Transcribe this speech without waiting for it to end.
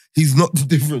He's not the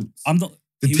difference. I'm not.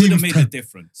 The He would have team's made a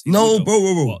difference. He No, would've.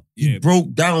 bro. But, He yeah,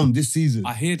 broke down this season.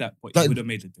 I hear that, but Like, he would have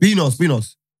made a difference.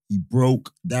 Benos. He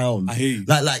broke down. I hear you.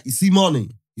 Like you see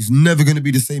Mane, he's never gonna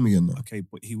be the same again now. Okay,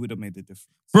 but he would have made a difference.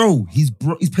 Bro, he's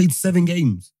played 7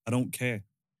 games. I don't care.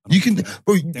 You can,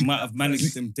 bro. They might have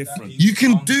managed him different. We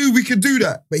can do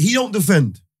that, but he don't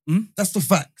defend. That's the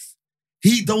facts.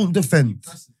 He don't defend,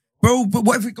 bro. But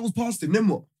what if it goes past him? Then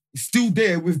what? He's still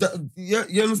there with that. Yeah,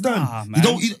 you understand? Nah, man.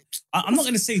 I'm not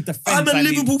going to say defense. I'm a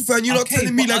Liverpool fan. You're not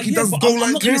telling me like he does goal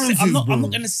line clearances, I'm not bro.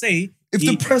 going to say if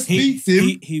the press beats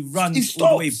him, he runs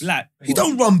all the way black. He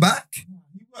don't run back.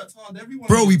 He worked hard. Everyone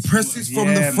bro, he presses from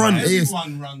the front.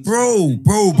 Everyone runs. Bro.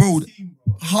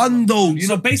 Hundo.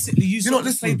 So basically, you're not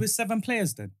listening. played with 7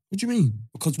 players then? What do you mean?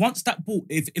 Because once that ball,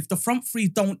 if the front 3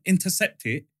 don't intercept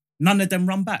it, none of them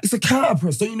run back. It's a counter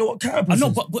press. Don't you know what counter press I know,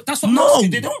 is? but that's what I'm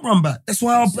asking. They don't run back. That's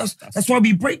why that's why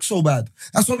we break so bad.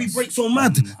 That's why we break so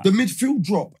mad. The midfield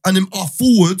drop and then our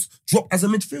forwards drop as a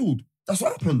midfield. That's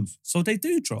what happens. So they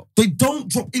do drop. They don't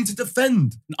drop into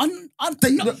defend. But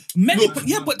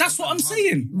that's what I'm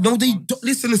saying. No, they don't.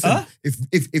 Listen. Huh?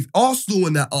 If Arsenal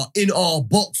and that are in our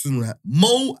box and that,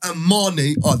 Mo and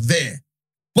Mane are there.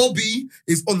 Bobby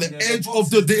is on the edge of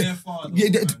the day.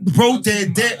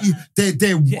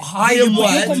 They're high and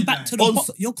wide.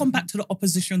 You're going back to the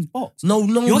opposition's box. No.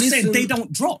 You're listen. saying they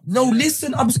don't drop. No,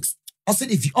 listen. I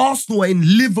said if Arsenal are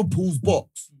in Liverpool's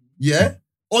box, yeah,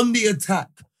 on the attack,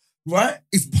 right?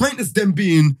 It's pointless them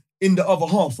being in the other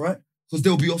half, right? Because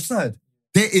they'll be offside.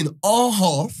 They're in our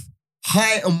half,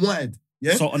 high and wide.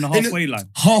 Yeah. So on the halfway line.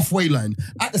 Halfway line.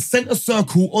 At the centre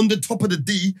circle, on the top of the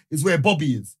D, is where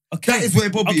Bobby is. Okay. That is where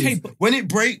Bobby is. But when it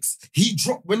breaks,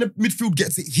 when the midfield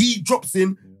gets it, he drops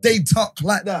in, they tuck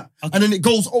like that. Okay. And then it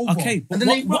goes over. Okay. And then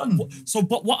they run.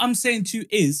 But what I'm saying to you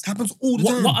is... It happens all the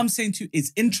time. What I'm saying to you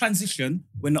is, in transition,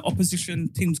 when the opposition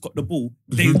team's got the ball,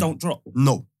 they don't drop.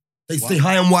 No. They stay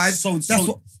high and wide. So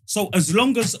as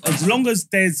long as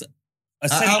there's a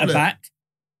centre back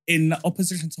in the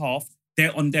opposition's half,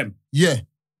 they're on them. Yeah.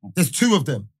 There's 2 of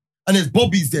them. And there's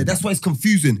Bobby's there. That's why it's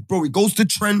confusing. Bro, it goes to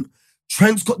Trent.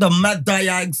 Trent's got the mad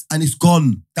diags and it's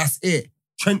gone. That's it.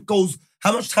 Trent goes,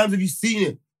 how much times have you seen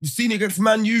it? You've seen it against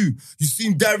Man U. You've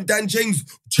seen Dan James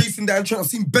chasing down Trent. I've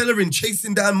seen Bellerin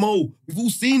chasing down Mo. We've all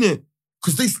seen it.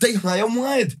 Because they stay high and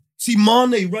wide. See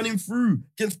Mane running through.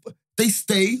 They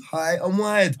stay high and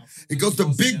wide. It goes to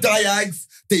big diags.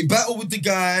 They battle with the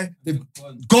guy. They've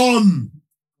gone.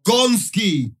 Gone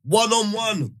ski.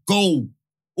 1-on-1. Goal.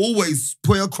 Always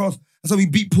play across. That's how we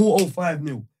beat Porto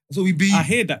 5-0. That's how we beat. I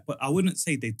hear that, but I wouldn't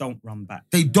say they don't run back.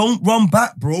 They don't run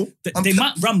back, bro. They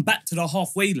might run back to the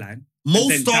halfway line. Mo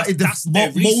started that's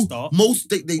their restart. Mo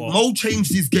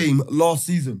changed his game last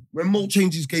season. When Mo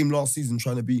changed his game last season,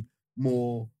 trying to be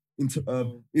more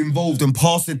involved and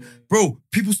passing, bro,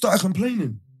 people started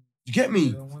complaining. You get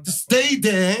me? To stay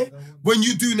there when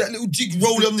you're doing that little jig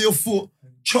roll under your foot,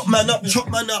 chop man up,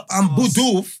 and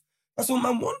Budoof. That's what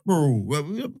man want,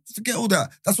 bro. Forget all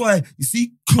that. That's why, you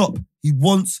see, Klopp, he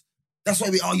wants... That's why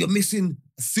you're missing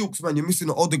a Silks, man. You're missing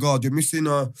an Odegaard. You're missing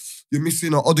a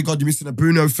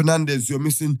Bruno Fernandes. You're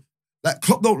missing... Like,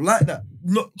 Klopp don't like that.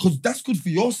 Because that's good for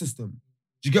your system.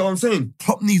 Do you get what I'm saying?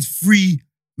 Klopp needs 2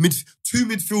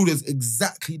 midfielders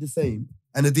exactly the same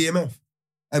and a DMF.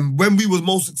 And when we were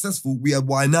most successful, we had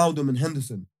Wijnaldum and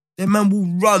Henderson. That man will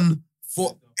run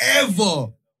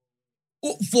forever.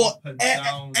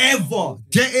 Forever.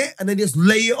 Get it? And then just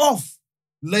lay it off.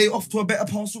 Lay it off to a better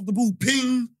pass of the ball.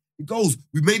 Ping. It goes.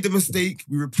 We made the mistake.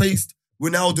 We replaced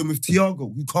Wijnaldum with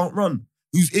Thiago, who can't run.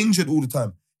 Who's injured all the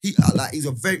time. He's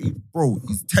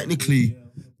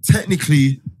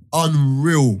technically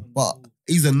unreal, but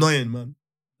he's annoying, man.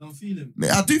 Don't feel him. Man,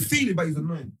 I do feel it, but he's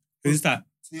annoying. Who's that?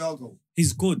 Thiago.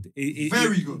 He's good.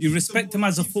 Very good. You respect him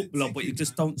as a footballer, but you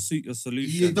just don't suit your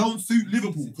solution. He don't suit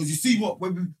Liverpool. Because you see what?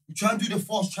 When we try and do the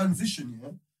fast transition, yeah?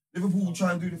 Liverpool will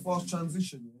try and do the fast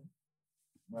transition, yeah?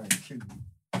 Right, kill me.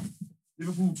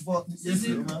 Liverpool fast... Yes,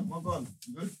 little man. Well done.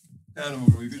 You good? Yeah, no,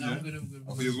 bro. You good, yeah? I'm good. I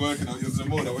thought he was working out. He was in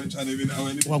the mode. I wasn't trying to even...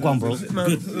 Well gone, bro. Good.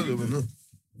 Good.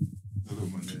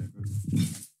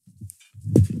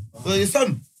 Your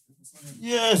son?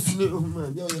 Yes, little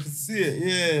man. Yo, you can see it.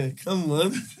 Yeah, come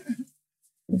on.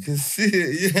 You can see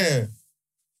it, yeah.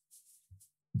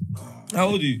 How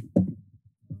old are you?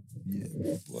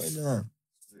 Yeah, boy, nah.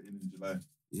 In July.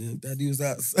 Yeah, daddy was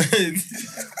outside.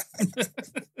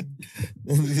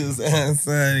 Daddy was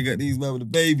outside. He got these men with the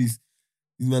babies.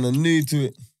 These men are new to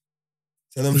it.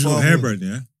 Tell them your hairbread,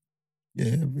 yeah?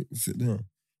 Yeah, sit down.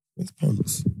 Where's the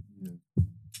pants? Yeah.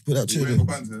 Put that chair You there.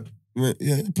 pants,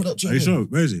 Yeah, put that chair Are you there. sure?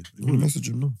 Where is he? I'm gonna message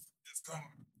him now. Let's go.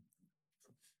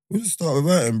 We'll just start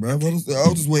without him, bro. I was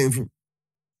just waiting for.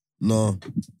 No.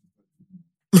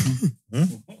 Huh?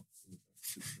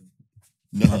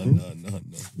 No.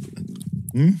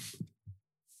 Hmm?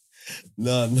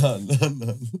 No.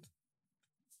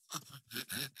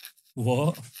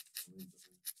 What?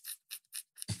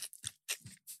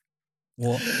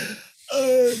 What?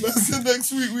 That's the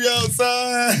next week we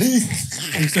outside.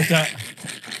 Who said that?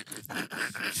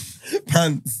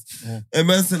 Pants. Oh. And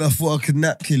man said I thought I could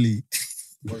nap Killy.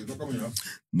 What, he's not coming here?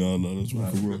 No, that's what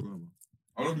I wrote.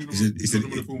 How long He said- you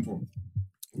on the phone for?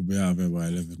 We'll be out of here by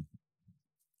 11.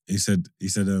 He said,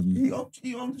 Eat on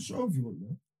the show if you want,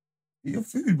 man. Eat your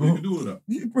food, You bro. can do all that.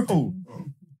 Yeah, bro.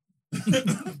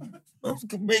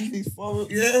 I'm making these photos,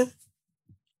 yeah.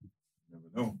 Never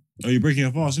know. oh, you're breaking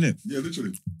your fast, innit? Yeah,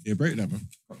 literally. Yeah, break that, bro.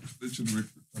 Literally trying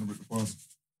to break the fast.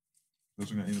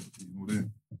 That's when I end up eating all day.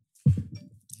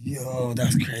 Yo,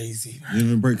 that's crazy. You didn't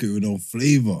even break it with no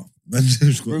flavour. Man,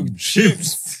 just got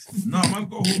chips. Nah, man,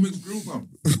 got a whole mixed grill, fam.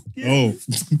 Oh.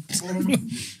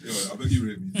 Yo, I bet you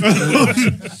rate me.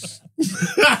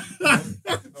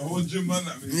 The whole gym man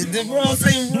at me. The bro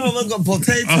saying, bro, I got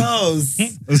potatoes.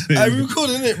 I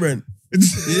recording it, Brent.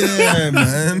 Yeah,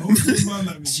 man. The whole gym man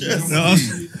at me.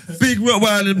 Yes. Big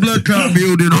Rottweiler blood clot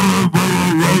building.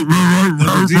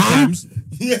 Sometimes,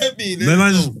 Yeah,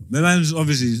 the man's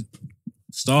obviously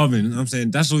starving. I'm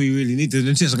saying that's all you really need.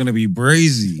 The chicks are going to be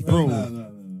brazy. bro.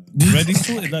 Ready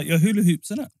sorted like your hula hoops,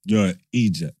 innit? You're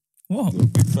Egypt. What?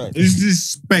 It's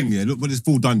this speng, yeah. Look, when it's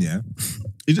full done, yeah.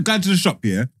 He's a guy to the shop,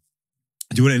 yeah.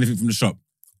 Do you want anything from the shop?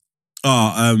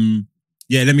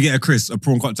 Yeah, let me get a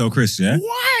prawn cocktail Chris, yeah?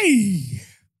 Why?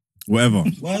 Whatever.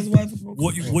 Why is wife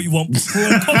What you want?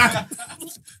 Prawn cocktail?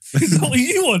 Is that what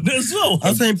you want as well?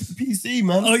 I'm saying PC,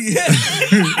 man. Oh yeah.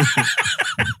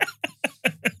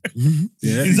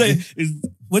 Yeah.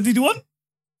 What did you want?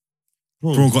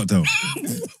 Prawn cocktail.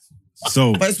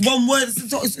 So, But it's one word.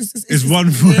 it's one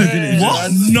word, innit?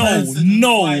 What?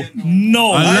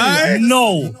 No. I lie?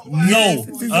 No.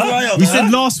 Huh? We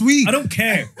said last week. I don't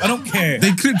care.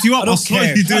 They clipped you up. I saw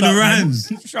you doing the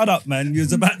rands. Shut up, man. You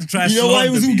was about to try. You know why he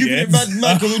was all slander me, giving yeah? it bad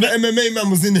man? Because all the MMA man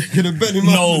was in there. Could have bet him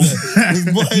No.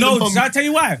 up. No, shall I tell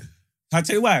you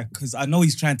why? Because I know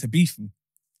he's trying to beef me.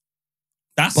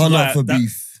 That's Bun why. up for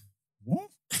beef. What?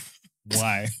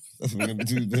 Why? That's what we're going to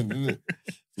do then, isn't it?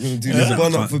 We're going to do this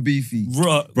bun up for beefy.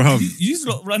 Bro, Bro. you just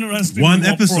lot running around screaming. One you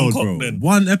want episode, prawn bro. cock then.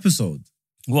 One episode.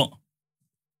 What?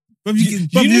 Bro, You you knew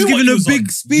was what giving you a was big on.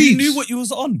 speech. You knew what you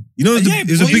was on. You know, Yeah, it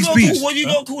was a what big you speech. What you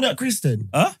gonna call that, Chris, then?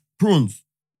 Huh? Prawns.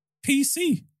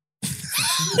 PC.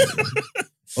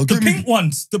 Oh, The give me- pink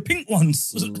ones. The pink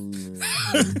ones.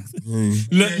 Mm.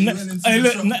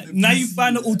 Look, now you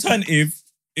find an alternative.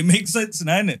 It makes sense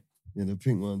now, innit? Yeah, the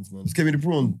pink ones, man. Just give me the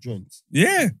prawn joints.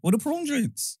 Yeah. Or the prawn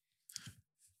drinks.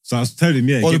 So I was telling him,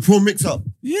 yeah. Oh, the prawn mix up.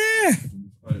 Yeah.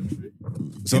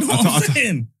 So You know what I'm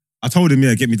saying? I told him,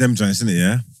 yeah, get me them joints, innit,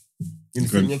 yeah? You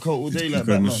Go in your coat all day like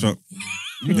Go in the Batman. shop.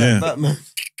 You Yeah. like Batman.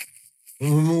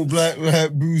 I'm all black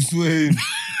like Bruce Wayne.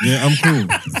 Yeah, I'm cool.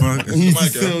 And he used to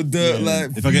sell dirt Yeah.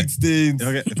 like If I get- food stains.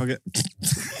 If I get.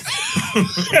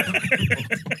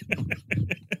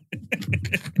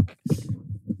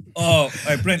 Oh,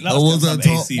 hey, Brent, I let's was get a some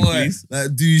top AC, boy. please.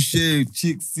 Like, do shave.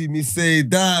 Chicks see me say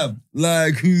dab.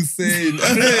 Like Hussein.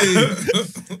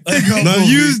 Hey. No,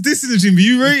 use this in the gym, but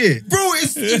you rate it. Bro,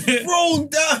 it's thrown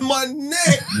down my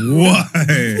neck. Why?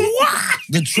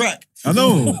 The track. I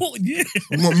know. Oh, yeah.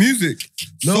 I want music.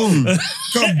 No.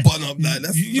 Can't bun up like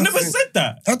that. You never said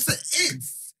that. That's it.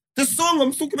 The song,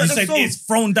 I'm talking You about the said song. it's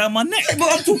thrown down my neck. Hey,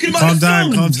 but I'm talking about Calm the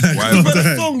down, song. calm down. Why? calm About the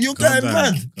down. song, you're Calm going down,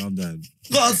 mad. Calm down.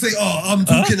 Gotta say, I'm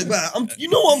talking about. You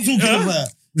know what I'm talking about.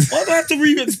 Why do I have to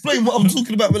re-explain what I'm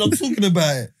talking about when I'm talking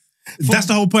about it? That's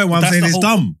the whole point why I'm That's saying the it's whole-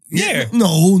 dumb. Yeah.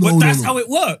 No, But that's no. how it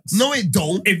works. No, it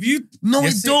don't. If you... No,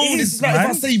 Yes, it don't. is, It's like if I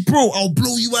man. say, bro, I'll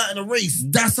blow you out in a race.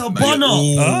 That's a bunner.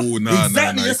 Oh, nah,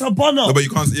 Exactly, nah. that's a bunner. No, but you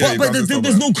can't. Yeah, but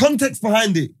there's no context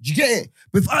behind it. Do you get it?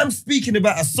 But if I'm speaking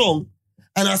about a song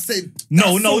and I say,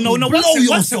 No. blow One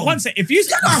your sec. If you...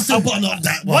 You have to bun up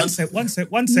that one. One sec. No,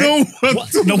 One sec.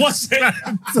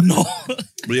 No.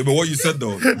 But what you said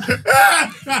though,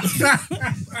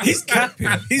 He's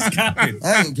capping.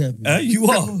 I ain't capping. You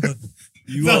are.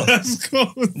 You are. That's cool.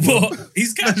 What?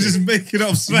 He's I'm capping. just making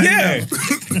up slang. Yeah.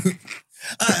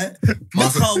 Alright, my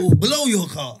car will blow your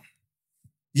car.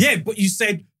 Yeah, but you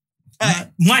said Alright,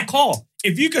 my car.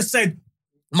 If you could said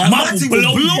my mine thing will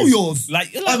will blow you. yours.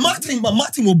 Like, you're like My thing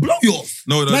will blow yours.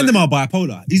 no, Man, them are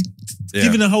bipolar. He's Yeah.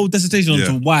 giving a whole dissertation Yeah.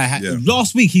 onto why. Yeah.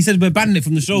 Last week he said we're banning it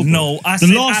from the show. Bro. No, I the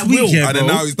said last I week, will. yeah, and bro. then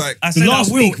now he's like, I The said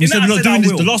last I will. week we said Innit? we're I not said I doing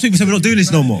this. will. The last week we said we're not doing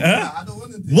this no more. Huh? I don't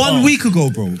want to do 1 week ago,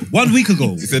 bro. 1 week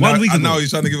ago. He said, 1 week ago. and now he's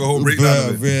trying to give a whole breakdown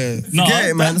of it. Yeah. No, Forget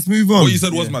it, man. Let's move on. What you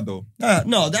said was mad though.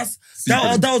 No, that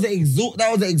was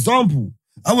an example.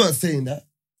 I wasn't saying that.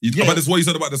 But it's what you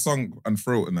said about the song and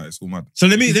throat and that. It's all mad. So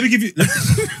let me give you.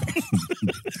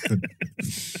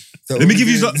 Let me give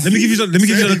you.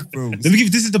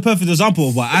 This is the perfect example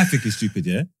of why I think it's stupid.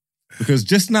 Yeah, because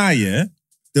just now, yeah,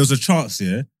 there was a chance,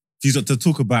 yeah, she's got to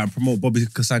talk about and promote Bobby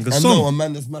Kasanga's song. I know,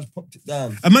 Amanda's man popped it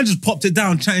down. A man just popped it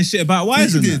down, chatting shit about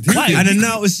Wise and that. Right. And then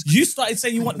now it's. You started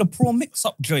saying you want the pro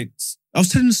mix-up joints. I was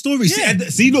telling the story. Yeah.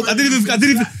 See, look, I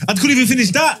couldn't even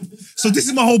finish that. So this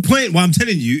is my whole point. Why I'm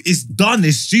telling you, it's done.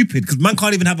 It's stupid because man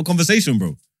can't even have a conversation,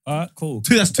 bro. All right, cool.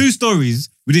 That's 2 stories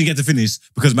we didn't get to finish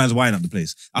because man's winding up the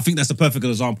place. I think that's the perfect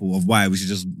example of why we should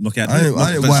just knock it out. I didn't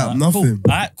wind up nothing. Cool.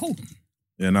 All right, cool.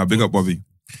 Yeah, now big up Bobby.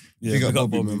 Yeah, Big up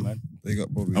Bobby, man. Big up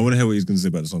Bobby. I want to hear what he's going to say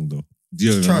about the song, though. Do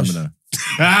you remember now?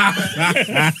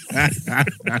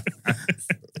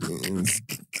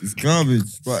 It's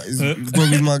garbage, but it's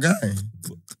Bobby's my guy.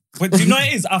 But do you know what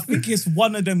it is? I think it's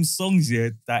one of them songs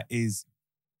here that is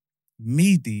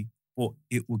meaty, but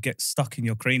it will get stuck in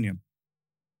your cranium.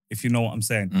 If you know what I'm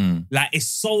saying. Like, it's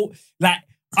so... Like,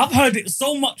 I've heard it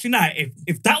so much now.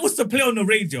 If that was to play on the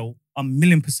radio, I'm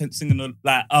 1,000,000% singing,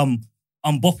 like, I'm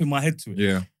bopping my head to it.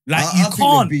 Yeah. Like, I you think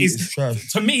can't... the beat is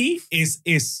trash. To me,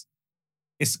 it's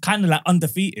kind of like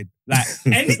undefeated. Like,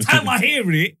 anytime I hear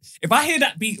it, if I hear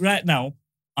that beat right now,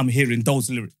 I'm hearing those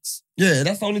lyrics. Yeah,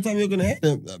 that's the only time you're gonna hear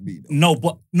that beat. No,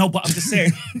 but I'm just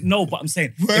saying.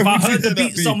 If I heard the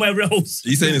beat somewhere else,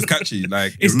 He's saying it's catchy.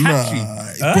 Like it's catchy.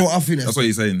 Bro, I think that's what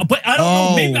he's saying. But I don't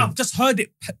know. Maybe I've just heard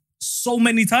it so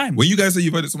many times. When you guys say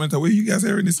you've heard it so many times, where are you guys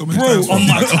hearing this so many times? On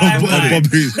my timeline.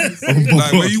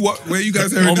 Like where you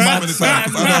guys hearing this so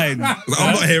many times? 'Cause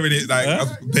I'm not hearing it like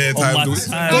bare times.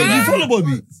 Bro, you follow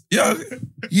Bobby? Yeah.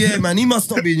 Yeah, man. He must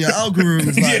not be in your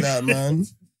algorithms like that, man.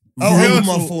 I'll open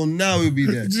my phone now. He'll be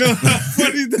there. Do you know how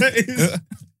funny that is?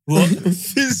 What?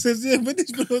 Fizz says, yeah, when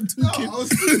these people are talking, I was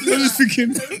just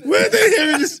thinking, where are they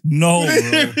hearing this? No, where are they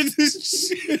bro. hearing this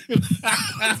shit?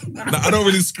 I don't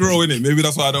really scroll in it. Maybe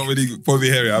that's why I don't really probably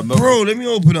hear it. I'm not. Bro, let me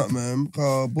open up, man.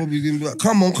 Bobby's gonna be like,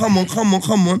 come on.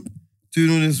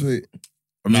 Doing all this way.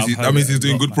 That means he's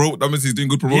doing good That means he's doing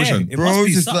good promotion. Yeah, Bro,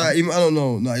 he's just something. like, I don't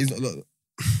know. Nah, he's not. Look.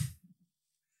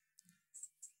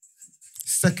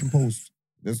 Second post.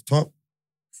 That's top.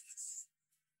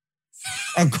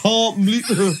 I can't believe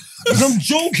it. I'm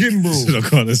joking, bro. I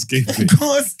can't escape I it.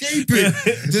 can't escape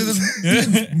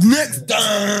it. Next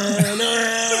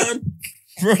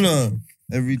brother.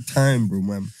 Every time, bro,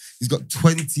 man. He's got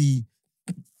 20.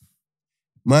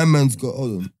 My man's got,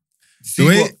 hold on.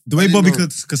 The way Bobby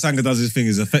Kasanga does his thing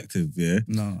is effective, yeah?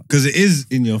 No. Because it is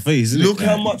in your face, isn't Look it?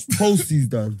 how much posts he's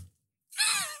done.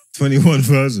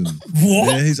 21,000.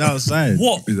 What? Yeah, he's outside.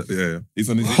 What? Yeah. He's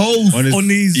on his Posts.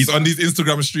 He's on these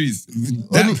Instagram streets.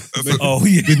 Oh,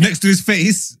 yeah. With next to his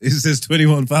face, it says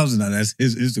 21,000 and that's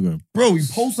his Instagram. Bro, he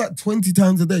posts like 20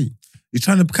 times a day. He's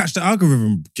trying to catch the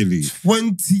algorithm, Gilly.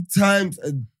 20 times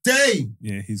a day.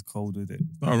 Yeah, he's cold with it.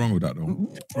 Nothing wrong with that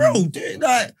though. Bro, dude,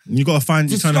 like... You gotta find,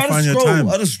 you're trying to find your time.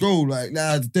 I just scroll, like,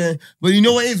 nah, it's there. But you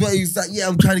know what it is? What he's like, yeah,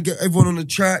 I'm trying to get everyone on the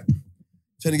track.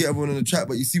 But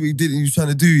you see what he did and he was trying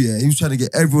to do, yeah? He was trying to get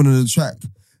everyone on the track.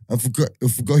 I forgot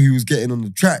he was getting on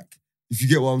the track, if you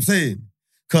get what I'm saying.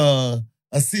 Cause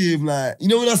I see him like, you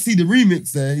know when I see the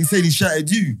remix there, he said he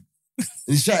shouted you. And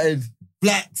he shouted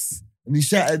Blacks. And he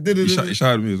shouted... He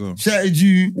shouted me as well. Shouted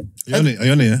you. Are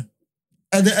you on it?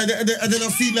 And then I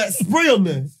see like spray on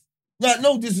there. Like,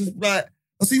 no, this is like,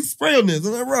 I seen spray on there. I'm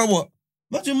like, right, what?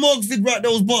 Imagine Margs did write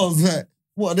those bars. Like,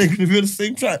 what, are they going to be on the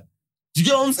same track? Do you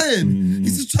get what I'm saying?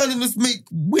 He's just trying to just make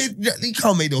weird... He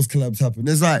can't make those collabs happen.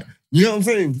 There's like, you know what I'm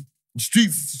saying?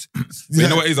 Streets... You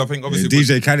know what it is? I think obviously...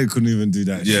 DJ Khaled couldn't even do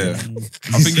that. Yeah.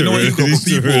 I think you know what it is? For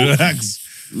people... Relax.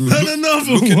 And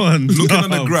another one. Looking on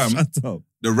the gram, shut up.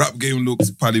 the rap game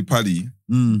looks paddy.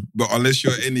 But unless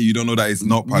you're in it, you don't know that it's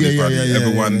not paddy.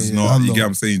 Everyone's not. You get what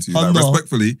I'm saying to you? Like,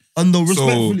 respectfully.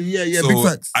 Respectfully, big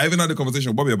facts. I even had a conversation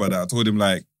with Bobby about that. I told him,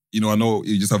 like, you know, I know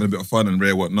you're just having a bit of fun and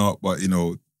rare whatnot, but, you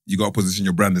know, you got to position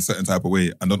your brand a certain type of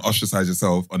way and don't ostracize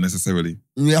yourself unnecessarily.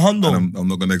 Yeah, Hundo. And I'm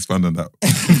not going to expand on that.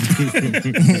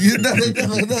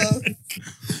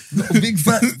 Not big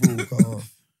facts, bro.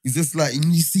 He's just like,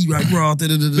 you see, right, bro. But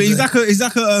he's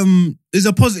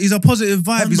a positive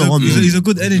vibe. He's a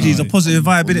good energy. He's a positive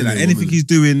vibe, innit? Like anything he's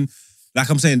doing, like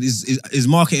I'm saying, his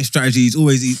marketing strategy is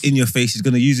always in your face. He's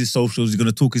gonna use his socials. He's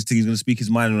gonna talk his thing. He's gonna speak his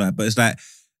mind and all that. But it's like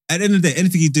at the end of the day,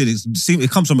 anything he did,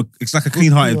 it comes from it's like a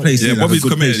clean-hearted place. Yeah, like Bobby's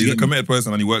committed. Place, he's a committed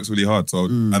person and he works really hard. So,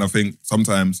 and I think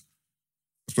sometimes,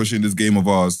 especially in this game of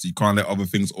ours, you can't let other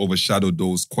things overshadow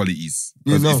those qualities.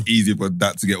 Yeah, Because no. it's easy for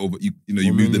that to get over. You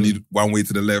move the needle one way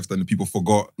to the left and the people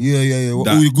forgot. Yeah. All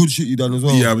That- the good shit you done as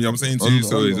well. Yeah, I mean, I'm saying to you,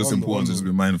 so Under, it's just important to just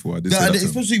be mindful. I did Yeah, say and that to him.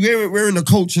 especially we're in a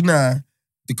culture now.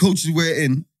 The culture we're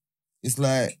in, it's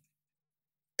like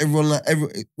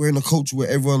we're in a culture where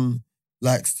everyone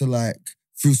likes to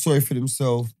feel sorry for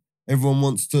themselves. Everyone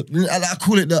wants to. I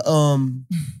call it the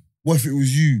what if it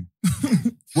was you?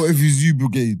 What if it was you,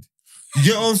 brigade? You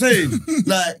get what I'm saying?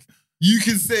 Like you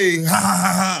can say ha ha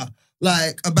ha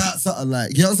ha about something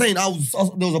you know what I'm saying?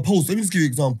 There was a post. Let me just give you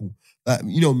an example. Like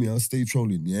you know me, I stay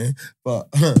trolling, yeah. But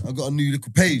I got a new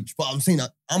little page. But I'm saying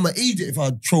I'm an idiot if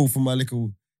I troll from my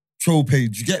little troll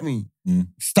page. You get me?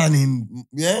 Stunning,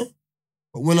 yeah.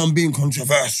 But when I'm being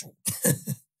controversial,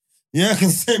 yeah, I can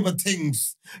say my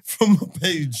things from my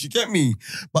page. You get me?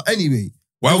 But anyway,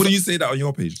 Why wouldn't you say that on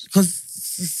your page?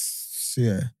 because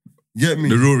yeah, you get me?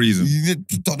 The real reason. You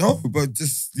don't know, but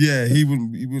just he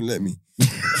wouldn't let me.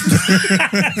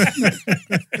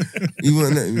 He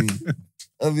wouldn't let me.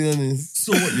 I'll be honest.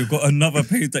 So what? You've got another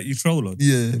page that you troll on?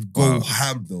 Yeah, go Wow.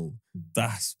 ham though.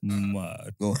 That's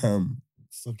mad. Go ham.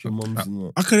 Suck your mum's and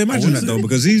that. I can imagine that though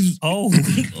because he's. Oh,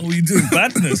 you doing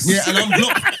badness? Yeah,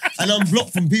 and I'm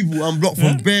blocked from people. I'm blocked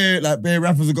from bare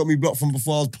rappers have got me blocked from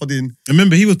before I was podding.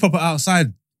 Remember, he was proper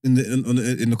outside in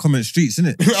the comment streets,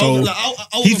 innit? So I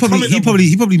he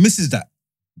probably misses that.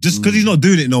 Just because he's not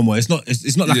doing it no more, it's not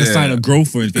like a sign of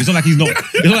growth or anything. It's not like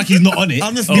he's not on it.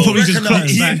 Honestly, He probably just clocked.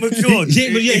 he ain't matured.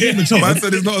 He ain't matured. Man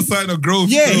said it's not a sign of growth.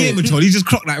 Yeah, still. he ain't matured. He just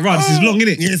clocked like, right, this is long,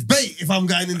 innit? Yeah, it's bait if I'm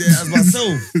going in there as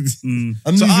myself.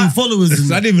 I'm So losing followers.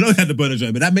 So I didn't even know he had the burner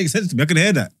joint, but that makes sense to me. I can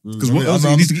hear that. Because what else?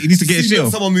 I'm- He needs to get his shit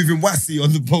off. Someone moving wassy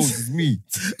on the post is me.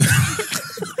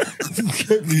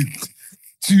 Get me.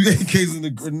 2 AKs and a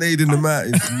grenade in the mouth.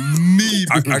 It's me.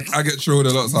 I get trolled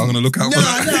a lot, so I'm gonna look out for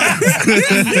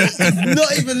that. Nah.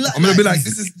 Not even like. I'm gonna be like,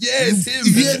 this is it's him.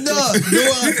 Yeah, no.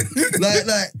 You know what?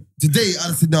 Like today,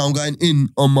 I said, no, I'm going in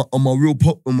on my real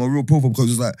profile because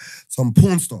it's like some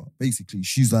porn star. Basically,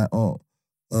 she's like,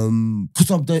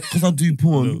 because I do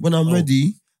porn. When I'm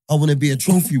ready, I want to be a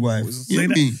trophy wife. You Say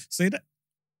know me? Say that.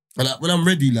 And like, when I'm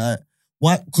ready, like,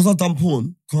 why? Because I've done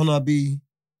porn, can't I be?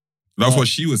 That's what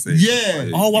she was saying. Yeah.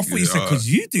 Oh, I thought you said because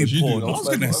you do 'cause you do. porn. I was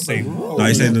gonna say. Oh, No,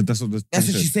 he's yeah. saying that's what the. That's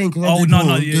what she's saying. Because Oh,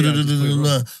 no,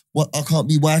 yeah. What? I can't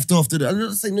be wifed off. I'm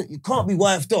not saying that you can't be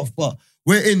wifed off, but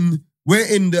we're in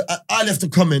the. I left a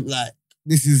comment like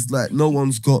this is like no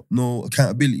one's got no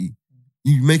accountability.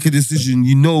 You make a decision,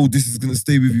 you know this is gonna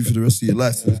stay with you for the rest of your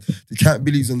life. So the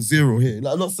accountability's on zero here.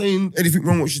 Like, I'm not saying anything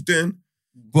wrong with what she's doing,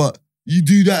 but you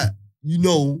do that, you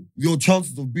know your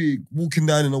chances of being walking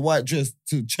down in a white dress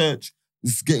to church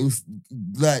is getting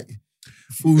like.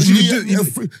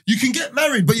 You can get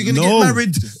married, but you're gonna get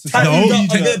married.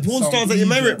 And there are porn stars that you're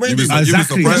married. You'd be Exactly. That's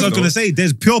surprised, what I was though. gonna say.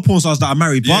 There's pure porn stars that are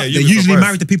married, Yeah, but you'd they're be usually surprised.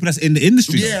 married to people that's in the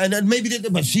industry. Yeah, and then maybe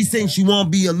but she's saying she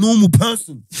won't be a normal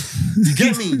person. You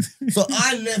get me? So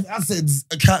I said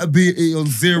accountability on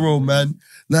zero, man.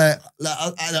 Like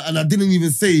I didn't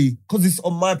even say, because it's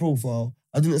on my profile,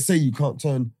 I didn't say you can't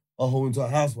turn a hoe into a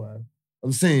housewife.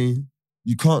 I'm saying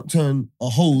you can't turn a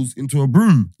hose into a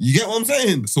broom. You get what I'm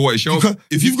saying? So what?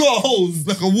 If you've got a hose,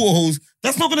 like a water hose,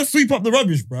 that's not gonna sweep up the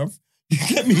rubbish, bruv. You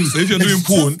get me? So if you're doing It's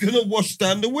porn- just gonna wash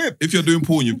down the whip. If you're doing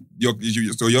porn,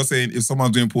 so you're saying if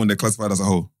someone's doing porn, they're classified as a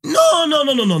hoe.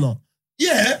 No.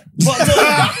 Yeah, but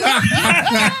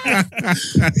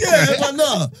yeah, but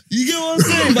no. You get what I'm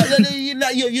saying?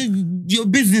 But you're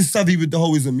business savvy with the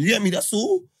hoism. You get me? That's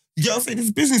all. You get what I'm saying?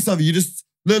 It's business savvy. You just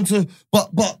learn to. But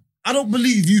I don't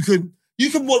believe you can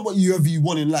want whatever you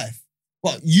want in life,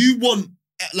 but you want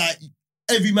like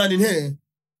every man in here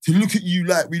to look at you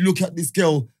like we look at this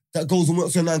girl that goes and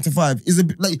works her 9 to 5 is a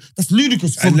bit like that's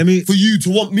ludicrous for you to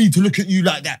want me to look at you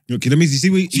like that. Okay, let me see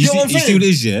what You get what I'm see saying? what it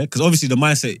is, yeah? Because obviously the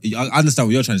mindset, I understand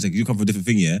what you're trying to say, because you come from a different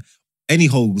thing, yeah? Any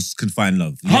hoes can find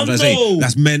love. You know what I'm saying? Hundo.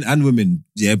 That's men and women,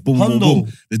 yeah? Boom, boom, Hundo.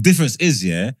 boom. The difference is,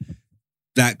 yeah,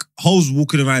 like hoes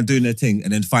walking around doing their thing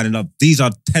and then finding love. These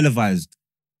are televised,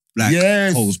 like,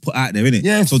 Yes. hoes put out there, innit?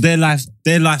 Yes. So their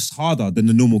life's harder than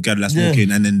the normal girl that's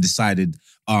walking and then decided,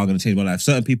 I'm going to change my life.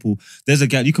 Certain people, there's a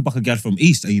girl, you could buck a girl from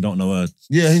East and you don't know her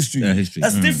history. history.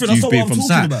 That's different. She's That's not been what I'm from talking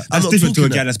South. about. I'm That's not different to a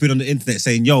talking girl that's been on the internet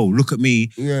saying, yo, look at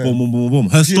me, Yeah. boom, boom, boom, boom.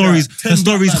 Her See story's that? 10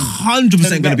 black men. 100%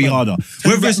 10 going to be black harder. 10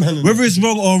 Whether black men. it's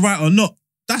wrong or right or not,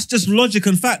 that's just logic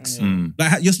and facts.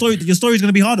 Like your story's going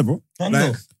to be harder, bro. I know.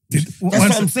 Like, That's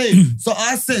what I'm saying. So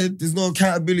I said there's no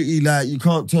accountability, like you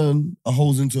can't turn a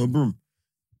hose into a broom.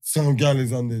 Some gal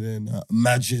is under there now.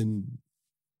 Imagine,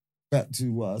 back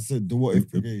to what I said, the what if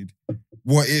brigade.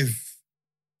 What if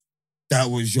that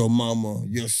was your mama,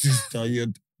 your sister, your...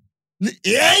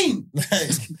 It ain't.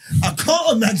 Like, I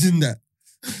can't imagine that.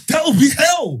 That would be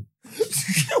hell. You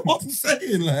get what I'm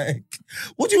saying? Like,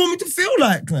 what do you want me to feel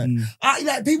like?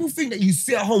 Like, people think that you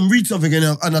sit at home, read something,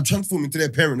 and I transform into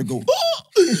their parent and go,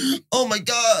 oh my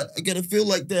God, I gotta feel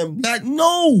like them. Like,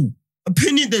 no.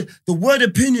 Opinion, the word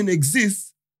opinion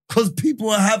exists because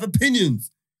people have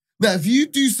opinions. Now, if you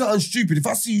do something stupid, if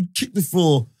I see you kick the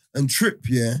floor and trip,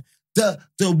 yeah, the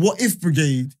what if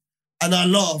brigade, and I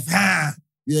laugh,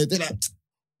 yeah, they're like,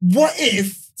 what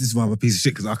if? This is why I'm a piece of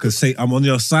shit, because I could say I'm on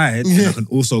your side and I can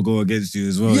also go against you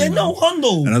as well. Yeah, no,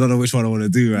 Hondo. And I don't know which one I want to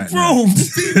do right now. Bro,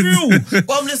 just be real.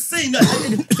 But I'm just saying that,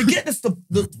 forget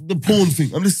the porn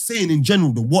thing. I'm just saying in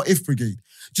general, the what if brigade.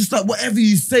 Just like whatever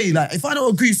you say, like if I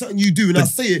don't agree with something you do and I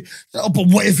say it, oh, but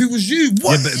what if it was you?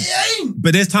 What? Yeah, it ain't.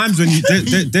 But there's times when you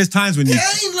there's times when you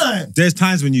it ain't like. There's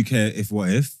times when you care if what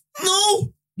if.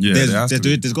 No. Yeah, there's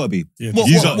got to be. Yeah.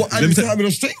 What? I'm having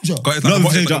a stranger.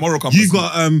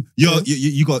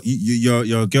 You've got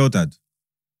your girl dad.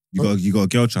 You got a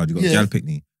girl child. You got a gal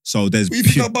picnic. So there's. What you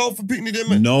think about for picnic then,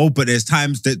 man? No, but there's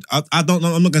times that I don't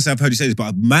know. I'm not gonna say I've heard you say this,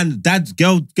 but dads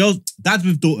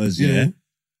with daughters, yeah.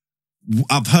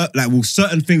 I've heard like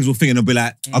certain things will think and they'll be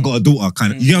like, I got a daughter,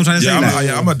 kind of. You know what I'm trying to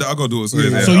say? I got a daughter.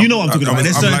 So you know what I'm talking about.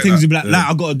 There's certain things you'll be like,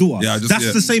 I got a daughter.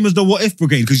 That's the same as the what if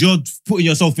brigade, because you're putting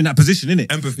yourself in that position,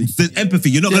 innit? Empathy. There's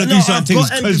empathy. You're not gonna do certain things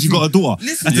because you got a daughter.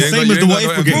 That's the same as the what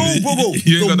if brigade.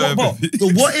 Bro.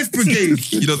 The what if brigade.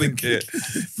 He doesn't care.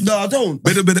 No, I don't.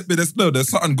 But there's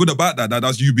something good about that.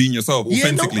 That's you being yourself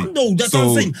authentically. No, that's what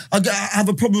I'm saying. I have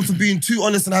a problem for being too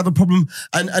honest, and I have a problem,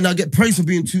 and I get praised for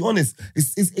being too honest.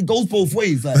 It goes both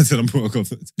ways. Like, I'm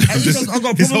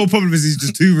his whole problem is he's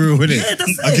just too real, innit? Yeah,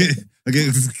 that's it. I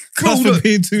get cussed for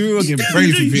being too real, I get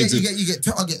praised for being too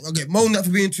real. I get moaned at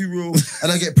for being too real,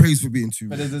 and I get praised for being too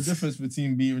real. But there's a difference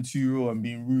between being too real and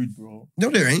being rude, bro. No,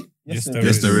 there ain't. Yes,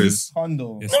 there is.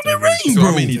 Hondo. No, there ain't, bro.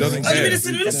 bro. I mean, he doesn't care. Let me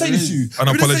just say this to you.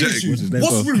 Unapologetic.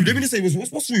 What's rude? Let me just say this.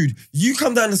 What's rude? You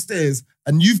come down the stairs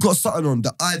and you've got something on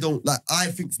that I don't like.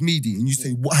 I think's meaty, and you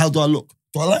say, how do I look?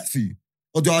 Do I lie for you?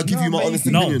 Or do I give you my honest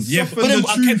opinion? Yeah, but then,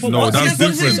 that's different.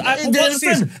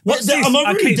 What's this? Am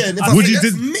I rude then? Would you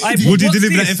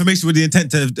deliver that information with the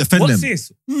intent to offend them? What's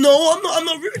this? No, I'm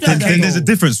not rude like that. Then there's a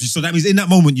difference. So that means in that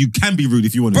moment you can be rude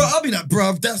if you want to. Bro, I'll be like,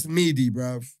 bruv, that's meaty,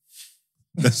 bruv.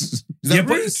 But see,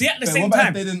 at the same what time,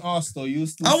 if they didn't ask though? You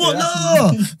still.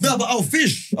 No, but I'll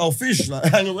fish, like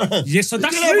hang around. Yeah, so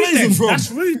that's rude. Then.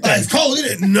 That's rude. It's cold,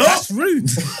 isn't it? No, that's rude.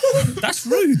 That's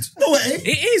rude. No, it ain't.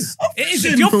 It is. It is.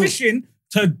 If you're fishing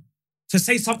to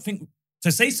say something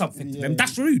to them,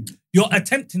 that's rude. You're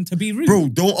attempting to be rude. Bro,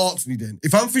 don't ask me then.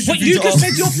 If I'm fishing, but you just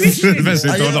said you're fishing. Don't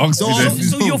ask me then.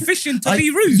 So you're fishing to be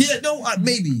rude. Yeah, no,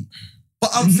 maybe. But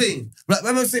I'm saying, like,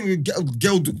 when I'm saying with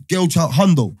girl child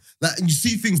Hondo, like, and you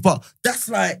see things, but that's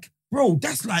like, bro,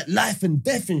 that's like life and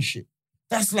death and shit.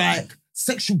 That's like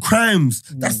sexual crimes.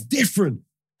 That's different.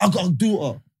 I got a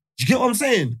daughter. Do you get what I'm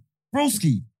saying?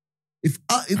 Broski. If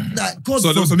like, God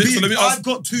forbid, I've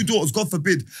got 2 daughters, God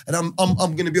forbid, and I'm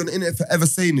gonna be on the internet forever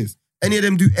saying this. Any of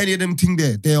them thing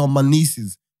there, they are my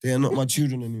nieces. They are not my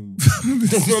children anymore.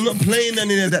 I'm not playing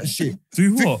any of that shit.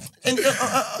 Do what? And,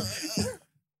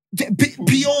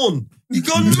 Beyond. You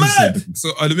gone mad.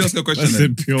 So let me ask you a question. I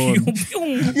said beyond.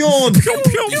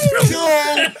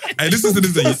 Hey, listen to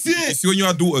this. You see when you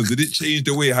had daughters, did it change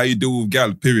the way how you deal with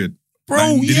gal? Period.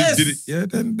 Bro, like, yes. Did it? Yeah,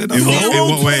 then in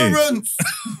what way?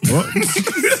 What?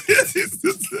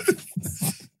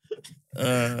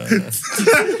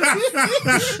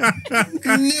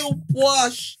 Neil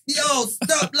Wash. Yo,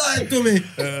 stop lying to me.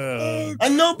 I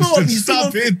know, bro.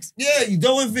 Stop it. Yeah, you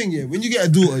know one thing, yeah. When you get a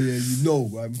daughter, yeah, you know,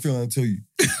 right? I'm trying to tell you.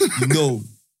 You know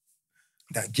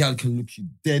that gal can look you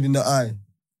dead in the eye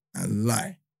and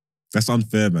lie. That's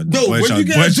unfair, man. No, when you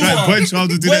get a daughter, boy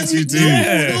child will do that to you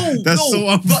too. That's so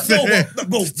unfair.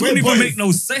 Bro, don't even make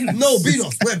no sense. No,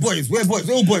 Benos, we're boys,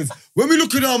 all boys. When we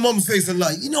look at our mum's face and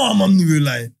like, you know our mum knew we were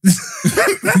lying.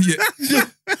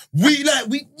 You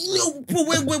know,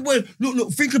 but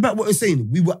look, think about what we're saying.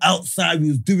 We were outside, we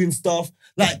was doing stuff.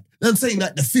 Like, I'm saying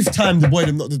like the 5th time the boy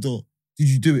them knocked the door. Did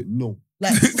you do it? No.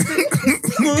 Like,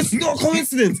 no, it's not a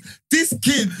coincidence. This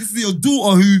is your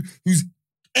daughter who's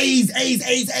A's, and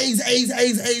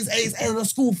the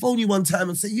school phone you one time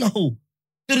and say, yo, what?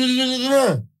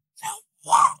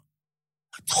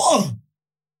 Daughter?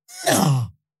 Nah.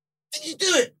 Did you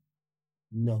do it?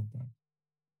 No, bro.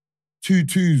 2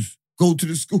 2s, go to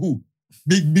the school.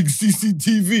 Big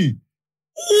CCTV.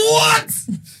 What?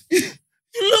 You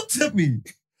looked at me.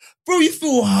 Bro, you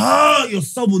feel hard. Your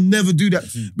son will never do that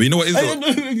to you. But you know what is I don't know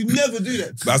if you never do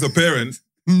that. But as a parent,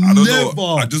 I don't Never.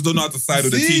 know. I just don't know how to side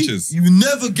with the See? teachers. You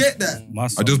never get that.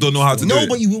 I just don't know how to do No, it.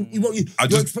 but you won't.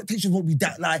 Your expectation won't be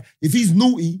that. Like, if he's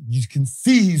naughty, you can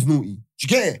see he's naughty. Do you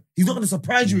get it? He's not going to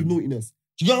surprise you with naughtiness.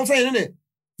 Do you get what I'm saying, innit? If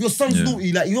your son's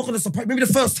naughty, like, you're not going to surprise. Maybe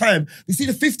the first time, you see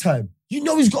the fifth time, you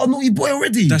know he's got a naughty boy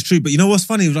already. That's true, but you know what's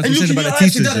funny? Like and you said about the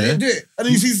teachers, yeah? Do it. And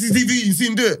then you see CCTV, you see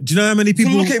him do it. Do you know how many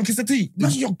people... Look at him, kiss the teeth.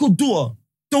 That's your good daughter.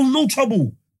 Don't no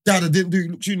trouble. Dad, I didn't do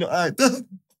it. Look you in the eye.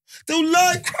 Don't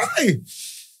lie, cry.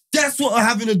 That's what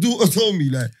having a daughter told me.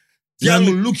 Like, yeah,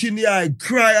 look in the eye,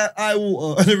 cry at eye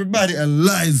water, and everybody and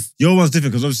lies. Your one's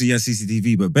different because obviously you have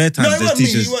CCTV, but bare times there's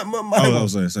teachers.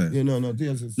 Sorry.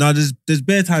 No, there's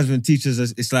bare times when teachers,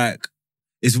 it's like,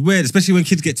 it's weird, especially when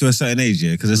kids get to a certain age,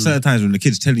 yeah? Because there's certain times when the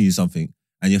kid's telling you something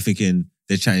and you're thinking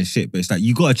they're chatting shit, but it's like,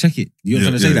 you gotta check it. You're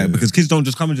trying to say that because kids don't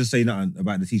just come and just say nothing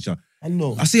about the teacher. I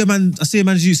know. I see a man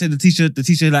you say the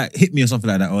teacher like hit me or something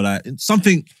like that, or like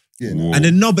something. Yeah, and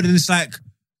then but then it's like,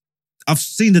 I've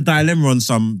seen the dilemma on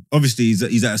some. Obviously,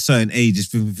 he's at a certain age.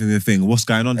 It's a thing. What's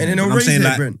going on? And then they'll raise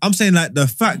it, Brent. I'm saying like the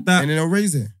fact that. And then they'll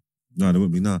raise it. No, there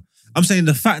wouldn't be. No, I'm saying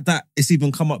the fact that it's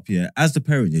even come up here as the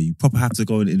parent. Yeah, you proper have to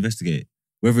go and investigate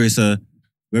whether it's a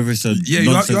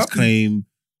nonsense claim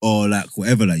or like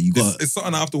whatever. Like you got. It's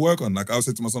something I have to work on. Like I was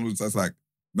saying to my son, it's like,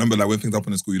 remember, like when things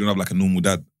happen in school, you don't have like a normal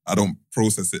dad. I don't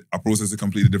process it. I process it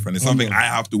completely different. It's something I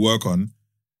have to work on.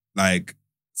 Like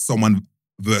someone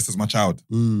versus my child.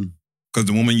 Because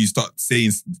the moment you start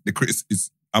saying the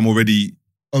criticism, I'm already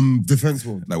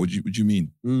defensive. Like, what do you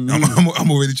mean?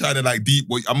 I'm already trying to like deep.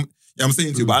 I'm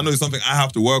saying to you, but I know it's something I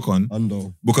have to work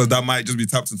on. Because that might just be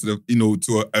tapped into the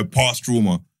to a past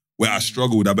trauma where I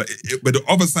struggle with that. But the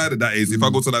other side of that is if I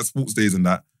go to like sports days and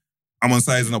that, I'm on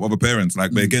sizing up other parents.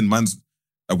 Like, but again, man's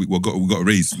like, we got a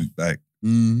race. Like,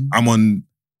 I'm on.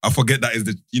 I forget that is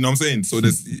the, you know what I'm saying? So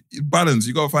there's balance.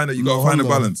 You gotta find it. You gotta find a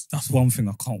balance. That's one thing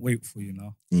I can't wait for, you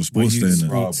know. Sports day.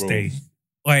 Sports day.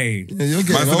 Wait. Yeah, you're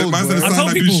getting old, man's bro. I tell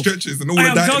people, stretches and all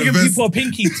I'm that charging people a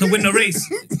pinky to win the race.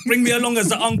 Bring me along as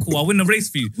the uncle. I'll win the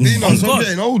race for you. I'm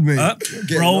getting old, mate.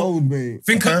 Getting bro, old, mate.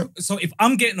 So if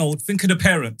I'm getting old, think of the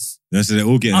parents. Yeah, so they're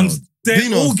all getting old.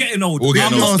 They're all getting old.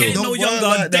 I'm not getting no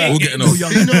younger. They're getting no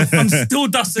younger. I'm still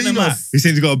dusting them out. He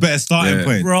said he's got a better starting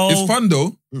point. Bro. It's fun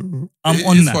though. I'm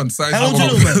on that. It's fun. Size How old you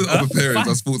know, man? other parents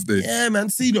on sports day. Yeah, man.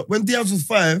 See, look, when Diaz was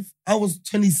 5, I was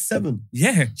 27.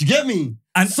 Yeah. Do you get me?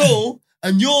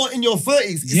 And you're in your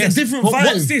 30s. It's a different vibe.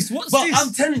 What's this? But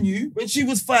I'm telling you, when she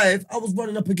was 5, I was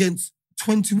running up against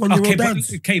 21-year-old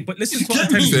dads. But listen to what I'm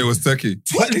telling you. Say it was techie.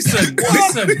 But listen.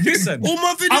 All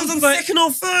my videos, I'm second or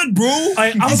third, bro.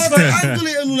 I'm I've had to angle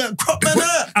it and all that crap like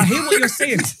that. I hear what you're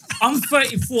saying. I'm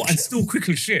 34 and still quick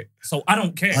as shit. So I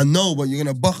don't care. I know, but you're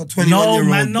going to buck a 21-year-old,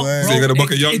 man, no, boy. bro. So you're going to buck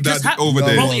a young dad over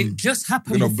there. Bro, it just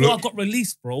happened before I got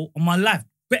released, bro, on my life.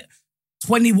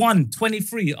 21,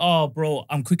 23. Oh, bro,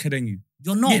 I'm quicker than you.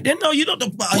 You're not. Yeah, no, you're not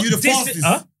are you the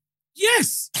fastest?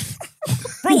 Yes.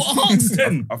 Bro, ask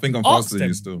them. I think I'm faster than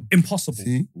you still. Impossible.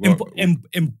 See?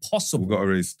 Impossible. We've got a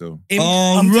race still.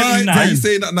 I'm telling you now. How you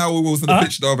saying that now when we was on the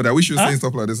pitch the other day? We should have saying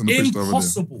stuff like this on the pitch the other day.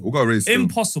 Impossible. We've got a race still.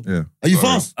 Impossible. Yeah. Are you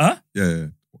fast?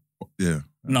 Yeah.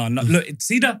 No, look,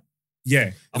 see that?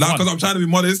 Yeah. Like, because I'm trying to be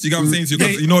modest, you get what I'm saying to you?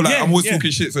 Because, you know, like, I'm always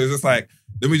talking shit, so it's just like,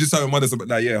 let me just tell you modest, but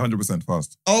like, yeah, 100%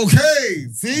 fast. Okay,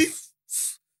 see?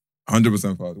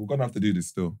 100% fast. We're gonna have to do this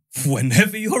still.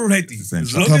 Whenever you're ready. As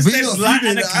long as there's light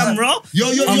and a camera,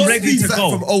 I'm ready to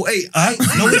go. From 08, right?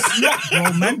 No, it's not,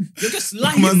 bro, man. You're just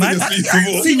lying, man. I've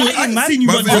seen you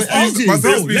run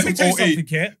Bro, let me tell you something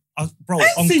here. Bro,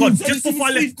 on God, just before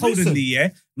I left Codenly, yeah,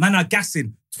 man, I'm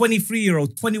gassing.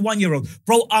 23-year-old, 21-year-old.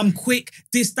 Bro, I'm quick.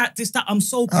 This, that. I'm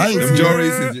so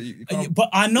quick. But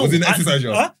I know. Was it an exercise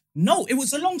yard? No, it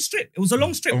was a long strip.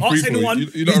 Ask anyone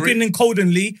who's been in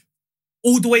Codenly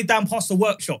all the way down past the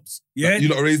workshops. Yeah? You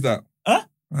not raised that?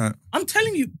 Right. I'm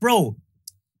telling you, bro.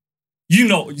 You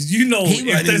know,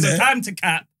 if there's a time to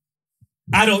cap,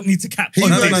 I don't need to cap. No.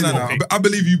 I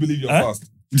believe you're fast.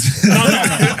 No.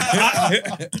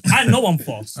 I know I'm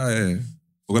fast. Yeah.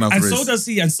 We're gonna have to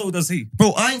race. So does he.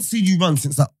 Bro, I ain't seen you run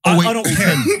since that. I don't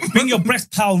care. Bring your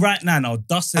breast pal right now.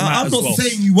 Dust him out as well. I'm not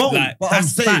saying you won't, but I'm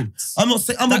saying,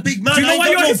 I'm a big man. Do you know why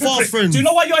you're a hypocrite? hypocrite? Do you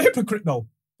know why you're a hypocrite though?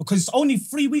 Because only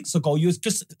 3 weeks ago, you was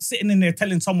just sitting in there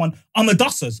telling someone, I'm a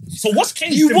Dussers. So what's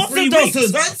changed in 3 weeks?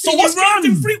 So what's changed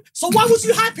in 3 weeks? So why was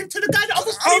you hyping to the guy that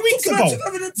was 3 weeks ago?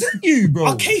 I'm going to tell you, bro.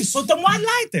 Okay, so then why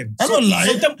lie then? I'm not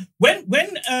lying. So then,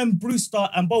 when Brewster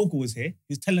and Bogle was here, he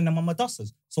was telling them I'm a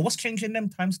Dussers. So what's changing them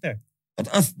times there?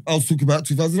 I was talking about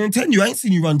 2010. You ain't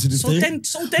seen you run to this day.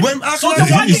 He's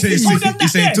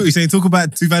saying talk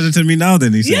about 2010 me now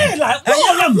then, he said. Yeah, like,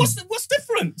 what's the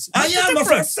difference? I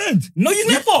said. No, you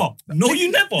never.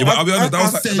 Yeah, but I'll be honest, that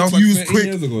was like 13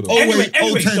 years ago though. Anyway,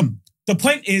 the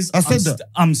point is,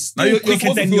 I'm still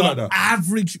quicker than your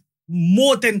average,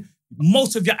 more than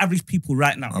most of your average people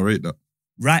right now. I rate that.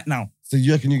 Right now. So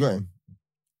you reckon you got him?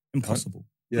 Impossible.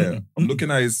 Yeah, I'm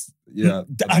looking at his. Yeah,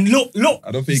 and look.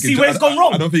 I don't think see where it's gone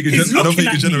wrong. I don't think he can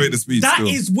generate the speed. That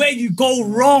is where you go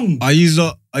wrong. Are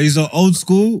you old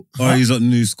school or are you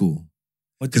new school?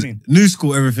 What do you mean? New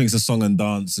school, everything's a song and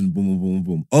dance and boom, boom, boom,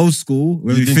 boom. Old school,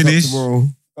 when we finish,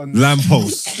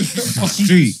 lamppost,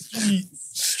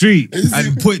 street,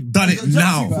 and done it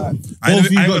now. I ain't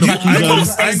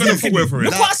gonna footwear for it.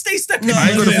 Look what I stay stepping. I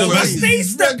ain't gonna footwear. Stay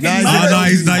stepping. No, he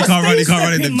can't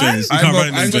run in them joints. I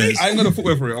ain't gonna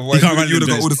footwear for it. Otherwise, you would have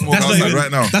got all the smoke outside right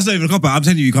now. That's not even a cop out. I'm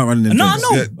telling you can't run in them joints.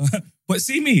 No. But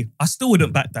see me, I still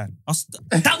wouldn't back down.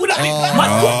 That would have been my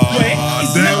footwear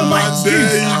is never my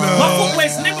excuse. My footwear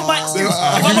is never my excuse.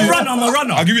 If I'm a runner, I'm a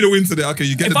runner. I'll give you the win today. Okay,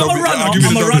 you get if the I'm W. a runner, I'll give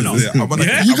you the I'm a W. runner.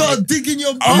 You gotta dig in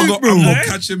your I'm boot, bro. gonna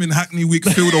catch him in Hackney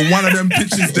Wakefield on one of them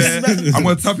pitches there. I'm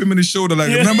gonna tap him in the shoulder like,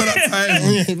 remember that time?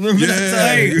 Remember that time?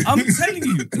 Hey, I'm telling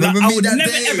you, like, I would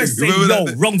never ever say,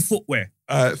 wrong footwear.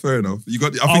 Alright, fair enough.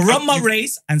 I'll run my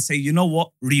race and say, you know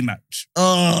what, rematch.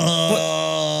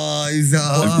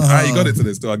 You got it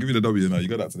today still. I'll give you the W now. You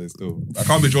got that today still. I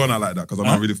can't be drawn out like that because I'm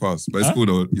not really fast. But it's cool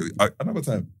though. Another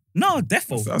time. No,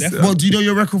 defo. Well, do you know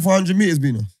your record for 100 meters,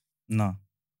 Bino? No.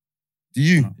 Do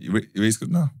you? No. You race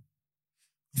good now?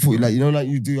 I thought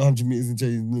you do 100 meters and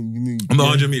you I'm the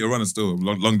 100 meter runner still,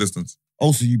 long distance.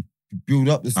 Also, you build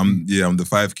up this. I'm the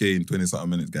 5K in 20 something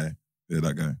minutes guy. Yeah,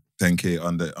 that guy. 10K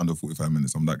under 45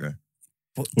 minutes. I'm that guy.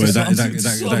 Is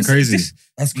that crazy?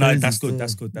 That's crazy. No, that's good.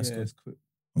 That's good. That's good.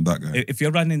 I'm that guy. If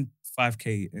you're running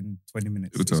 5K in 20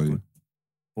 minutes, It'll tell you.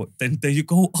 But then you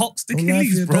go hot stick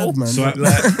Achilles, bro. Man. So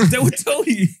they will tell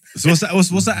you. So what's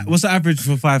the average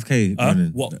for 5K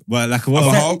running? What? Well, like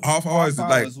half hour is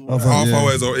like half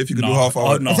hours, or if you can do half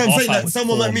hour. No, I'm saying like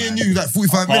someone like me and you, like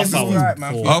 45 minutes.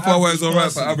 Half hour is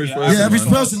alright for average person. Yeah, average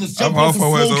person is jumping off half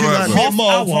hour is alright. Half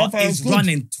hour is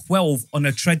running 12 on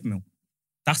a treadmill.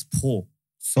 That's poor.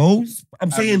 So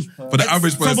I'm saying for the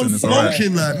average person, someone it's alright.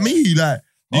 smoking like me, like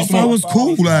half hour's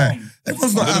cool, like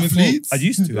everyone's not athletes. I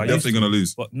used to. You're definitely gonna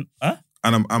lose. But,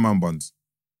 And I'm on buns.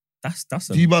 That's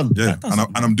Do you bun? Yeah,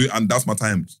 and that's my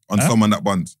time on someone that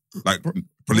buns like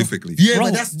prolifically. Yeah, Bro,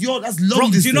 but that's long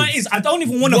distance. Do you know what it is? I don't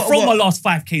even want to throw my last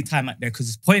 5K time out there because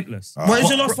it's pointless. What is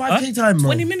your last 5K time, bro?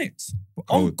 20 minutes.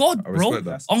 On God, I bro. respect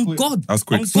that. On God. That's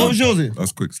quick. On So what was God. yours?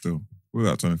 That's quick still. We're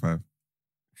at 25.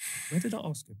 Where did I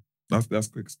ask him? That's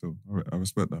quick still. I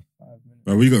respect that.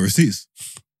 Bro, we got receipts.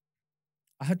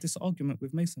 I had this argument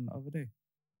with Mason the other day.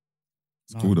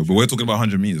 It's cool though. But we're talking about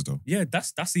 100 meters though. Yeah,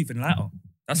 that's even lighter.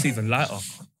 That's even lighter.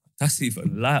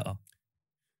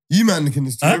 You man can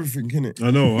just do everything, innit? I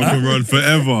know. I can run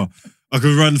forever. I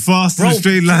can run fast in a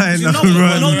straight line. You I know, can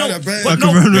run. no. I But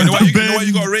can run. You know why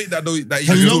you got to rate that though? That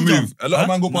you don't move. A lot of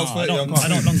man go past 30. I don't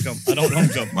long jump. I don't long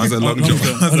jump. Man's a long jump.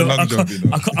 Man's a long jump. You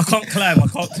know. I can't climb.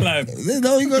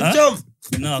 No, you got to jump.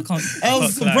 No, I can't. I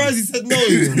was surprised he said no.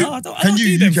 No, I don't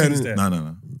do them things there.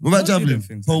 No. What about I don't do them javelin?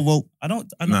 things. Pole vault? I don't.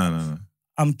 No.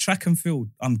 I'm track and field.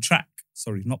 I'm track.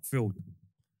 Sorry, not field.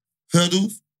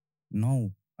 Hurdles?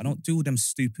 No, I don't do them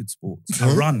stupid sports.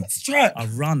 I run. Track. I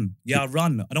run. Yeah, I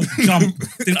run. I don't jump.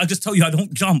 Didn't I just tell you I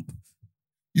don't jump?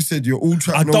 You said you're all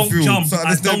track, I no don't field. jump. So I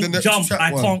let's name the don't next jump. track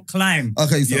I one. can't climb.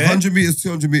 Okay, so Yeah? 100 meters,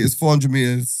 200 meters, 400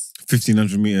 meters,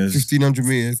 1,500 meters. 1,500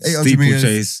 meters, 800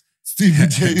 meters.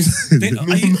 Steeplechase.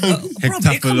 Steeplechase.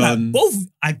 Heptathlon. Both.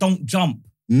 I don't jump.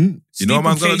 You know what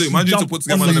man's gonna do? Man, you need to put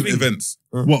together one of them events.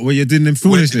 What? Where you're doing them Them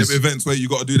foolishness? events where you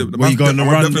got to do them. Where you go on the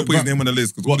run? Definitely put his name on the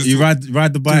list. What? You ride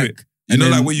the bike. You know,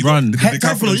 and like then where you run. got the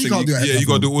Heptathlon, you can't do Yeah, you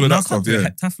got to do all of that stuff. Yeah.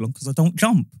 Heptathlon because I don't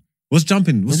jump. What's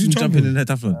jumping? What's you jumping jumping? in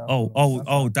heptathlon?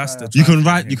 Oh, that's the. You can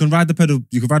ride the pedal.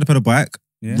 You can ride the pedal bike.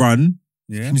 Yeah. Run.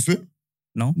 Yeah. Can you swim?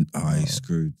 No. Oh, he's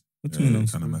screwed. What do you mean?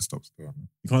 Kind of messed up still.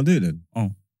 You can't do it then.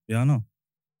 Yeah, I know.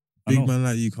 Big man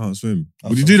like you can't swim.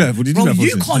 Would you do that? Would you do Bro, that?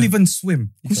 you can't even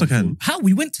swim. Of course I can. How?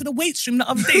 We went to the weight stream the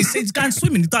other day. He said he's going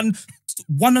swimming. He's done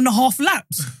 1.5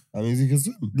 laps. That means you can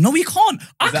swim. No, he can't.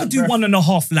 I could do 1.5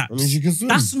 laps. That means you can swim.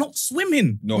 That's not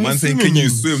swimming. No, man saying, can you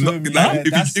swim?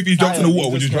 If you jump in the water,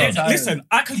 would you drown? Listen,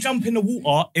 I could jump in the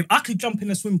water. If I could jump in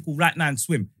the swimming pool right now and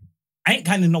swim, I ain't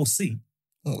going to no sea.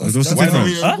 What's the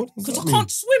difference? Because I can't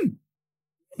swim.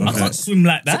 I can't swim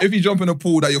like that. So if you jump in a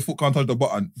pool that your foot can't touch the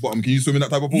bottom, can you swim in that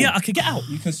type of pool? Yeah, I could get out.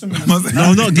 You can swim in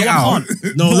No, not get out.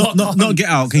 No, Not get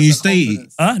out. Can you stay?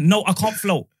 No, I can't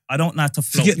float. I don't know how to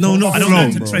float. No, not I don't know how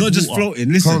to float. tread Not just water. floating.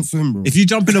 Listen, Can't swim, bro. if you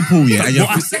jump in a pool, yeah, and What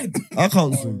I said. I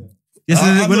can't swim.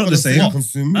 yes, we're not the I same. can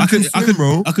swim. I could,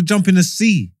 bro. I could jump in the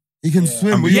sea. He can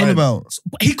swim. What are you on about?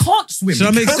 But he can't swim. Should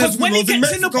I make because sense? when he I was in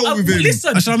gets in the Mexico with him.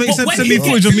 listen, Should I make but sense? when Send he me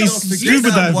footage of me gets- scuba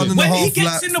diving. One and a when he half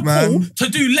gets in the laps, pool man. to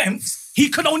do lengths, he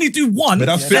can only do one. But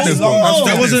that's That's fitness, long. though.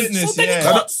 That wasn't- So then he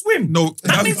can't swim. No,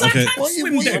 That means okay. I can What you-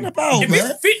 swim what you then. on about, If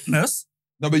man? it's fitness,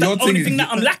 No, but the your only thing thing is, that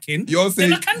I'm lacking, you're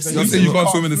then I saying, can swim. you're saying you can't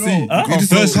swim in the sea. Huh? You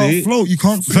just Firstly- can't float. You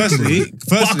can't swim. Firstly,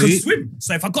 But I could firstly, swim.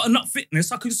 So if I got enough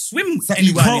fitness, I could swim So you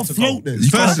anywhere I need can't to float go. then. You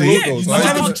can't Firstly- float, though. Yeah, So I I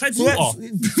can't just- tread So water.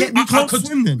 you can't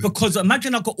swim then. Because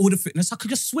imagine I got all the fitness, I could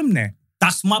just swim there.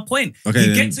 That's my point. Okay, He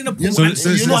then. gets in the pool So- and so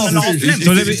it's you're one not and a half serious. lengths.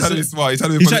 So let me- He's telling me smart. He's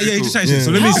telling me He tried, political.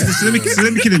 so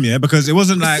let me kill him, yeah, because it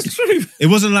wasn't like it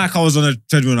wasn't like I was on a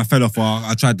treadmill and I fell off or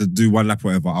I tried to do one lap or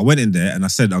whatever. I went in there and I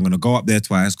said I'm gonna go up there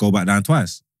twice, go back down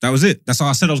twice. That was it. That's what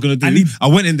I said I was gonna And do. he I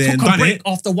went in there and Took a done break it.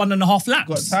 after 1.5 Got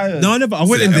laps. tired. No, but I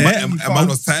went in there. A man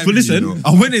was timing But listen, you,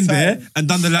 I went in there and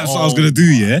done the laps that I was gonna do.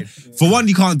 Yeah. For one,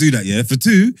 you can't do that. Yeah. For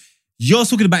two, you're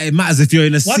talking about it matters if you're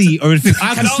in a sea or anything.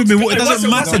 I can swim in water. It doesn't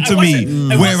matter to me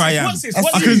where I am.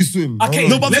 I can swim. Okay,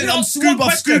 No, but let me I'm ask you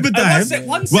one scuba question. dive. One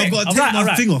Well, I've sec. got to take Alright, my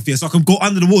alright. thing off here so I can go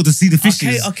under the water to see the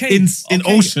fishes in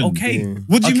ocean. Okay.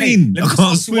 What do you Okay, mean? let I me just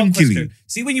can't ask you one swim, Killy. question.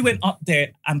 See, when you went up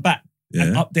there and back,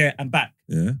 and Yeah. up there and back,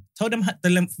 Yeah. tell them the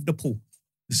length of the pool.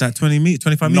 It's like 20 meters,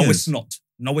 25 No, meters. it's not.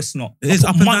 No, it's not. It is I'll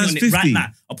up put and money down on it 50. right now.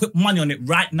 I'll put money on it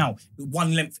right now.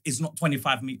 One length is not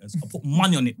 25 meters. I'll put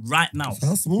money on it right now.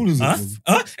 How small is it?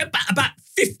 Huh? then? About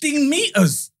 15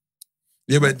 meters.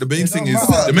 Yeah, but the main thing is,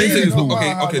 matter. the main thing is, It don't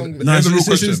okay, matter okay. how long it No, Here's a real it's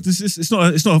question.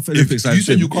 not an Olympics. You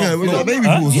said you Yeah, can't with float. that baby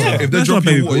Huh? pools. Yeah. on. If they're That's not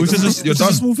jumping baby water, pool. It's you're just a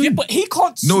done. small Yeah, thing. but he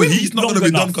can't swim. No, he's not long going to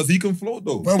be done enough. because he can float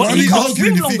though. Well, But why are he we can't arguing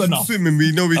swim if long he can enough. swim and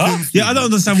we know he Huh? can swim? Yeah, I don't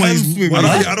understand why Can he's. swim, why-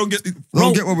 man. I don't get. I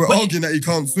don't get what we're but- arguing that he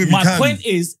can't swim. My he can. point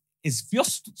is if you're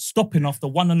stopping after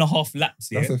 1.5 laps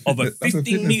That's a of a fitness- that's a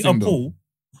 15 fitness meter thing, though. pool,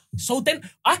 so then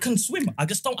I can swim. I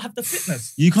just don't have the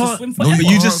fitness. You to can't. swim No, forever.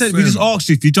 but you just said we swim. just asked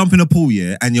you if you jump in a pool,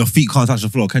 yeah, and your feet can't touch the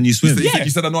floor. Can you swim? Yeah. You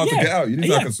said I know how to Yeah. get out. You didn't say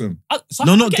Yeah. I can swim. So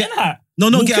No, I'm not getting get- that. No,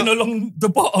 not Walking get out. along the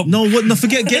bottom. No, what? No,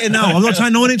 forget getting out. I'm not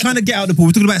trying. No one ain't trying to get out of the pool.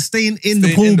 We're talking about staying in the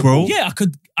Staying pool, in the bro. pool. Yeah,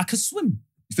 I could swim.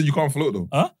 You said you can't float though.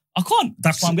 I can't.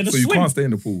 That's why I'm gonna So you swim. can't stay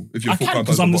in the pool if your I foot can can't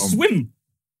touch because the I'm gonna bottom. swim.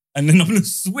 And then I'm gonna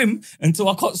swim until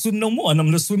I can't swim no more. And I'm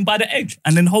gonna swim by the edge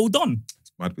and then hold on.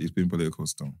 Mad, but he's being political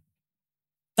still.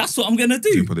 That's what I'm gonna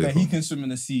Being do. But political. he can swim in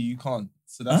the sea, you can't.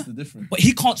 So that's Huh? the difference. But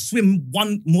he can't swim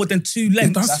more than 2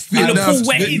 lengths That's in a fine. pool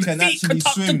where He his can feet can actually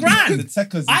touch the swim. ground. The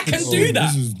techers, I he can swim. do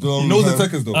that. This is dumb. He knows the man.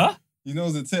 techers though. Huh? He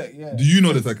knows the tech, yeah. Do you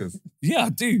know the techers? Yeah, I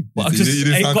do. But I You just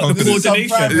didn't ain't sound got the confident.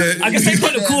 coordination. Yeah, I just ain't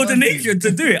got the yeah, coordination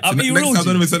to do it. I'll be Next real. time, don't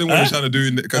G. even tell him what Huh? he's trying to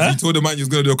do because Huh? he told the man he was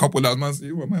going to do a couple laps. Man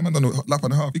said, man done a lap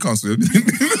and a half. He can't swim.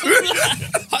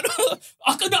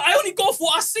 I only go for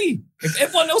what I see. If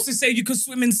everyone else is saying you can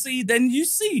swim in sea, then you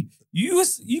see. You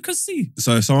can see.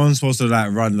 So if someone's supposed to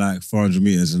like run like 400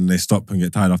 meters and they stop and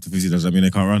get tired after 50, does that mean they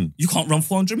can't run? You can't run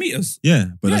 400 meters. Yeah,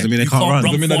 but Yeah, doesn't mean they you can't run.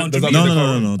 Doesn't mean that- 400 does that meters.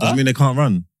 mean No. Doesn't Huh? mean they can't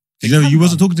run. They You know, can you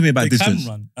wasn't run. talking to me about They distance. can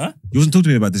run. Huh? You wasn't talking to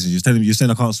me about distance. You're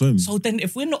saying I can't swim. So then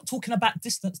if we're not talking about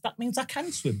distance, that means I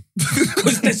can swim.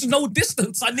 Because there's no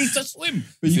distance. I need to swim.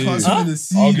 But you can't Huh? swim in the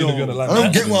sea, Arguing if you're though. the I line.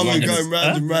 don't get why we're Huh? going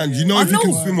round and round. You I know if you know.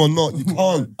 can swim or not. You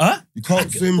can't. Huh? You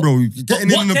can't swim, bro. You're getting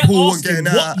But in the they're pool and asking, getting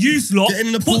out. What you lot Getting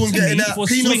in the put pool and to getting me out. for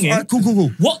Peanuts. swinging, Alright, cool.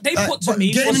 what they put to but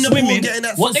me getting for in the pool and swimming, getting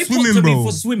out what for they put swimming, to me bro.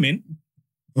 for swimming.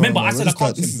 Remember, Oh, I said I man,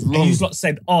 can't this is swim. long. And you lot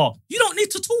said, you don't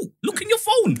need to talk. Look in your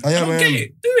phone. I don't am. get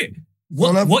it. Do it.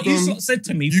 Man, I've What you done- lot said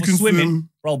to me You for can swimming, swim.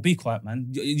 bro, be quiet, man.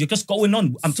 You're just going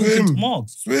on. I'm talking Swim. to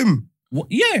Margs. Swim.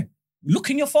 Yeah, look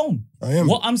in your phone. I am.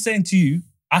 What I'm saying to you,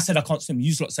 I said I can't swim.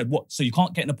 You lot said what? So you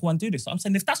can't get in the pool and do this. So I'm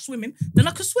saying if that's swimming, then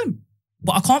I can swim,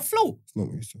 but I can't float. That's not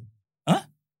what you said. Huh?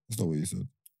 That's not what you said.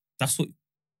 That's what.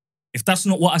 If that's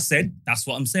not what I said, that's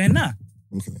what I'm saying now.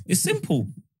 Okay. It's simple.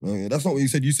 No, yeah, that's not what you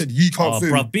said. You said he can't swim.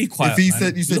 Bro, be quiet. If he man.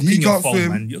 said, you said Look he in your can't phone, swim.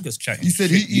 Man. You're just chatting. You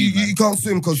said shit, he man. can't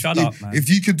swim because Shut up, man. if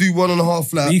you could do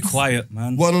 1.5 laps, Be quiet,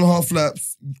 man. 1.5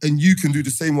 laps, and you can do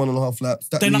the same 1.5 laps,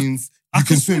 that Then means I you can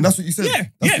can swim. swim. That's what you said. Yeah, That's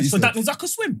yeah. what you So said. that means I can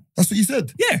swim. That's what you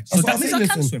said. Yeah. So That's what that I'm means saying, I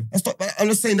can listen. swim. I'm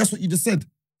just saying that's what you just said.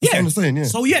 That's Yeah. what I'm saying,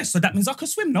 yeah. So that means I can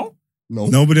swim. No. No.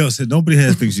 Nobody else said. Nobody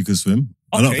here thinks you can swim.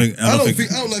 I don't Okay. think. I don't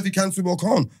know if he can swim or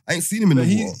can't. I ain't seen him in But the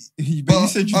he, water. but you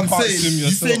said you I'm can't saying, swim you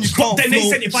yourself. saying you But can't then they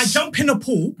float. said if I jump in a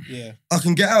pool, Yeah. I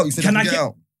can get out. You said Can I I can get get-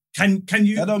 out. Can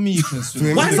you? That don't mean you can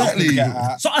swim. Why not? Exactly. Get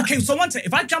out. So one second.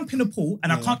 If I jump in the pool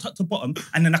and I can't touch the bottom,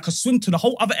 and then I can swim to the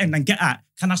whole other end and get out,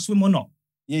 can I swim or not?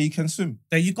 Yeah, you can swim.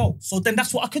 There you go. So then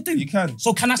that's what I could do. You can.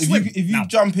 So can I swim? If you now?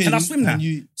 jump in, can I swim now?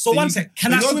 So one second.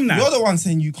 Can I swim now? You're the one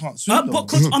saying you can't swim.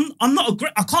 Because I'm not a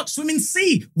great. I can't swim in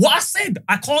sea. What I said,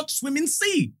 I can't swim in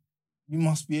sea. You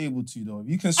must be able to though. If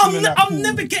you can swim in that pool, I'm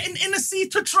never getting in the sea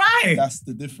to try. That's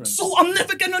the difference. So I'm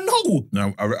never gonna know.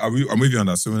 No, I'm with you on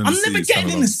that. Swimming in the sea. I'm never getting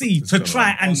in the sea to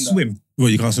try and swim. What,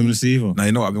 you can't swim in the sea either? Now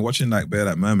you know I've been watching like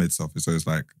mermaid stuff, so it's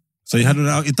like. So you had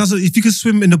it doesn't. If you can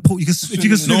swim in the pool, you can. If you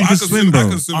can swim, you can swim, bro. I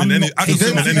can swim in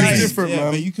anything. Different,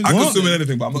 man. You can I can swim in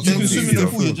anything, but I'm not You can swimming swim in the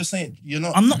sea. pool. You're just saying you're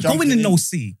not. I'm not going jumping in no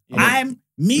sea. Yeah.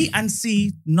 Me and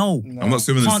sea. No. I'm not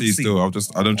swimming in the Can't sea see. still.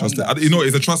 I don't trust it. You know,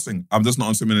 it's a trust thing. I'm just not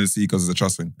on swimming in the sea because it's a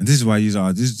trust thing. And this is why you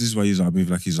are. This is why you are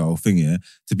move like he's our whole thing. Yeah.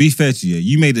 To be fair to you,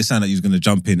 you made it sound like you was gonna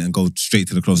jump in and go straight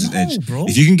to the closest edge. Bro.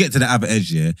 If you can get to the other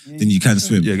edge, then you can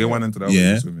swim. Yeah, get one into that.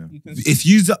 Yeah. Swim,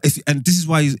 yeah. And this is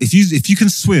why if you can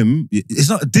swim, it's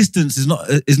not distance is not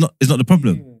the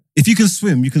problem. If you can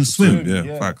swim, you can swim.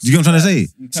 Yeah, facts. You get what I'm trying to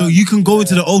say? So you can go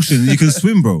into the ocean and you can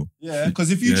swim, bro. Yeah,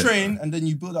 because if you train and then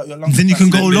you build up your lungs, Then you can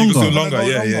go Then you longer. can swim longer.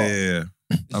 Yeah.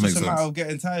 It's That makes just a matter sense. of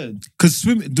getting tired. Because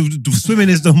swimming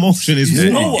is the motion. Is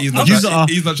Yeah, water. he's not You trying- are-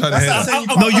 he's not trying to hear That's that. what I'm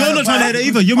saying, No, you're not trying to hear that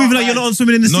either. You're moving like you're not on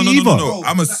swimming in the sea either. No.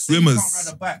 I'm a swimmer.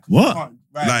 What?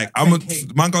 Like I'm a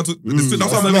man can't.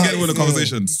 That's why I'm never getting in the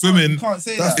conversation. Swimming, You can't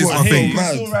say That's that. is what my I thing. hate,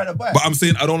 mad. Still ride a bike. but I'm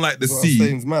saying I don't like the What I'm sea.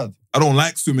 saying is mad. I don't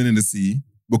like swimming in the sea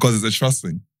because it's a trust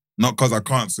thing. Not because I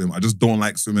can't swim. I just don't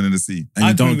like swimming in the sea. And I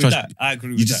you agree don't with trust. that. I agree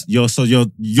You with just that.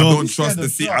 you're I don't trust scared the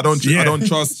of sea. sharks. I don't Yeah.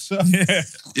 trust. Yeah.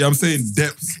 Yeah, I'm saying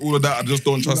depths, all of that. I just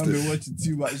don't trust I've been it. watching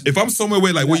too much. If I'm somewhere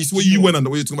where like where you went and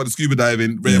where you're talking about the scuba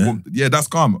diving, yeah, that's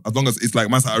calm. As long as it's like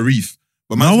man's at a reef.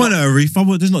 But No, I man's want not, a reef.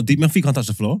 There's not deep. My feet can't touch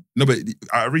the floor. no, but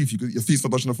at a reef, your feet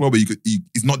start touching the floor, but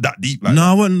it's not that deep. Like,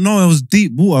 No, I was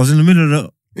deep water. I was in the middle of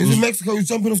the. He's in Mexico, he's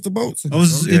jumping off the boats. I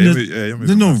was yeah, in you're the. moving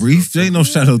There's no fast. reef. There ain't no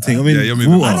shallow thing. I mean, Yeah, you're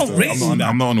moving water. I fast. don't rate you that.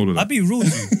 I'm not on all of I'd that. be rude. When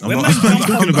not- man I'm jump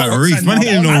talking on about boats reef. and Man all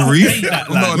ain't that, no I don't reef. rate that,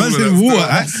 I'm not like. on Man's all of in that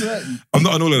water. stuff. I'm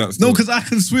not on all of that stuff. No, because I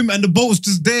can swim and the boat's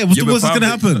just there. What's Yeah, the but worst that's fam,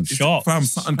 gonna happen? Sharks. Fam,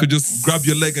 something could just grab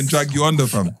your leg and drag you under,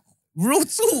 fam. Real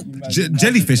talk.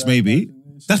 Jellyfish, maybe.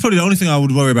 That's probably the only thing I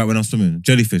would worry about when I'm swimming.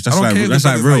 Jellyfish. That's I don't like care that's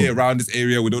because like it's real. around this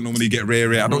area. We don't normally get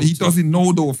rare air. He doesn't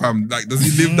know though, fam. Like, does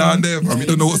he live down there, fam? He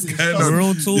don't know what's going on.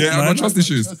 Real talk, Yeah, I man. got trust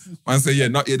issues. Man say,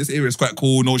 this area is quite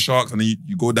cool, no sharks, and then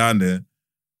you go down there,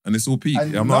 and it's all peak.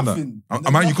 And Yeah, I'm not on nothing.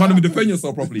 that. Man, you can't even defend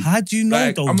yourself properly. How do you know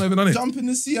Like, though? I'm not even on it. Jump in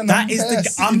the sea and That is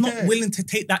I'm not willing. willing to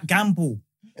take that gamble.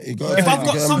 You gotta If take I've the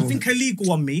got gamble. something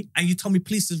illegal on me and you tell me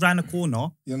police is round the corner,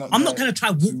 You're not I'm not there gonna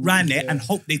try walk to- round there yeah. and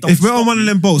hope they don't. If we're on stop one of me.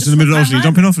 them boats Just in the middle of the ocean, you walk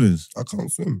jumping off, Loons? I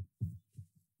can't swim.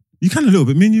 You can a little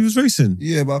bit. Me and you was racing.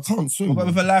 Yeah, but I can't swim. What about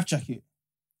with a life jacket?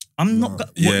 I'm Nah. not.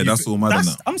 What, Yeah, you that's think- all mad that's-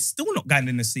 on that. I'm still not going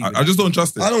in the sea. with I just don't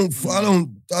trust it. I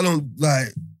don't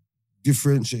like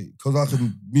differentiate because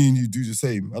me and you do the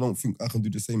same. I don't think I can do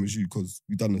the same as you because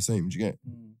we've done the same. Do you get?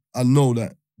 I know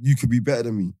that you could be better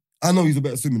than me. I know he's a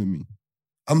better swimmer than me.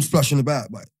 I'm splashing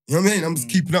about, but you know what I mean? I'm just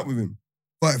keeping up with him.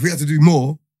 But if we had to do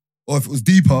more, or if it was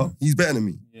deeper, he's better than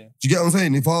me. Yeah. Do you get what I'm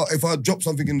saying? If I drop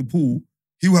something in the pool,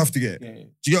 he'll have to get. Yeah. Do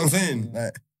you get what I'm saying?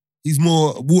 Like he's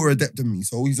more water adept than me,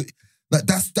 so he's like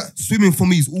that. Swimming for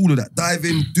me is all of that.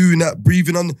 Diving, doing that,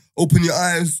 breathing on, open your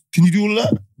eyes. Can you do all of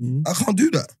that? Mhm. I can't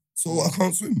do that, so I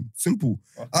can't swim. Simple.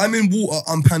 I'm in water.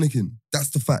 I'm panicking. That's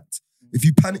the fact. If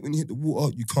you panic when you hit the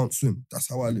water, you can't swim. That's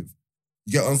how I live.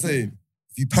 You get what I'm saying?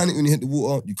 If you panic when you hit the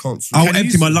water, you can't swim. I'll Can you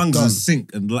empty my swim? lungs Done. and sink,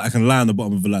 and I can lie on the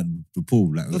bottom of the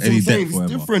pool, like That's any what I'm saying. depth, It's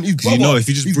whatever. different. His Because you know, brother- if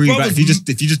you just his breathe back, brother's-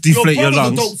 if you just deflate your brother's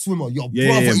lungs, a dope swimmer. Your Yeah,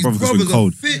 brother, yeah, his brother, 'cause we're brother's a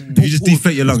cold. fit if you just bull.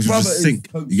 deflate your lungs, His you brother just is sink.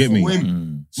 You get me? so him.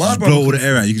 Mm. My Just brother blow all the can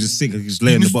air out. swim. You can just sink. You can just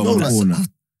lay in the just bottom of know the that. corner.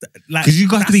 Like, Because you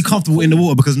got to be that's comfortable in the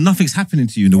water because nothing's happening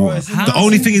to you in the Bro, water. it's The not-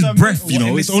 only thing is What, breath, you in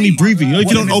know. the It's only sea? breathing. You know, if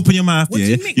What you in don't the- open your mouth, What do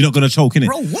yeah, you mean? you're not going to choke, innit?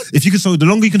 Bro, what? If you can, so the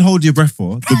longer you can hold your breath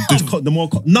for, the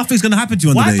more, nothing's going to happen to you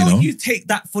under Why there, you don't know? you take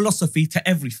that philosophy to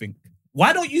everything?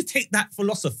 Why don't you take that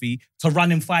philosophy to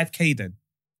running 5K then?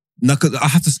 No, because I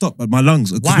have to stop at my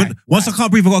lungs. 'Cause Why? Once I can't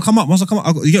breathe, I got to come up. Once I come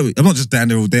up, you get me? I'm not just down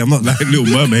there all day. I'm not like Little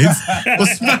Mermaids.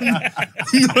 What's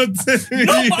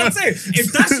No, but I'm saying,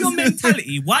 if that's your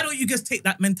mentality, why don't you just take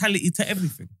that mentality to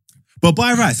everything? But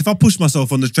by rights, if I push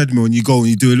myself on the treadmill and you go and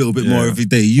you do a little bit more every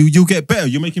day, you'll get better.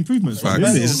 You'll make improvements. Facts.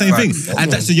 Isn't it? It's the same Facts. thing.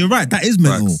 And so you're right. That is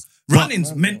mental. Facts.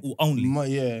 Running's mental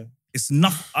only. Yeah. It's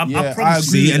not. I Yeah, promise I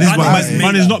agree. you. See, and this is why running's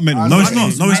mine made is that. not mental. No, it's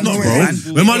not. No, it's not,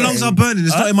 bro. When my lungs are burning,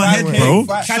 it's not in my head, bro.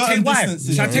 Shall I tell you why?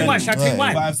 Shall I tell you why? Shall I tell you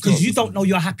why? Because you don't know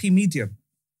your happy medium.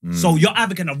 So you're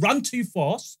either gonna run too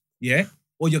fast, yeah,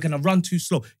 or you're going to run too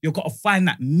slow. You've got to find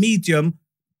that medium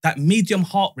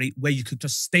heart rate where you could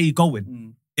just stay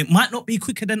going. It might not be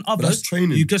quicker than others. But that's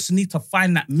training. You just need to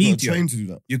find that You're medium. trained to do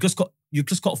that. You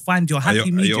just got to find your happy At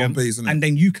your medium, own pace, innit? and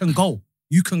then you can go.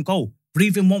 You can go.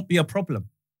 Breathing won't be a problem.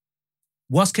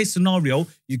 Worst case scenario,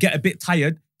 you get a bit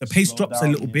tired, the pace Slow drops down,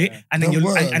 a little bit, and then Don't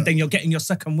work like and that. then you're getting your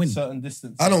second win. Certain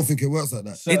distances. I don't think it works like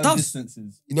that. Certain does.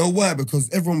 distances. You know why? Because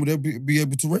everyone would be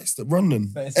able to race, run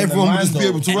then. But it's in the Everyone would mind, just be though.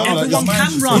 able to And run. Everyone your mind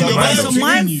can is- run, Put your but mind it's a to it.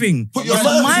 mind thing. Put your It's a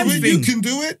mind mind to it. thing. You can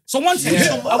do it. So one sec,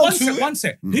 Yeah. one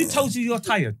sec. Who tells you you're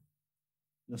tired?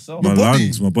 Yourself. My body.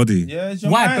 lungs, my body. Yeah, it's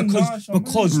your Why? mind. Because nah, it's your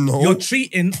because mind. No. you're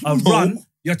treating a No. run.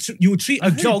 You treat a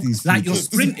jog these like people. you're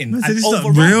sprinting Man said and it's not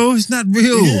overrun. real. It's not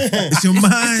real. Yeah. It's your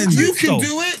mind. You truth, can though.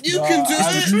 do it. You Nah, can do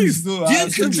I it. agree still. You I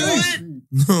can agree. do I it. agree.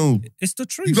 No. It's the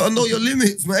truth. You gotta know your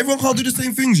limits, man. Everyone can't do the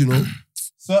same things, you know.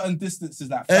 Certain distances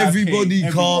like 5K, Everybody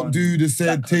everyone can't do the said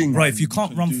that can thing. Bro, if you can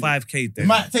can't run do it. 5K, It then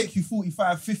might take you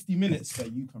 45, 50 minutes,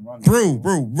 but you can run.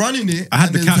 Bro, running it. I had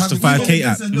and to then catch the having- 5K Even if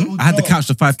app. it's a little I had to jog. catch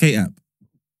the 5K app.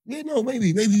 Yeah, no,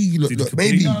 maybe. Look, Did you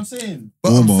maybe. You know what I'm saying? But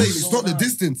I'm Almost. saying it's not the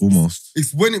distance. Almost.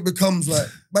 It's when it becomes like,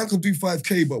 man can do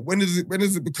 5K, but when does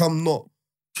it become not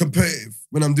competitive?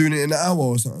 When I'm doing it in an hour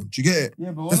or something. Do you get it?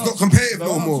 Yeah, but That's not competitive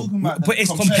no more. but it's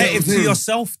competitive to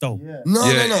yourself though. Yeah. No.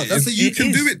 Yeah, That's a you it can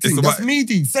is. do it thing. It's That's about-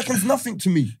 meaty. Second's nothing to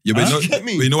me. Yeah, but, Huh? you know, Get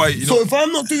me? but you know why? You know, So if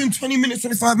I'm not doing 20 minutes,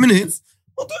 25 minutes,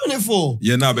 what am I doing it for?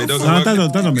 yeah, nah, but it doesn't Nah, work.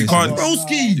 that don't You make can't, sense.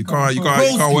 Broski. you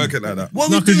can't work it like that. What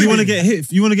No, are we because you doing? want to get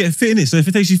hit. You want to get fit in it. So if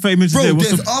it takes you 30 minutes to do Bro, it, what's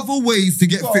there's the... other ways to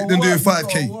get fit than doing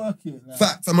 5K.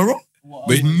 Facts, am I wrong? But-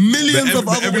 There's millions of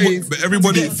other everybody- ways but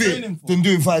everybody- to get fit than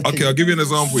doing 5K. Okay, I'll give you an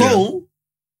example. Yeah.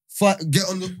 So, get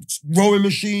on the rowing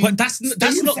machine. But that's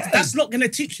inside. not going to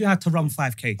teach you how to run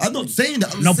 5K. I'm not saying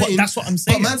that. I'm No, saying, but that's what I'm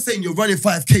saying. But man's saying you're running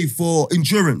 5K for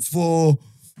endurance, for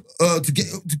to get,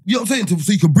 you know what I'm saying,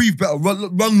 so you can breathe better,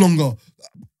 run longer.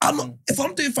 I'm not, if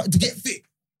I'm doing to get fit,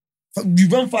 you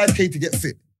run 5K to get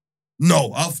fit.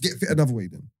 No, I'll get fit another way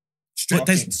then. But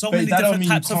there's so many different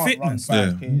types of fitness.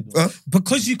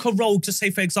 Because you can roll, just say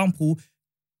for example,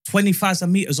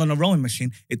 20,000 meters on a rowing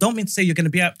machine, it don't mean to say you're going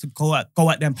to be able to go out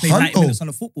there and play 90 minutes on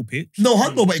a football pitch. No,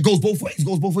 handball, but it goes both ways. It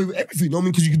goes both ways with everything. You know what I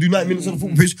mean? Because you can do 90 minutes on a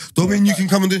football pitch. Don't mean you can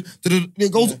come and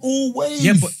it goes all ways.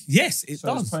 Yeah, but yes, it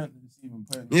does.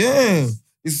 Yeah.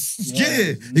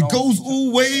 It goes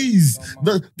all ways.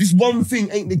 This one thing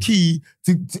ain't the key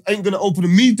ain't gonna open it.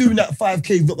 Me doing that 5K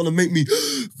is not gonna make me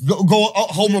go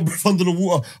hold my breath under the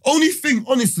water. Only thing,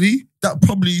 honestly, that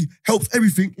probably helps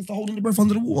everything is to holding the breath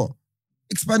under the water.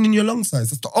 Expanding your lung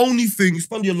size. That's the only thing.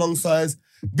 Expand your lung size,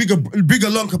 bigger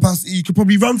lung capacity. You could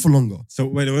probably run for longer. So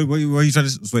wait, what are you trying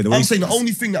to... Wait, I'm saying the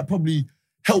only thing that probably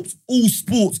helps all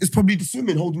sports is probably the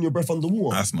swimming, holding your breath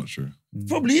underwater. That's not true.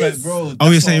 Probably is. Bro, Oh,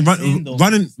 you're saying running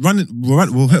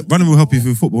will help you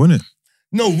through football, innit?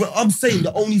 No, I'm saying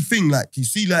the only thing, like, you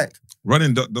see, like,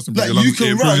 Running doesn't like improve your lungs. you It can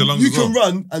improves your run, lungs you as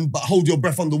well. can run but hold your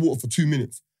breath underwater for 2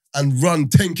 minutes and run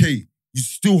 10K. You're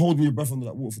still holding your breath under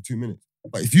that water for 2 minutes.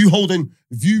 But if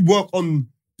you work on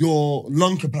your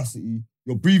lung capacity,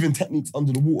 your breathing techniques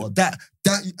under the water, that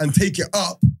and take it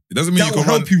up, It doesn't mean that you will can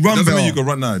run. help you run It doesn't mean better. you can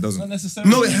run now. It doesn't. Not necessarily.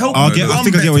 no, it helps. I you get- I run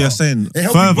think I get what better. you're saying. It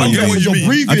helps you Further, run yeah. better. What you Your mean.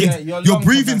 breathing, Yeah, your your lung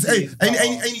breathing's capacity is better.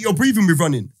 ain't your breathing with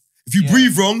running. If you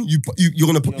breathe wrong, you're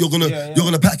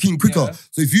gonna pack in quicker. Yeah.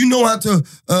 So if you know how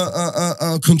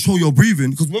to control your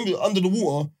breathing, because remember under the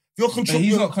water, you're But controlling.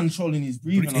 he's not controlling his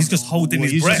breathing. He's just holding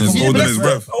his breath. He's holding his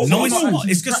breath. No, it's no, not.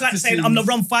 he's It's just like saying practicing. I'm the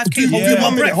run 5K. Dude, Hold yeah, your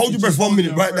 1 minute. breath. Hold your breath 1 minute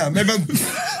your right now.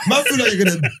 breath. Man, feel like you're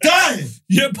gonna die.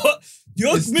 Yeah, but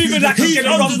you're It's moving like you're he's gonna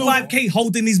run under the- 5K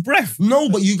holding his breath. No,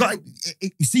 but you got.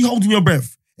 You see, holding your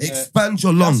breath expands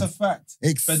your lungs. That's a fact.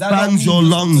 Expands your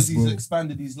lungs, Because bro. he's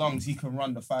expanded his lungs, he can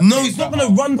run the 5K. No, he's not gonna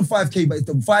run the 5K, but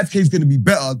the 5K is gonna be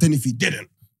better than if he didn't.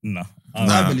 No.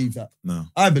 I believe that. No.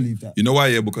 I believe that. You know why?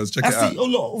 Yeah, because check I it out. see a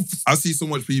lot of. I see so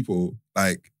much people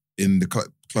like in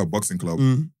the boxing club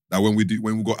that when we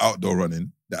go outdoor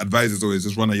running, the advice is always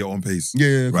just run at your own pace.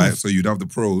 Yeah, of right. course. So you'd have the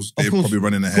pros, they're course. probably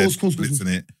running ahead, Course. blitzing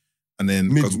it, and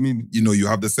then because Mid. you know you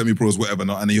have the semi-pros, whatever,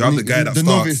 not, and then you have the guy that the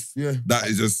starts novice, yeah, that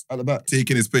is just at the back.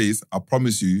 taking his pace. I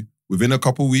promise you, within a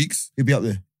couple weeks, He'll be up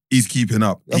there. he's keeping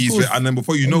up. Of course. And then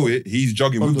before you know it, he's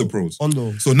jogging with Ondo. the pros.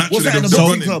 Ondo. So naturally, What's that in the the boxing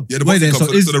running, club? yeah, the Wait boxing there, club.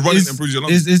 so So the running improves your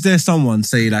lungs. Is there someone,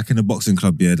 say, like in a boxing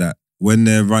club, yeah, that when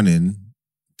they're running,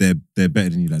 they're better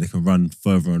than you, like they can run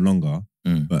further and longer,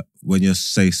 but when you're,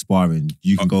 say, sparring,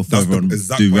 you can go That's further and the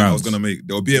exact do point I rounds. was gonna make.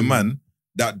 There'll be a man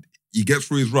that he gets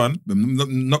through his run, but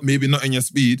maybe not in your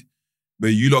speed, but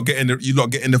you lot get in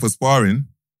there for sparring.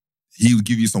 He'll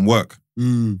give you some work.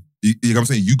 You know what I'm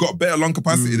saying? You got better lung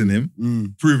capacity than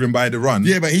him, proven by the run.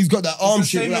 Yeah, but he's got that arm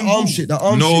shit. No, I'm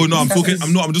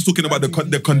just talking about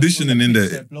the conditioning in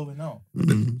there. Blowing out.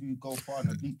 You go far in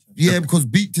the bleach. Yeah, because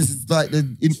beat test is like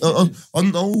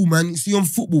no man. You see on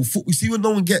football, you see when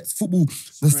no one gets football,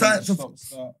 the science of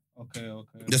Okay.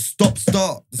 the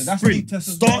stop-start, the that's sprint, beat test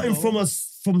as well, starting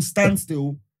from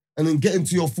standstill and then getting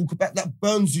to your full capacity. That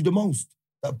burns you the most.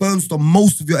 That burns the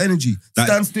most of your energy.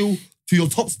 Standstill to your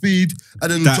top speed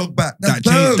and then jog back.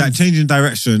 That changing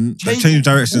direction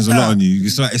is a lot on you.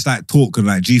 It's like torque and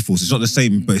like G-force. It's not the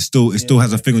same, but it still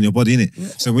has a thing on your body, innit? Yeah,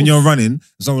 so when you're running,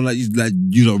 someone like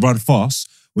you don't run fast.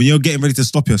 When you're getting ready to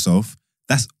stop yourself,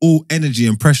 that's all energy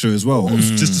and pressure as well.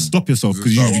 Just to stop yourself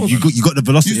because you got the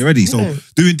velocity already. So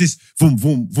doing this boom,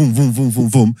 boom, boom, boom, boom, boom,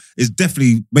 boom is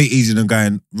definitely way easier than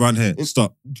going run here,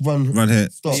 stop, run here,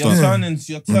 stop. You're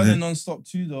turning non-stop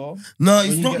too, though. No,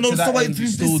 it's not non-stop.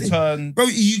 Still turn, bro.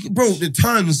 The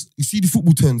turns you see the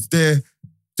football turns. They're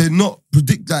not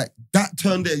predict like that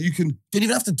turn there. You don't even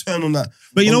have to turn on that.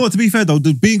 But you know what? To be fair though,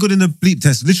 being good in the bleep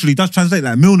test literally does translate.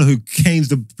 Like Milner, who canes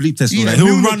the bleep test, he'll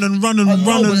run and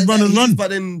run. But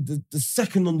then the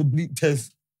second on the bleep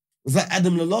test was like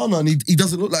Adam Lallana, and he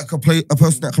doesn't look like a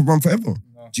person that can run forever.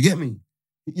 No. Do you get me?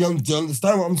 Do you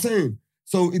understand what I'm saying?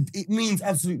 So it means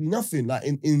absolutely nothing. Like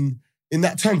in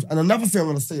that terms. And another thing I'm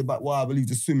gonna say about why I believe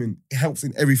the swimming, it helps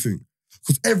in everything,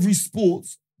 because every sport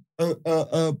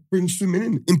brings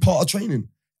swimming in part of training.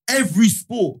 Every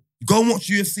sport. Go and watch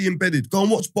UFC Embedded. Go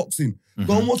and watch boxing.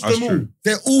 Go and watch them all.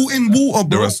 They're all in water,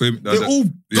 bro. They're all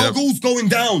goggles going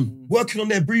down, working on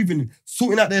their breathing,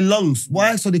 sorting out their lungs.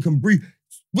 Why? So they can breathe.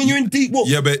 When you're in deep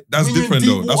water. Yeah, but that's different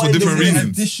though. That's for different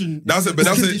reasons. That's a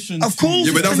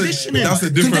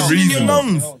different reason.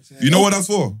 You know what that's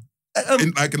for?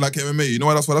 Like MMA, you know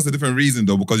what that's for? That's a different reason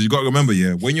though, because you got to remember,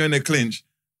 when you're in a clinch,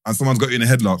 and someone's got you in a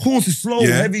headlock. Of course, it's slow,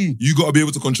 heavy. You got to be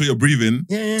able to control your breathing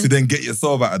to then get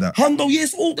yourself out of that. Hundo,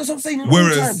 yes, that's what I'm saying.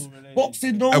 Whereas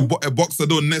boxing, no. A boxer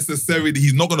don't necessarily,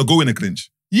 he's not going to go in a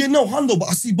clinch. Yeah, no, Hundo, but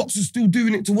I see boxers still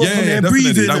doing it to work on their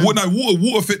breathing. Like,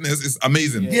 water fitness is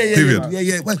amazing.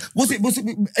 Yeah. What's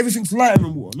it? Everything's lighter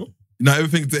than water, no? No,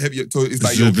 everything's heavy. So it's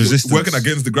like you're working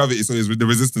against the gravity, so it's the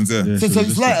resistance there. So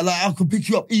it's lighter, like I could pick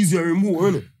you up easier in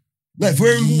water, innit? Like if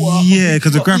we're in water,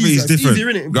 because the gravity is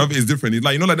different. Gravity is different. It's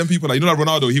like, like them people, like like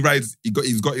Ronaldo, he's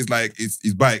got his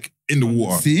bike in the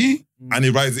water. See? And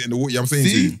he rides it in the water. I'm saying to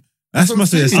you. That's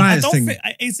must be a science thing.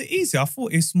 Is it easy? I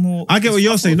thought it's more. I get what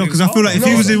you're saying, because I feel like if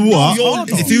he was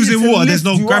in water, there's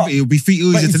no gravity. It would be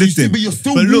easier to lift him. But you're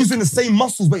still using the same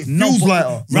muscles, but it feels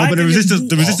lighter. No, but the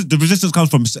resistance comes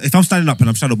from, if I'm standing up and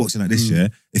I'm shadow boxing like this,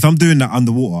 if I'm doing that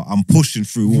underwater, I'm pushing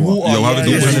through water.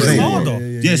 It's harder.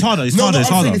 Yeah, it's harder. It's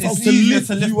harder. It's easier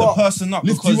to lift the person up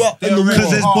because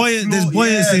there's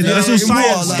buoyancy. That's all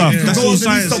science stuff. That's all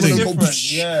science thing.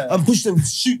 And push them,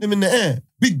 shoot them in the air.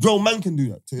 Big grown man can do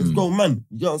that. It's grown man.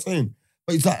 You know what I'm saying?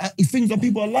 But it's like he thinks that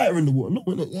people are lighter in the water. Not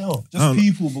when they are. Just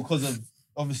people, because of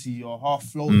obviously you're half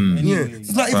floating anyway. Yeah.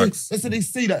 It's like they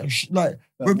say that like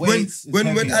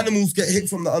when animals get hit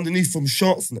from the underneath from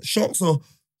sharks, and sharks are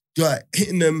like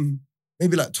hitting them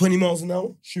maybe like 20 miles an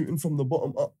hour, shooting from the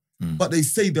bottom up. But they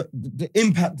say that the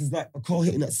impact is like a car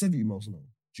hitting at 70 miles an hour.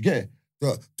 Do you get it?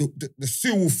 The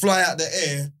seal will fly out the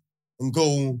air and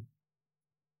go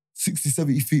 60,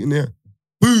 70 feet in the air.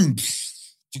 Boom! Do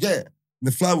you get it? And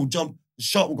the fly will jump, the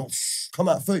shark will go, come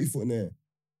out 30 foot in the air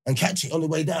and catch it on the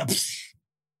way down.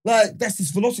 Like, that's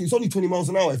its velocity. It's only 20 miles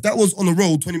an hour. If that was on the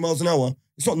road, 20 miles an hour,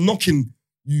 it's not knocking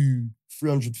you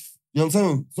 300. You know what I'm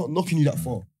saying? It's not knocking you that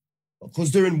far.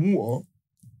 Because they're in water,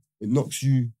 it knocks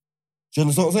you. Do you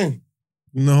understand what I'm saying?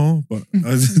 No, but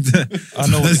I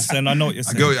know what you're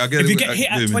saying. I get if you get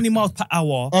hit at 20 miles per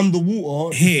hour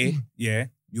underwater here,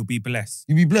 you'll be blessed.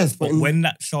 You'll be blessed. But when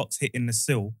that shark's hitting the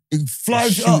sill, it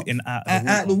flies you up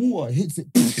out the water. It hits it.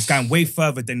 It's going way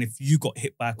further than if you got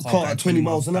hit by a car at 20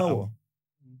 miles an hour.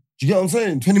 Do you get what I'm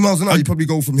saying? 20 miles an hour, you probably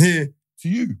go from here to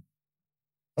you.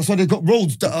 That's why they've got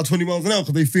roads that are 20 miles an hour,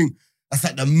 because they think that's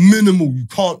like the minimal. You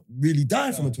can't really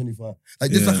die from a 25.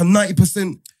 Like there's like a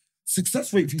 90%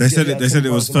 success rate. They said it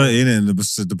was 30, innit? And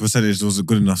the percentage wasn't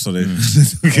good enough, so they.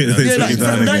 Like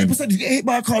 90%. You get hit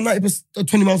by a car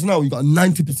 20 miles an hour, you got a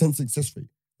 90% success rate.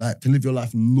 Like to live your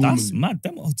life normally. That's mad.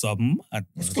 Them odds are mad.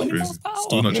 That's 20 miles per hour.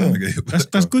 Still not trying to get hit.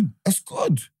 That's good. That's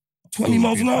good. 20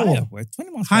 miles an hour.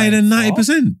 20 miles higher than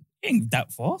 90%. Ain't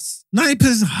that fast.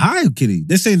 90% high, kiddie.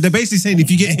 They're basically saying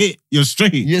if you get hit, you're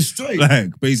straight. You're straight.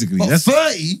 Like, basically. But that's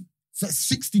 30, so that's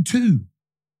 62.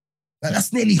 Like,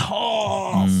 that's nearly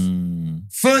half.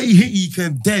 30 hit you,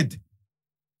 can dead.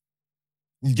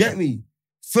 You get me?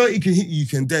 30 can hit you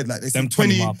can dead. Like, they say Them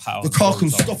 20, 20 mile per hour the car can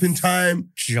roads are stop in time.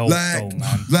 Joke, Like, though, man. do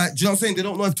you know what I'm saying? They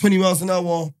don't know if 20 miles an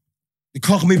hour, the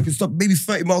car can stop, maybe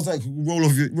 30 miles an hour can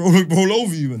roll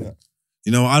over you and that.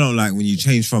 You know, I don't like when you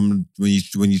change from when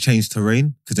you change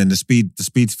terrain, because then the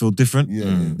speeds feel different. Yeah.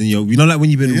 Then you know, like when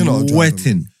you've been You're not a driver,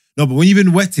 wetting. man. No, but when you've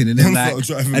been wetting and then I'm like, not a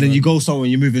driver, and then man. you go somewhere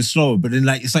and you're moving slow, but then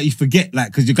like it's like you forget, like,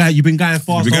 because you've been going fast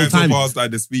You've the been whole going so time. fast, like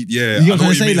the speed, yeah. You know what I I'm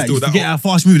know saying? mean, Like, still you that- forget how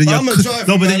fast you're moving. I'm a driver,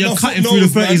 No, but then man. you're No cutting fuck through the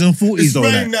knows, 30s man. and 40s It's though.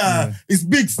 rain Like. now. It's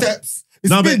big steps. It's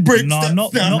No, big but- break No, steps.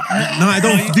 not. now. No, I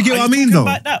don't. Do you get what I mean, talking though?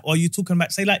 about that, or are you talking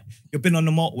about, say, like you've been on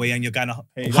the motorway and you're going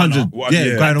 100, What, yeah,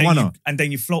 yeah. going and to then 1 you, and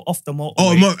then you float off the motorway.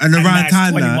 Oh, and around now it's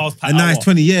town 20 now, miles per and now hour. it's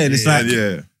 20, yeah, and it's like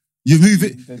Yeah. you move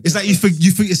it. It's like you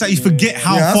forget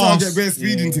how Yeah, that's how I fast. get bare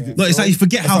speeding tickets. No, it's like you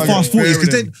forget That's how how I get fast 40 is, because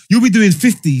bare then you'll be doing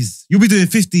 50s,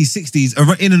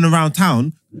 60s in and around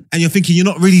town, and you're thinking you're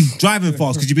not really driving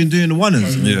fast because you've been doing the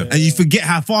oneers. Yeah. And you forget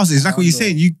how fast it is. Like what you're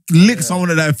saying, you lick someone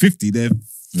at that 50, they're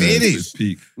It's finished.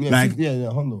 peak. Yeah, Like-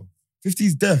 Hondo.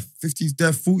 50's death,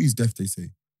 40's death, they say.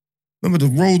 Remember,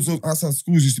 the roads outside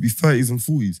schools used to be 30s and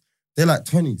 40s. They're like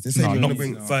 20s. They say No, you're not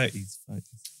going to bring... 30s.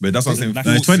 But that's what I'm saying. Like,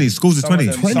 No, it's 20, schools are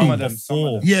 20. Some of them.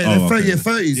 Yeah, Oh, they're okay.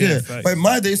 30s, Yeah, yeah. 30s. But in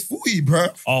my day, it's 40, bro.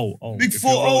 Oh. Big If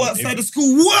you're 4-0 rolling- outside the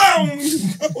school. Wow!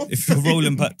 If you're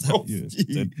rolling back, Oh,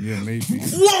 yeah, maybe.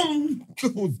 Wow!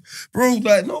 Bro,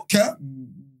 like, no cap.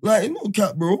 Like, no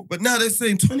cap, bro. But now they're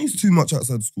saying 20's too much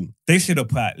outside the school. They should have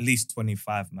put at least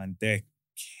 25, man. They're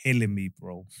killing me,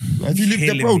 bro. Like, if you live there,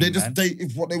 Killing bro, me, they just, man.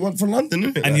 it's what they want for London,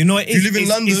 isn't it? And Like, you know what it if is? you live in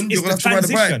It's- London, it's you're going to the have to ride a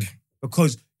transition. bike.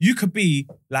 Because you could be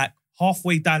like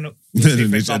halfway down, And they-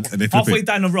 for example, and they flip halfway it.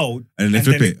 down the road, And then they And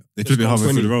flip then it. They flip it go halfway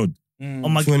 20. through the road.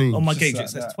 on my 20. gauge it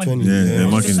Just says like 20. 20. Yeah, I'm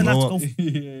marking just it. allowed to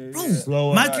go. Bro,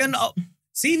 Slower. imagine.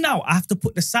 See now, I have to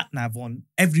put the sat nav on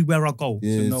everywhere I go,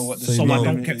 Yeah, To know what the so so you I know.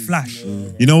 don't get flashed.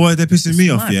 You know what? They're pissing me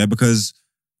It's off, mad. yeah, because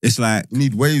it's like, You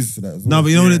need waves for that as well. no, but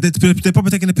you know Yeah. what? They're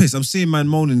probably taking the piss. I'm seeing man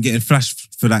moaning, getting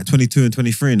flashed for like 22 and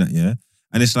 23 and that, yeah?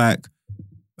 And it's like,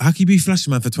 how can you be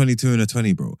flashing, man, for 22 and a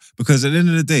 20, bro? Because at the end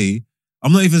of the day,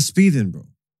 I'm not even speeding, bro.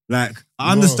 Like, I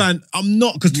You understand, I'm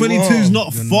not, because You 22 is are.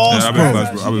 not You're Yeah, fast,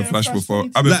 I've bro. been flashed before.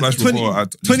 I've been Like, flashed 20 before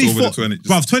at just 24, over the 20. Just-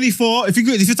 bruv, 24, if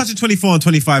you're touching 24 and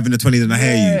 25 in the 20, then I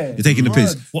hear you. Yeah, You're taking the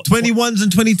piss. bruv. 21s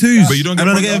and 22s. But you don't get and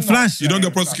I'm pro- getting flashed. You don't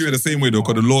get prosecuted the same way though,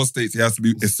 because the law states it has to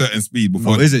be a certain speed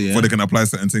before, Oh, is it, yeah? before they can apply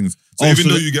certain things. So Oh, even so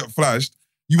though the- you get flashed,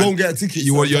 You won't get a ticket.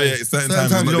 You won't- yeah, sometimes. yeah, certain Certain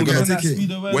times times you you're don't not get a That ticket.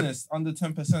 speed awareness under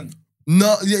 10%.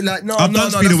 No, yeah, like no, I've no, done no,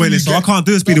 speed that's when awareness, you so I get- can't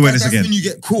do a speed awareness that's again. when you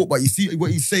get caught, but you see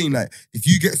what he's saying, like, if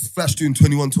you get flashed doing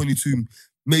 21, 22,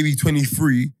 maybe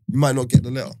 23, you might not get the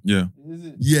letter. yeah, Is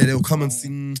it? Yeah, they'll come and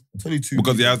sing 22.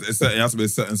 because it has to be a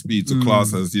certain speed to Mm.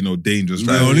 class as dangerous Yeah,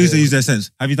 No, at driving. least they use their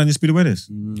sense. Have you done your speed awareness?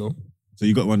 No. So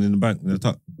you got one in the bank, in the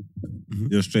top.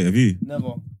 Mhm. You're straight, have you?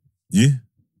 Never. Yeah?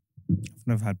 I've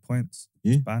never had points.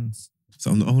 Yeah. Bans. So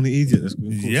I'm the only idiot that's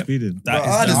been caught Yep. speeding. That But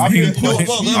I is just- the I've main been- point.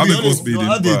 I've been caught speeding,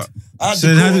 I did. but- I had So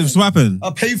to then how go. did this happen? I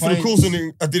paid for the Points. course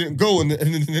and I didn't go, and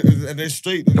then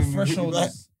straight. And The then threshold back.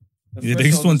 is. Yeah, they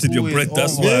just wanted your bread,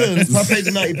 that's why. Yeah, I paid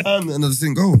the £90 and I just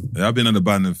didn't go. Yeah, I've been in the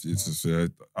ban a few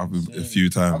I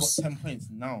got times. 10 points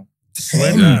now.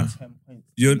 Swear Yeah. down. 10 points.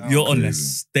 You're now. you're on the Crazy.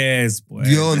 stairs, boy.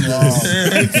 You're on the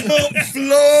top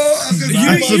floor. You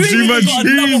ain't even got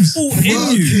another fault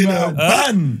in you.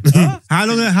 Ban. How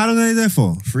long are they there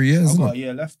for? 3 years. I've isn't got it? a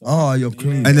year left. Oh, you're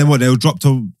clean. And then what? They'll drop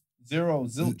to. 0,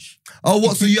 zilch. Oh,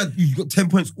 what? So you got 10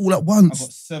 points all at I once?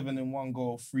 got 7 in one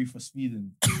goal, 3 for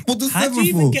speeding. What does How do 7 you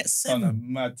even for? get Done a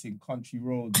 7? mad thing, country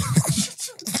road.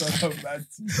 Done a mad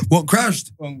thing. What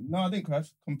crashed? No, I didn't crash.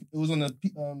 It was on the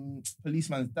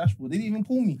policeman's dashboard. They didn't even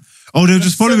pull me. Oh, they were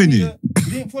just sent following me you.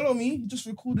 He didn't follow me. He just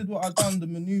recorded what I'd done, the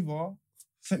maneuver,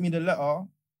 sent me the letter.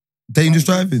 Dangerous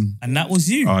driving. And that was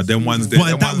you. Them ones there. What,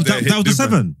 them that ones there was hit the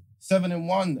different. 7? 7 in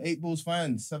 1, 8 balls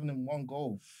fine, 7 in 1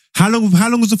 goal. How long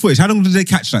was the footage? How long did they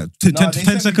catch that? 10 Nah, to they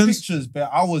 10 sent me seconds? pictures, but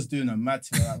I was doing a mad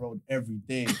thing on that road every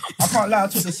day. I can't lie, I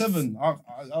took the 7. I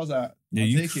was like, Yeah, I'll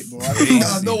you take it, bro.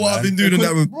 I know what I've been doing in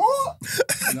that room. What?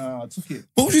 Nah, I took it.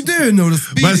 What was you doing though? The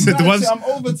speed. Man said the ones- I'm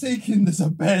overtaking. There's a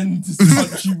bend. There's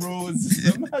country roads.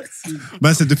 It's a mad thing.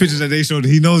 Man said the pictures that they showed,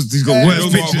 he knows he's got Yeah, You worse know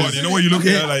what I pictures. want? You know what you look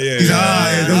at? Like, yeah. He's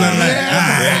like,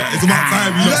 It's about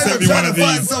time you You're not not sent even me one trying of to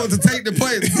find these. someone to take the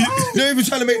points. You're not even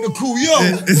trying to make the call. Yo,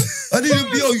 I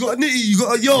didn't. Yo, you got a nitty. You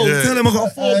got a yo. Yeah. Tell him I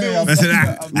got 4 mil. I said,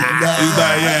 He's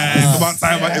like, yeah, it's about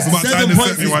time. It's about time 7 to points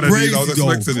send me is one of these. I was crazy,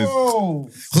 though. expecting this. Bro,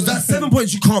 Because that 7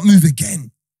 points, you can't move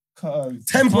again.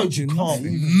 10 points, you can't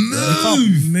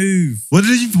move. What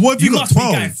have you got? Must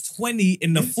 12? be going 20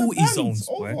 in the 40 zones,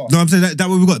 boy. No, I'm saying that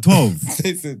what we got 12.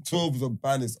 They said 12 is a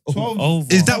ban. It's 12. Over.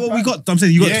 Is that what we got? I'm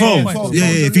saying you got 12. 12. Yeah.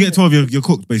 If you get 12, you're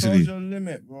cooked basically. 12's your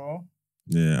limit, bro.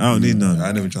 Yeah, I don't need none. I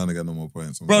ain't even trying to get no more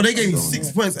points. Bro, they gave me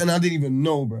 6 points and I didn't even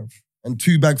know, bro. And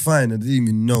 2-bag fine, I didn't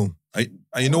even know. And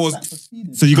you know what?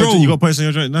 So you got points on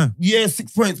your joint now? Yeah,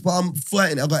 6 points, but I'm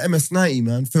fighting. I got MS90,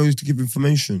 man. Failures to give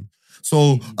information.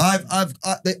 So I'm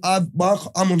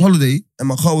on holiday and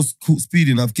my car was caught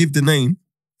speeding. I've given the name.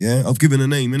 Yeah, I've given a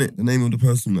name, innit? The name of the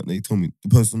person that they told me. The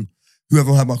person,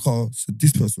 whoever had my car, said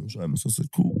this person was driving. So I said,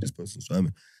 cool, this person's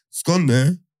driving. It's gone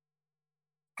there.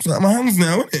 It's like my hands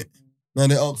now, innit? Now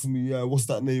they asking me, yeah, what's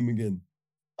that name again?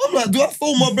 I'm like, do I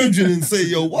phone my brethren and say,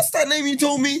 yo, what's that name you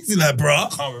told me? He's like, bro, I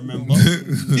can't remember.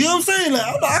 You know what I'm saying? Like,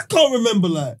 I'm like, I can't remember.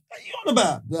 Like, what you on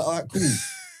about? Like, all right, cool.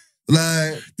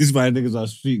 Like, This is why niggas are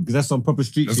street, because that's some proper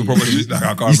street That's shit. a proper shit. Like,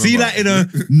 I can't You see remember.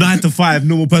 that in a 9 to 5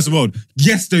 normal person world?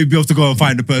 Yes, they'd be able to go and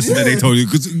find the person that they told you.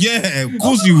 Because, yeah, of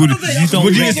course you would. You don't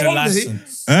Would you read just- your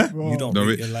license. Huh? You don't No,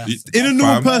 read your license. In a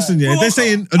normal person, yeah. They're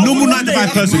saying a normal 9 to 5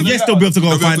 person, yes, they'll be able to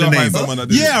go and find the name.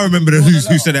 Yeah, I remember who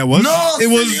said that was. no, It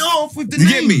was. off with the You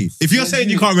name. get me? If you're saying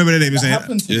you can't remember the name, you're saying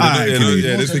Yeah,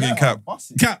 they're thinking cap.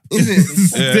 cap. Is it?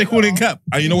 Yeah. They're calling cap.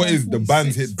 And you know what is? The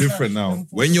bands hit different now.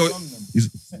 When you're...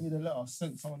 Sent me the letter, I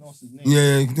sent someone else's name.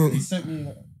 Yeah, He sent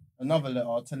me another letter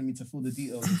telling me to fill the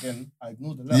details again. I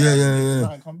ignored the letter. Yeah.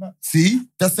 I come back. See?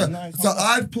 That's it. No, So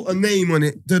I put a name on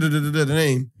it, the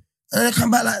name, and I come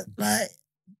back like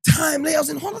time later. I was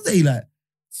in holiday, like.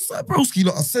 It's like, broski,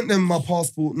 look, I sent them my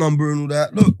passport number and all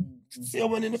that. Look, see, I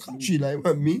went in the country, like, it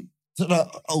weren't me. So like,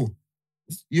 oh,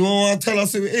 you want to tell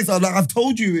us who it is? I'm like, I've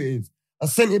told you it is. I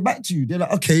sent it back to you. They're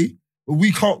like, okay, but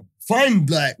we can't find,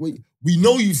 like, we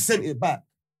know you sent it back,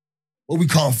 but we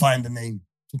can't find the name.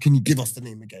 So can you give us the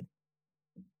name again?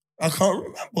 I can't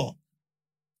remember.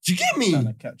 Do you get me? Trying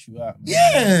to catch you out, man.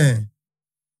 Yeah.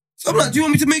 So I'm like, do you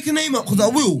want me to make a name up? Because I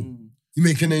will. You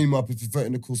make a name up if you fight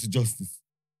in the course of justice.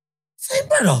 Same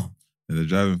brother. Yeah, the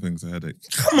driving thing's a headache.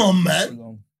 Come on, man.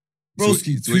 Long.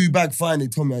 Broski, So- 2-bag fine. They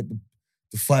told me I had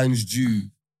the fine's due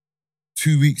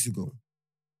 2 weeks ago.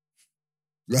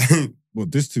 Like,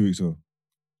 What, this 2 weeks ago?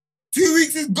 2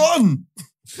 weeks is gone.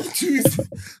 2 weeks.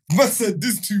 Man said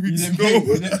this 2 weeks You ago.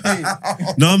 didn't pay.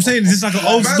 No, I'm saying this is like an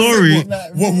old Man said, story.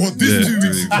 What, this Yeah, 2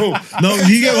 weeks ago? No,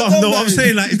 you get what? Yeah, No, I'm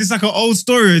saying like it's like an old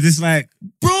story. It's like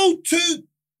Bro, 2.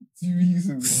 2 weeks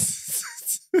ago.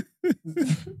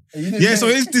 And you didn't yeah. So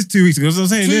pay. it's this 2 weeks ago. That's what I'm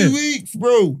saying. 2 Yeah. weeks,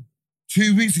 bro.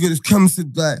 2 weeks ago, this comes to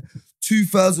like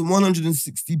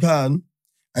 £2,160,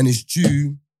 and it's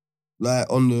due like at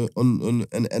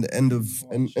the end of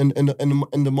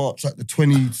March, like the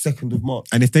 22nd of March.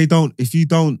 And if you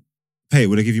don't pay it,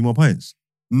 will they give you more points?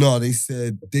 No, they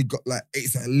said they got like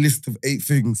it's like a list of 8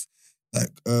 things.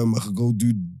 Like I could go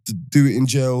do it in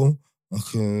jail.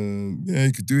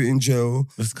 You could do it in jail.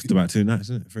 That's about 2 nights,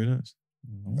 isn't it? 3 nights.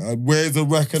 Where's a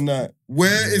rack and that?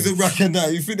 Where is a rack and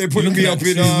that? You think they're putting me You're up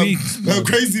looking in at 2 weeks, bro.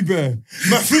 Crazy Bear?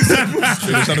 Man thinks They're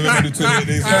trying to remember the 28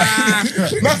 days.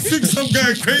 Man thinks I'm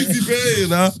going Crazy Bear, you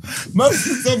know? Man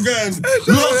thinks I'm going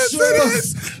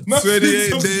luxurious. Man 28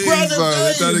 thinks I'm days, grand a bro.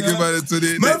 They're day, trying to you give know? out the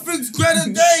 28 Man days. thinks grand a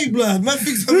day, blood. Man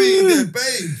thinks I'm eating their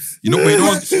babes. You know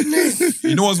what's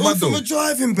mad I'm from though? a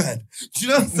driving band. Do you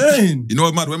know what I'm saying? You know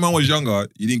what's mad? When man was younger,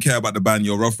 you didn't care about the band,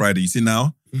 you're Rough Rider. You see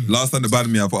now? Last time they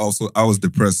banned me, I thought I was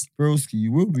depressed. Broski,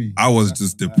 you will be. I was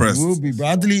just depressed. You will be, bro.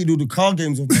 I deleted all the car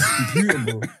games off my computer,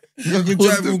 bro. You can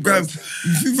drive on Gran. You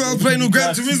think I was playing on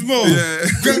Gran Turismo? Yeah.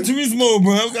 Gran Turismo,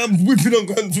 bro. I'm whipping on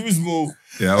Gran Turismo.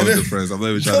 Yeah, I was depressed. I'm not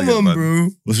even trying Come to get on, banned. bro.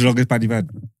 What's the longest ban you've had?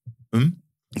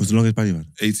 What's the longest ban you've had?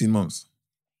 18 months.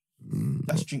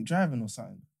 That's drink driving or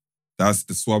something. That's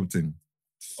the swab thing.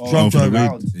 Drunk driving.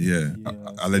 loud. Yeah,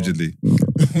 allegedly.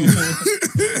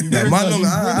 Yeah, my long,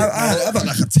 I've had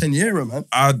like a 10-year, man.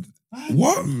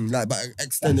 What? Like, but I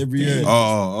extend every year.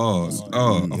 Oh. I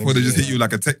thought they just hit you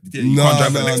like a you can't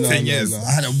drive for the next 10 years. No.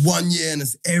 I had a 1 year and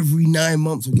it's every 9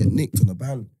 months I'll get nicked on the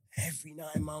ban. Every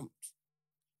 9 months.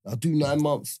 I'll do 9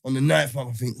 months. On the 9th month,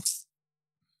 I think,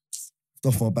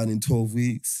 stuff my ban in 12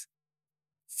 weeks.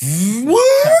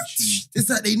 What? It's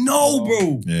like they know,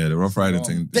 bro. Yeah, the Rough Riding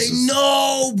thing. They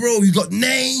know, bro. You got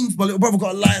names. My little brother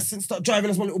got a license, start driving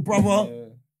as my little brother. Yeah.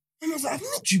 And I was like, I've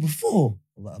nicked you before.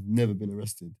 I was like, I've never been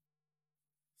arrested.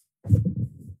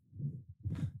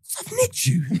 I've nicked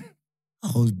you.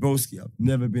 I was broski, I've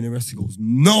never been arrested. He goes,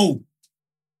 no,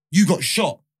 you got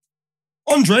shot.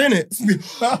 Andre,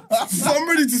 innit? I'm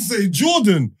ready to say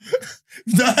Jordan.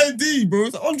 The ID, bro.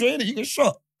 It's like, Andre, innit? You got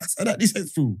shot. I said that this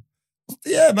head's through.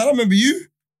 Yeah, man, I remember you.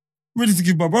 I'm ready to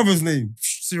give my brother's name.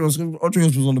 Serious.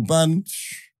 Andreas was on the band.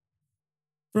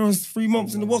 Bro, it's 3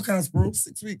 months in the workhouse, bro.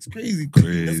 6 weeks. Crazy.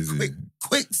 That's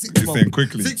quick 6 You're months. saying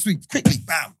quickly. 6 weeks. Quickly.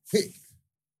 Bam. Quick.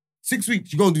 6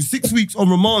 weeks. You go and do 6 weeks on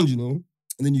remand, you know?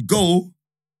 And then you go,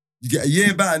 you get a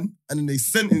year ban, and then they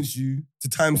sentence you to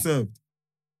time served.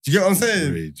 Do you get what I'm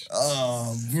saying? Rage.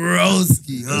 Oh,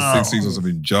 broski. Oh. 6 weeks must have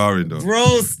been jarring, though.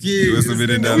 Broski. You must have been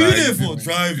in there What are like... you there for?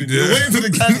 Driving. You're waiting for the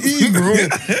canteen, bro.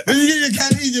 When you get your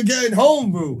canteen, you're getting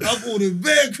home, bro. I've ordered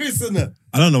bare Chris in there.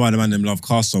 I don't know why the man them love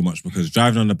cars so much because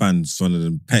driving on the band's one of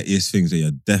the pettiest things that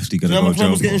you're definitely going to You know go how much man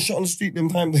jail was getting for. shot on the street them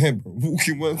time there, bro?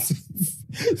 Walking once.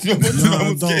 You know how much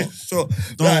man was getting shot?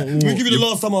 Like, let me give you the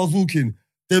last time I was walking.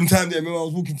 Them time there, remember I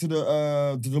was walking to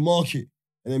the market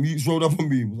and then youths rolled up on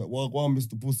me and was like, why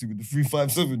Mr. Pussy with the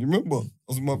 357? You remember? I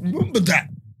was like, remember that?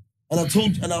 And I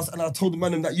told the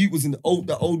man that youth was in the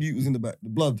old youth was in the back, the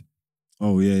blood.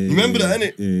 Oh, yeah. Remember that,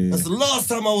 innit? Yeah. That's the last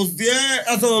time I was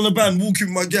on the band walking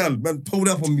with my gal. Man pulled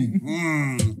up on me.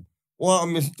 What,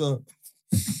 Mr.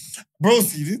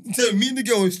 Broski, tell me and the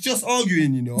girl was just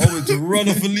arguing, you know. I went to run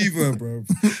off and leave her, bro.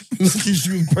 Lucky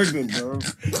she was pregnant, bro.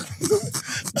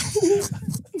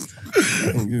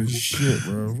 I don't give a shit,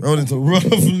 bro. I wanted to run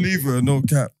off and leave her, no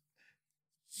cap.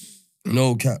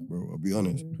 No cap, bro, I'll be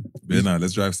honest. But yeah, nah,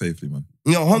 let's drive safely, man.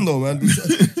 Yo, Hondo, man.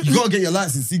 You gotta get your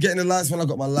license. See, getting the license when I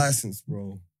got my license,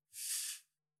 bro.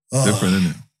 Different,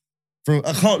 isn't it? Bro,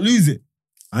 I can't lose it.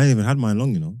 I ain't even had mine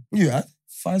long, you know. You had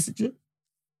 5, 6 years?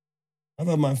 I've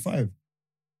had mine 5.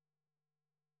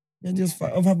 Yeah, just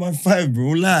 5. I've had mine 5, bro.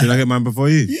 Lie. Did I get mine before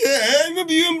you? Yeah, I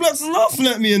remember you and Blacks laughing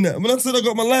at me and that. When I said I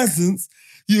got my license,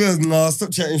 you guys, nah,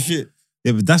 stop chatting shit.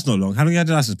 Yeah, but that's not long. How long you had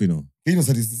the license been on? He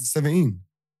said he's 17.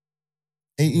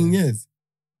 18 years.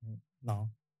 No.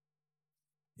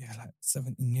 Yeah, like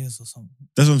 17 years or something.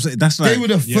 That's what I'm saying. That's like... They were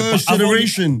the first but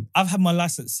generation. I've had my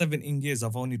license 17 years.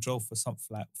 I've only drove for something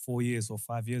like 4 years or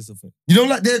 5 years of it. You know,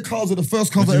 like their cars are the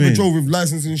first cars What I do you ever mean? drove with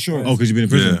license and insurance. Oh, because you've been in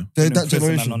prison? They're In that prison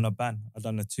generation. and on a ban. I've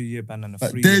done a 2-year ban and a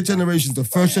Like 3-year their ban. generations, the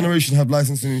first generation have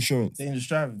license and insurance. Dangerous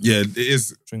driving. Yeah, it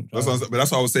is. Drink That's drive.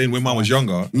 what I was saying when man was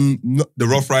younger. No, The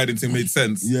rough riding thing made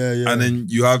sense. yeah. And then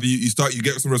you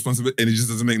get some responsibility and it just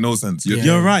doesn't make no sense. Yeah.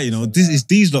 You're right, you know.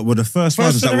 These lot were the first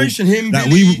ones First that generation, him, that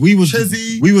Billy, we would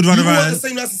Chezzy. we would run You were at around. the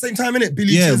same license, same time, innit?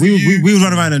 Billy, Yeah, Chezzy, we would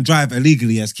run around and drive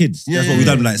illegally as kids. Yeah, That's what yeah, we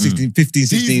done, yeah. like 16, 15,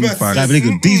 16, These drive bastards.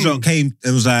 illegal. Mm-mm. These lot came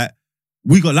and was like,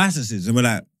 we got licenses. And we're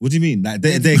like, what do you mean? Like,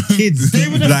 they're kids. They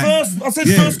were the Like, first. I said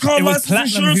yeah. first car It was license Platinum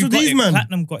insurance who with got these it. man.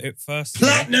 Platinum got it first.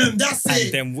 Platinum, that's And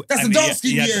it. then, That's the and dark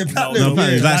skin, he had- yeah, no, Platinum. No,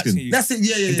 Platinum, yeah. light skin. That's it,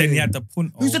 yeah. And then he had the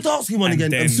Punto. Who's the dark skin one And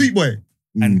again? then- Sweet Boy.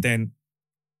 And then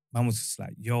man was just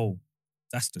like, yo,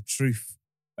 that's the truth.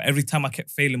 But every time I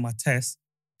kept failing my test,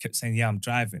 I kept saying, yeah, I'm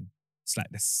driving. It's like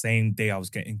the same day I was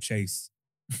getting chased.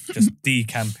 Just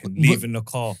decamping, leaving the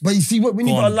car. But you see, when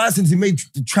you got a Gone. license, it made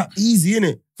the trap easy,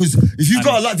 innit? Because if you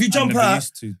got if you jump out,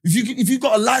 if you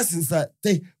got a license, that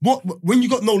when you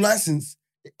got no license,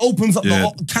 it opens up Yeah.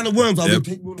 the can of worms. I would Yep.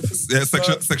 take Yeah,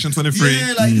 section 23.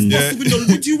 Yeah, like it's Yeah. possible.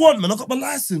 What do you want, man? I got my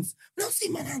license. But I don't see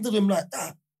man handle them like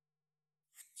that.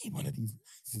 I need one of these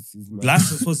licenses, man.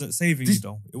 License wasn't saving you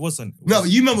though. It wasn't. It No, was-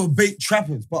 you remember bait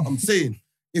trappers, but I'm saying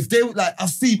if they were like,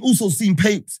 I've also seen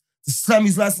Papes to slam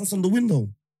his license on the window.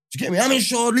 Do you get me? I'm not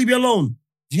sure. Leave me alone.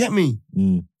 Do you get me?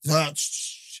 Like,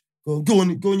 go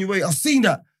on your way. I've seen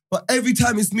that, but every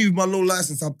time it's me with my low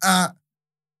license, I'm out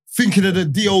thinking of the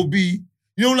DOB.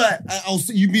 You know, like I'll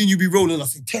see you, me and you be rolling. I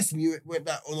say, test me. It went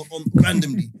that on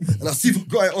randomly, and I see if I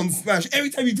got it on smash. Every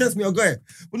time you test me, I got it.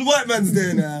 When the white man's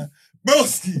there now,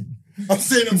 broski. I'm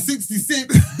saying I'm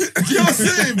 66. You know what I'm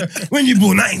saying? When you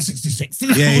born 1966.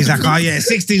 Yeah, he's like, oh yeah,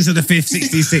 16th of the 5th,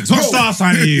 66. What Bro. star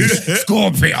sign are you?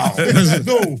 Scorpio.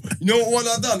 No, you know what one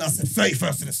I done? I said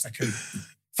 31st of the 2nd.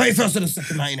 31st of the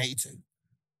 2nd, 1982.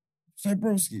 So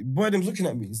broski, boy, them's looking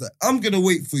at me. He's like, I'm gonna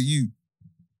wait for you.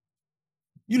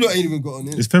 You lot ain't even got on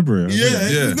it. It's February. Yeah,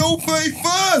 Yeah. no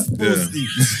 31st, broski.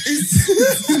 It's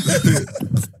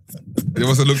They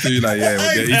must have looked at you like, yeah,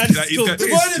 well,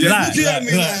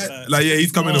 yeah,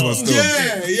 he's coming over still.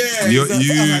 Yeah. You- He's like,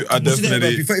 you I'm like, are what's your name,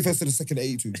 definitely- bro? 31st of the 2nd,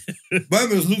 82. My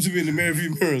man was looking at me in the mirror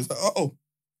view mirror. It's like, oh,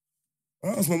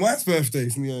 it's my wife's birthday.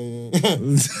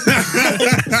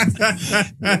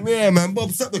 Yeah, man.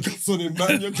 Bob, set the cuffs on him,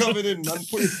 man. You're covered in, man.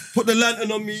 Put the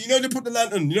lantern on me. You know they put the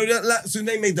lantern. You know that so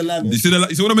they made the lantern. You see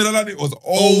what I mean? It was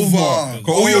over.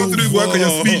 'Cause all you have to do is work on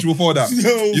your speech before that.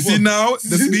 Over. You see now,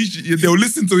 the speech, they'll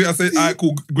listen to it and say, all right,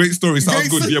 cool, great story, sounds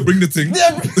Great good. Yeah, bring the thing.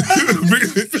 Yeah,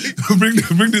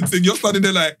 bring the thing. You're standing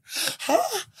there like, huh?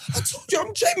 I told you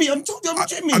I'm Jamie. I'm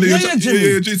Jamie. and then Yeah, Jimmy.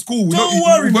 yeah, it's cool. Don't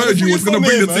worry, we man. heard you Put was your going to thumb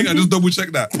bring here, the thing man. and just double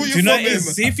check that. Put Do your you know thumb what it in, is?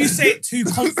 man. See, if you say it too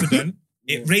confident,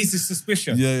 it raises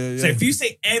suspicion. Yeah. So if you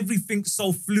say everything's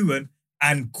so fluent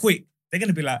and quick, they're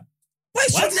gonna be like, why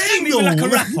is your name though? like a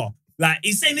rapper? Like,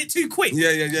 he's saying it too quick. Yeah.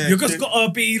 You just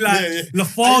gotta be like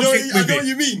lethargic I with know it. what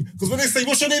you mean. Because when they say,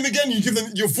 what's your name again? You give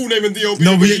them your full name and DOB.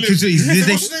 No, but where you live. what's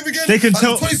your name again? they can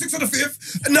tell. 26th of the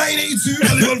 5th, 1982,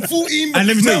 I live on 14. And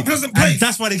let me tell you, Pleasant Place. and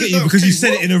that's why they get you, because you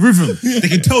said it in a rhythm. They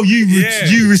can tell you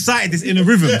you recited this in a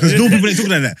rhythm, because no people ain't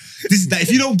talking like that. This is that.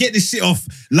 If you don't get this shit off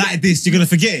like this, you're gonna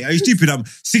forget it. Are you stupid? I'm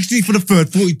 16 for the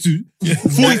 3rd, 42,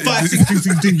 45,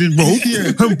 16, then roll.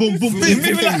 Boom, boom, boom. You're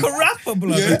moving like a rapper,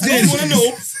 blood. Yeah, if you want to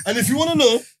know, and if you want to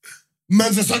know,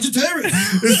 man's a Sagittarius.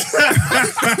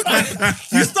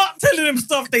 You start telling them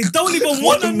stuff they don't even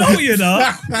want to know, you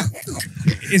know.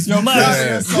 It's mad.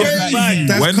 that's crazy.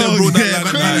 When they brought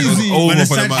that line, it was crazy. over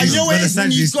for the And man. you know what it is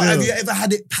when you've got, still. have you ever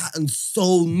had it patterned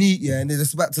so neat, yeah, and they're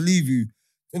just about to leave you,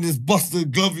 and just bust the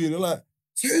glove you, and they're like,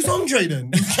 so who's Andre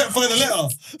then? You can't find a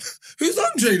letter. Who's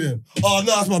Andre then? Oh,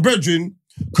 no, that's my brethren.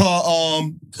 Car,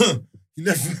 he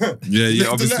left, Yeah, he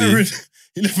left obviously. the letter in,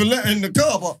 he left a letter in the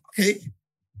car, but okay.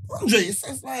 Andre, it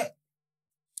sounds like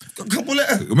got a couple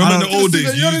letters. Remember in the old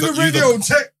days, You know used the the- radio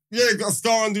check. Yeah, got a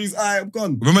star under his eye. I'm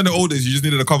gone. Remember in the old days, you just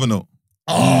needed a cover note.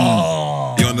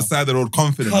 Oh, You're on the side of the road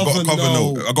confident. I got a cover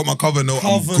note. note. I got my cover note.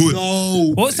 Cover I'm good.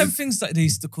 no. What's them things that they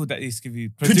used to call that they used to give you?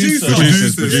 Producer.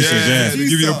 Producers, yeah. They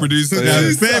give you a producer.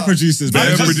 Producer. Yeah. Bare producers,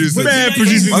 Bare producers. Bare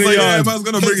producers. I was like, in the yeah, yard. man's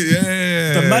gonna bring it.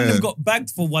 Yeah. The man them got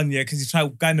bagged for 1 year because he tried to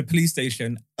go in the police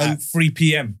station at 3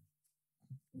 p.m.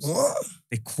 What?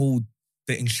 They called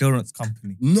the insurance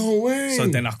company. No way. So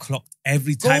then I clocked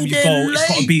every time you there go, it's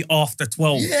got to late. be after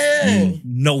 12. Yeah.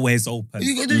 Nowhere's open.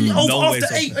 You go Nowhere's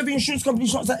after 8. open. Every insurance company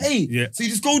shuts at 8. Yeah. So you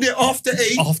just go there after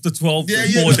 8. After 12, Yeah, the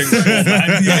yeah, morning. that's it.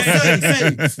 Man.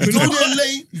 Yeah, same. You go there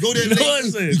late. You go there You know what I'm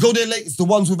late. saying? You go there late. It's the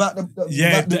ones without the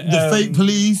Yeah, without the the, fake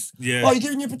police. Yeah. Oh, you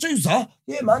giving your producer?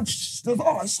 Yeah, man.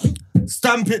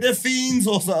 Stamp it. They're fiends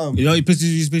or something. You know, you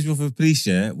used to be for the police,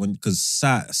 yeah, because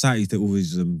SAT used to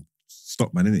always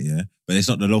stop man in it, yeah, but it's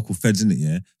not the local feds in it,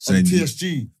 yeah. So On then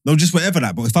TSG. no, just whatever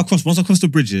that. But if once I cross the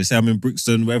bridges, say I'm in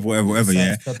Brixton, whatever,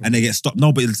 yeah, and they get stopped.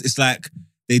 No, but it's like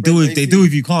they deal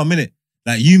with you calm, innit?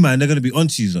 Like you, man, they're gonna be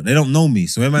onto you. They don't know me,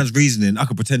 so when man's reasoning, I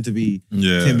could pretend to be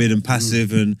timid and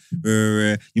passive, and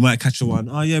you might catch a one.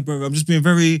 Oh yeah, bro, I'm just being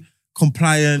very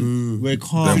compliant. We're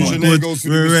calm, Them I'm one. good. Goes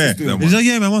through the system. He's like,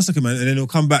 yeah, man, 1 second, man, and then he'll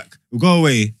come back. We'll go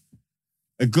away.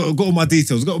 I got all my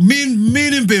details. Me and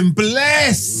him been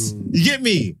blessed. You get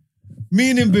me? Me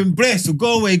and him been blessed. We'll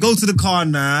go away. Go to the car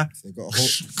now. They got a whole...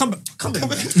 Come here.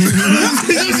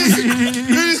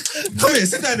 Come here.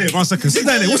 Sit down there. 1 second. Sit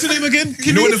down there. What's your name again?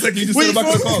 You know what the second you just sit in the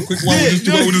back of the car? Quick one.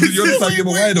 You're just like, give a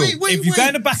wide though. If you go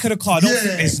in the back of the car, I don't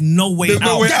think there's no way There's out.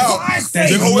 no way out.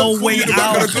 There's no way in the back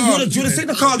out. of the car. Do you want to sit in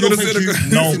the car? You wanna sit in the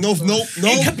car? No.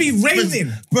 It could be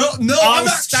raining. Bro, no, I'll I'm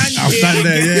not stand I'll stand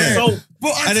there, yeah. So,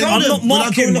 But I And then tell I'm them, not when I go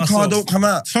marking in the car, myself. don't come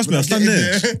out. Trust me, I'll When I stand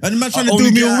get there. in And the man trying to I do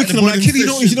only me get all out wicked. the I'm like, kid,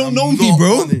 morning you don't know session. me, I'm bro.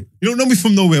 not on it. You don't know me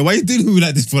from nowhere. Why you doing me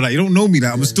like this for that? You don't know me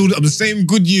that. I'm the same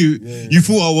good you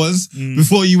thought I was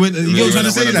before you went. You know what I'm trying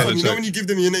to say? when I Like, You know when you give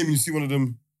them your name, you see one of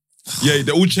them. Yeah,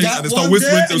 they all change That and they start one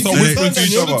whispering. there, They start you whispering turn to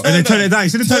each down, other. you and they turn it down. You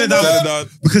should have turned it Turn it down. down.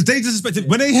 Because they just expect it.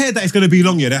 When they hear that it's going to be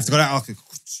long, yeah, they have to go like, okay,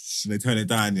 and they turn it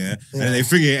down, yeah. And then they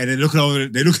fling it and they're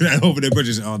looking at it over their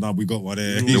bridges. Oh, no, we got one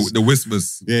there. The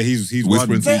whispers. Yeah, he's Whispering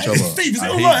one. to each other. Steve, is it I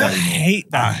all hate right? that, I you know. hate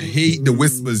I that. hate the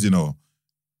whispers, you know.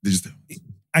 They just...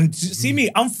 And see me,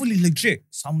 I'm fully legit.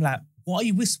 So I'm like, what are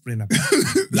you whispering about?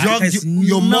 There's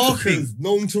Your nothing. markers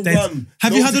known to There's- run.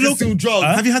 Have you known had to a conceal drugs.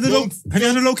 Have you had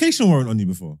known- a location warrant on you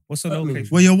before? What's the location?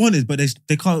 Where you're wanted, but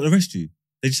they can't arrest you.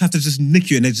 They just have to just nick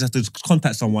you and they just have to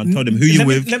contact someone, tell them who you're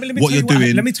with, Let me what tell you're you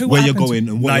doing, let me tell you where what you're happened. going,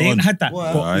 and what No, I you're ain't on. had that.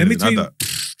 What? But I let me ain't tell had you, that.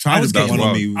 Tried I was to get getting- one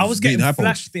on me. I was beating getting apples.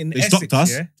 flashed in They Essex, stopped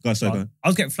us. yeah? Go on, sorry, go on. I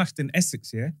was getting flashed in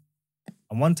Essex, yeah?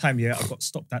 And one time, yeah, I got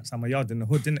stopped outside my yard in the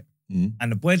hood, didn't it? Mm.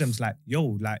 And the boy them's like, yo,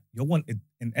 like, you're wanted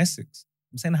in Essex.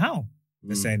 I'm saying, how?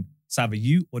 They're saying, it's either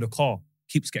you or the car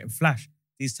keeps getting flashed.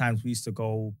 These times we used to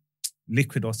go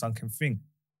liquid or something thing.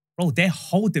 Bro, they're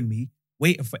holding me,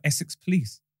 waiting for Essex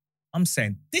police. I'm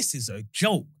saying, this is a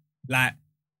joke. Like,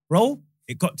 bro,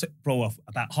 it got to, bro,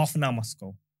 about half an hour must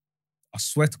go. I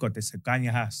swear to God, they said, go in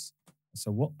your house. I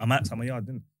said, what? I'm outside my yard,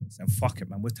 didn't I? I said, fuck it,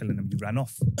 man. We're telling them you ran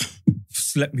off.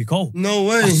 just let me go. No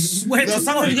way. I swear No, to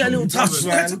sometimes you get a little God. I touch,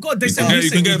 swear man. to God, they said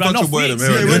You can get a touch of boy them, Yeah,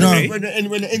 yeah.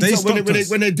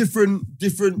 when they're different,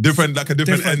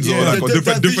 Different ends or like or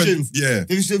different, divisions. yeah.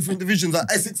 There's different divisions like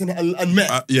Essex and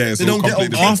Met. Yeah, They don't get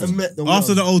completely on different. and Met.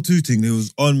 After the O2 thing, they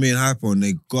was on me and Hyper and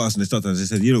they got us and they stopped us. They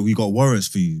said, you know, we got warrants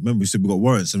for you. Remember we said we got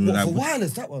warrants. And we were What, like, for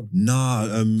wireless, that one? nah,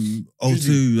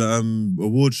 O2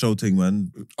 award show thing,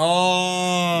 man.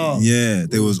 Oh. Yeah,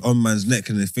 they was on man's neck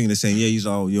and the thing they're saying, yeah,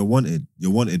 you're wanted,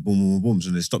 boom, boom, boom, boom.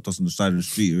 So they stopped us on the side of the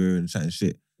street and chatting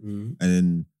shit. Mm. And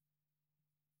then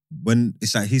when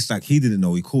he's like, he didn't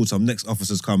know. He called some next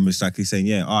officers come. It's like he's saying,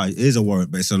 yeah, it is a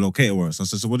warrant, but it's a locator warrant. So I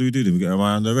said, so what do we do? Do we get him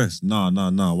under arrest? Nah,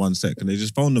 1 sec. And they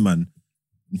just phoned the man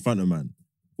in front of man.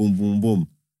 Boom, boom, boom.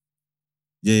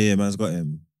 Yeah, man's got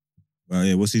him. Right,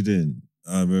 yeah, what's he doing?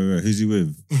 Who's he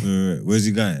with? Where's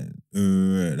he going?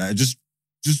 Like just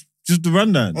the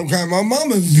rundown. I'm going, my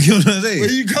mama's. You know what I'm saying? Where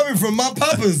you coming from? My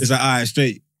papa's. It's like, all right,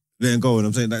 straight, let him go. And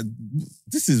I'm saying, like,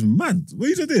 this is mad. What are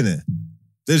you doing there?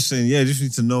 They're just saying, yeah, just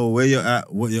need to know where you're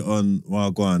at, what you're on, while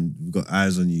go on. We've got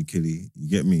eyes on you, Killy. You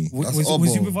get me? Was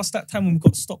you with us that time when we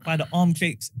got stopped by the armed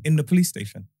Jakes in the police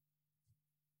station?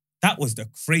 That was the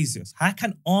craziest. How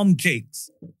can armed Jakes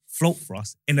float for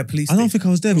us in the police I station? don't think I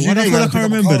was there, but You why do I didn't feel have like to I pick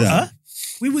up a remember car. that?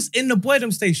 Huh? We was in the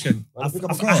Boydham station. Why pick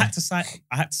up a I car? had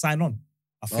to sign on.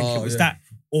 I think Oh, it was yeah. that.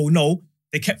 Or no,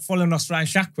 they kept following us around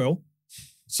Shackwell.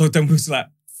 So then we was like,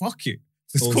 fuck it.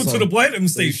 Let's Oh, go to son. the Boydham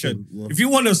station. Yeah. If you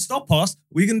want to stop us,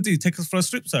 what are you going to do? Take us for a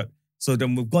strip search. So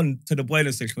then we've gone to the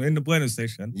Boydham station. We're in the Boydham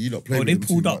station. You lot play Oh, with they them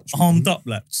pulled too up, much. armed up,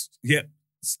 like, yeah,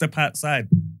 step outside.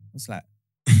 It's like,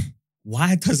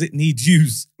 why does it need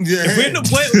use? Yeah. If we're in the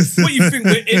what you think?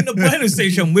 We're in the Boydham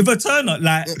station with a turner,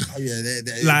 like, Yeah,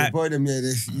 they Like- boy them, yeah,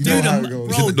 you Dude, know how I'm- it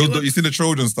goes. bro, You see the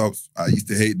Trojan stuff? I used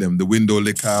to hate them. The window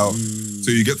lick out.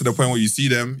 So you get to the point where you see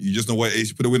them, you just know what it is.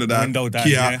 You put the window down,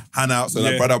 key out, yeah. hand out. So Yeah.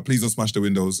 like, brother, please don't smash the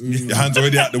windows. Your hand's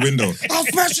already out the window. I'll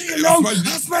smash it, you know. I'll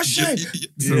smash it.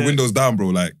 So the window's down, bro.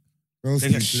 Like, They're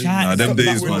just shy. Nah, them Not the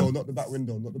back days, window, man. Not the back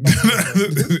window. Not the back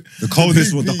window.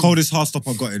 The coldest hard stop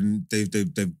I got in,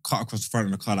 they've cut across the front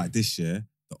of the car like this, yeah.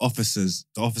 The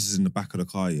officers in the back of the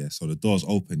car, yeah. So the door's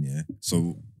open, yeah.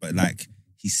 So, but like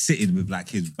he's sitting with like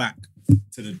his back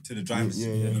to the driver's seat.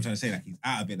 You know what I'm trying to say? Like he's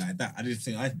out of it like that. I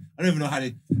don't even know how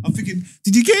they. I'm thinking,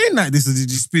 did you get in like this or did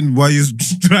you spin while you're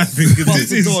driving?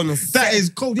 'Cause that is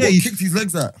cold. Yeah, What, he kicked his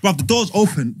legs out. Bruv, the door's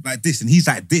open like this, and he's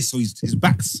like this, so his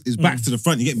back's to the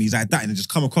front. You get me? He's like that, and it just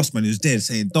come across, man. He was dead,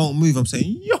 saying, "Don't move." I'm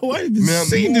saying, "Yo, I ain't even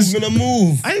seen this. I'm gonna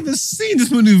move. I ain't even seen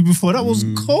this maneuver before. That was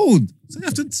cold. So you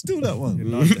have to steal that one." When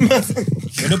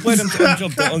the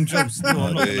Boydham they're on job still,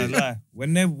 I'm not gonna lie.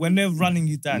 When they're running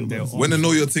you down, they're on. when they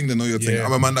know your thing, they know your thing. Yeah.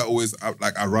 I'm a man that always,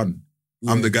 I run.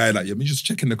 I'm the guy like, yeah, me just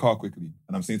checking the car quickly.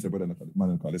 And I'm saying to the brother, man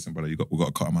in the car, listen, brother, we got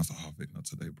a car. I'm like, oh, Vic, not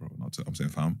today, bro. I'm saying,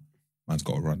 fam, man's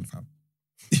got to run, fam.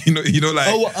 you know, like,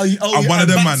 I'm one of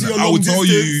them, man. I would tell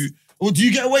you. Or do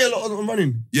you get away a lot on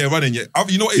running? Yeah, running, yeah.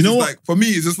 You know what? It's just like, for me,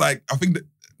 it's just like, I think that,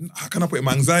 how can I put it?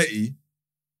 My anxiety,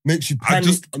 Makes you I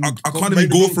panic. can't even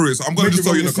go through it. So I'm going to just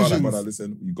tell you in the car, like, decisions. brother,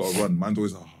 listen, you got to run. Man's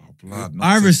always, oh, blood, not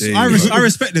I today.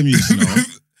 respect them, you know.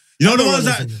 You know the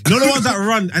ones that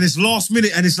run and it's last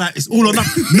minute and it's like it's all or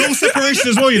nothing. No separation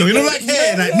as well, you know. You know like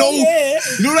here, like no,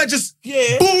 you know like just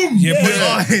boom. Yeah,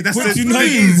 but that's but the you know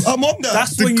thing. I'm on that.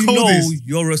 That's The when you know coldest.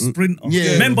 you're a sprinter.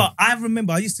 Yeah. Remember,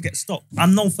 I used to get stopped.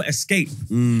 I'm known for escape.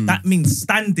 That means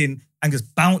standing and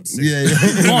just bouncing. Yeah,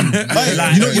 yeah. On.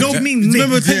 Like, you know, mean do you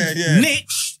remember Yeah, yeah. Nick,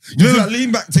 You know that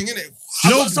lean back thing, innit?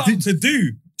 I got something to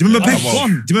do. Do you remember I'm Peps? gone.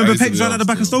 Do you remember I used to Peps be ran at the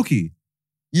back of still. Stokey?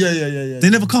 Yeah. They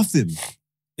never cuffed him.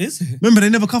 Is it? Remember, they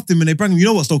never cuffed him when they bring him. You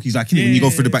know what Stokey's like, innit? When you go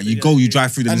through the back, you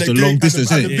drive through, then And it's the the long gate-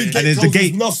 distance, and innit? the big And there's the closes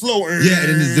gate. enough slow. Yeah, and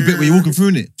then there's the bit where you're walking through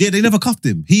in it. Yeah, they never cuffed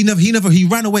him. He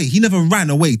ran away. He never ran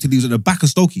away till he was at the back of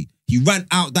Stokey. He ran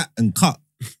out that and cut.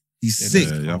 He's sick.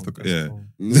 Yeah, you have to, yeah.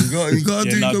 You gotta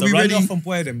Yeah, no, the be run ready. off from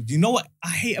Boydham. Do you know what I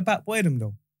hate about Boydham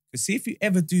though? Because see, if you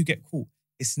ever do get caught,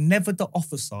 it's never the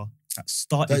officer that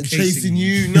started That chasing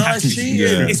you. No, it's cheating.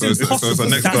 Yeah. It's So it's impossible. the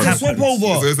next that one. happens. Swap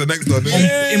over. So it's the next one.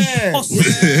 Yeah. Impossible.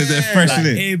 They're fresh, Like,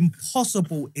 innit?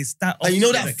 impossible is that. And you know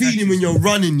officer that feeling catches when you. you're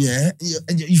running, yeah?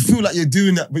 And you feel like you're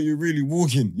doing that, but you're really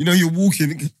walking. You know, you're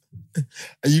walking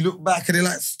and you look back and they're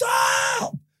like,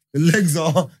 stop! The legs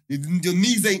are, your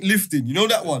knees ain't lifting. You know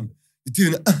that one?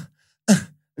 You're doing it,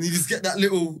 and you just get that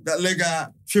leg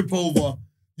out, trip over.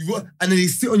 And then you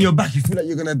sit on your back, you feel like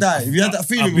you're gonna die. Have you had that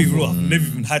feeling I'll be before? real. I've never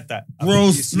even had that. Bro,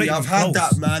 It's not I've even had close.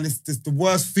 that, man. It's just the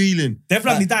worst feeling. They've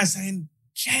run me down saying,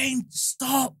 Jane,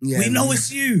 stop. Yeah, we know man.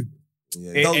 it's you.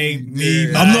 It ain't me.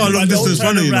 Yeah. Man. I'm not a long Don't distance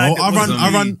try to runner, you know. ride, it I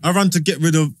wasn't me. run to get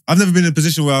rid of. I've never been in a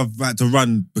position where I've had to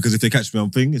run because if they catch me on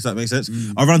thing, if that makes sense,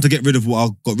 I run to get rid of what I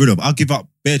got rid of. I'll give up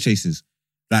bear chases.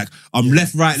 Like I'm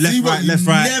left, right, left, right, left,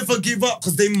 right. Never give up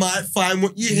because they might find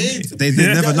what you hid. They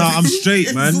never. Nah, I'm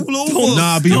straight, man. It's all over.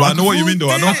 Nah, I know what you mean, though.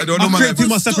 I don't know I create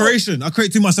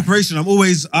too much separation. I'm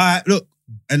always, look,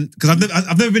 and because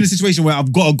I've never been in a situation where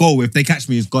I've got to go. If they catch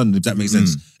me, it's gone. If that makes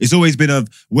sense. It's always been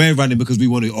we're running because we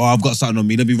want to. Oh, I've got something on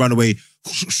me. Let me run away.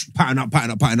 Pattern up.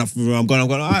 I'm going. All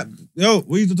right, yo,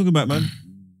 what are you talking about, man?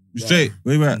 You straight?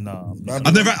 Where you at? Nah,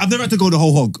 I've never had to go the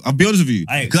whole hog. I'll be honest with you,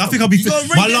 because I think I'll be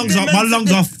my lungs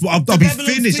I'll be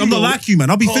finished. I'm not like you, man.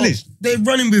 I'll be finished. They're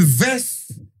running with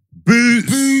vests,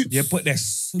 Boots. Yeah, but they're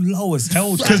slow as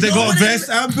hell. Because they got a vest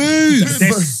and boots.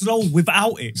 They're slow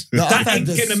without it. That ain't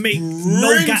gonna make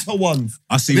no gap. Ones.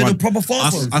 I see They're one. the proper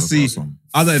fast ones. I see.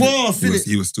 Fast, innit?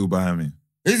 He was still behind me.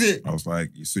 Is it? I was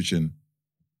like, you're switching.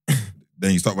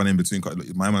 Then you start running between.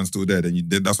 My man's still there.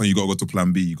 That's when you got to go to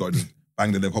plan B. You got to just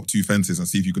bang the leg, hop 2 fences, and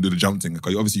see if you can do the jump thing.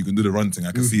 Because obviously you can do the run thing.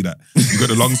 I can see that. You got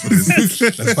the lungs for this.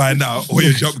 Let's find out what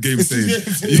your jump game saying.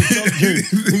 Let's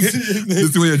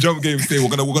see what your jump game saying. We're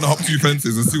gonna hop 2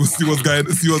 fences and see what's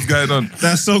going on.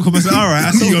 That's so cool. I said, all right,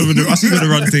 I see you on the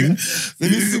run thing. Let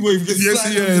me see what you get.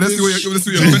 Let's see what your Let's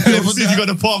see if you got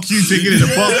the park you thing, innit? The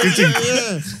park you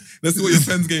thing. Let's see what your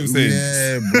fence game saying.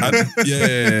 Yeah, bro.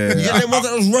 You get them ones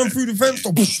that just run through the fence.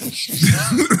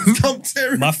 Come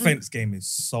tearing. My fence game is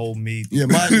so meaty. Yeah,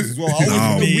 mine is as well. I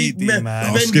always do the weak man.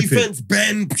 bendy skip it. fence,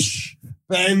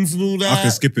 bends and all that. I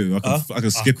can skip it. I can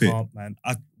skip it. Can't, man.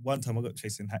 One time I got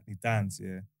chasing Hackney Dans, I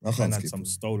and can't had skip some it.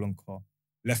 stolen car.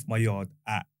 Left my yard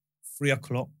at 3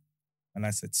 o'clock, and I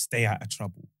said, "Stay out of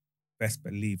trouble." Best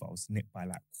believe I was nipped by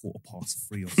like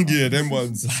 3:15 or something. Yeah, them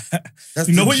ones. That's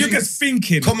You know the what you're jinx. just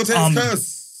thinking? Commentator's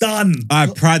curse. Done. I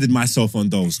prided myself on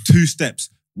those 2 steps.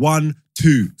 1,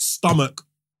 2, stomach,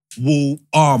 wall,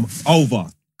 arm, over.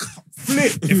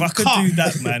 Flip. If I could do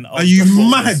that, man. Are you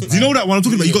mad? Do you know that one I'm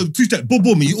talking about? You got 2 steps, boom,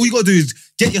 boom. All you got to do is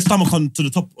get your stomach onto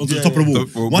the top of the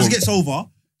wall. Once it gets over,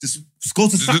 just go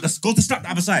to slap the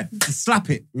other side. Just slap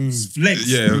it.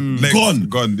 Legs. Yeah, legs.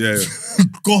 Gone. Yeah.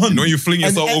 Gone. You know you fling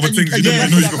yourself over things. You yeah,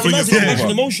 don't know you can fling yourself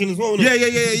over. Emotion as well.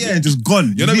 Yeah. Just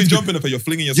gone. You're not even jumping up, you're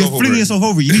flinging yourself over. You're flinging yourself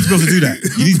over. You need to be able to do that.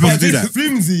 You need to be able to do that.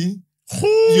 Flimsy.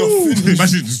 You're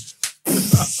finished.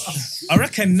 I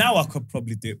reckon now I could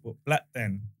probably do it, but back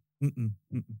then,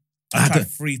 I tried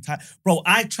 3 times. Bro,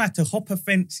 I tried to hop a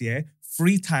fence,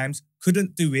 3 times,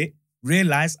 couldn't do it.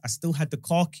 Realised I still had the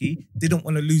car key, didn't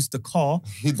want to lose the car,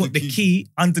 put the key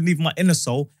underneath my inner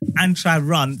sole and try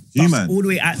run all the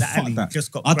way out the alley. That.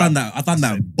 Just got I done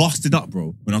that. Busted up,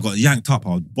 bro. When I got yanked up,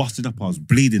 I was busted up. I was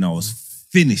bleeding. I was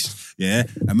finished. Yeah.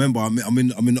 I remember I'm in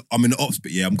the ops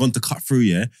bit. Yeah. I'm going to cut through.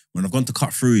 Yeah. When I've gone to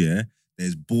cut through. Yeah.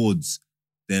 There's boards.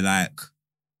 They're like,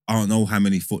 I don't know how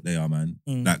many foot they are, man.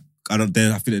 Like. I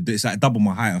feel it's like double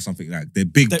my height or something like. They're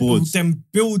big boards. Them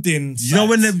buildings. You know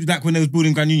when they was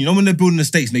building Grand Union. You know when they're building the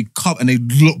estates and they cut and they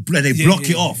block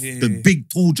it off. The big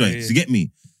tall joints. You get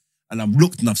me? And I've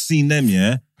looked and I've seen them.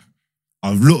 Yeah,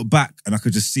 I've looked back and I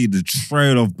could just see the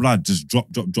trail of blood just drop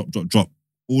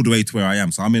all the way to where I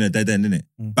am. So I'm in a dead end, innit?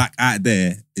 Back out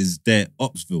there is their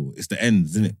Opsville. It's the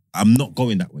ends, innit? I'm not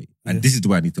going that way, and this is the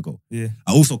way I need to go. Yeah.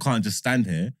 I also can't just stand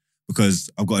here because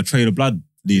I've got a trail of blood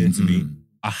leading to me.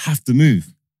 I have to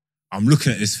move. I'm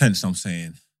looking at this fence and I'm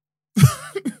saying,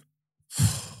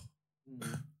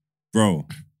 bro.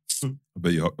 I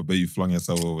bet you flung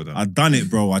yourself over there. I done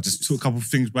it, bro. I just took a couple of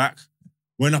things back,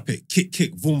 went up it,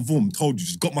 kick, vroom, told you,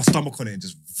 just got my stomach on it and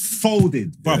just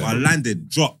folded. Bro, I landed,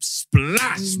 dropped,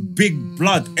 splash, big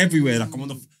blood everywhere. Like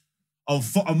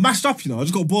I'm mashed up, you know. I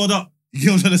just got bored up. You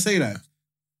know what I'm trying to say? Like,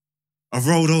 I've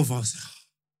rolled over. I was like,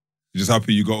 You're just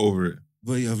happy you got over it.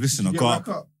 But yeah, listen, I got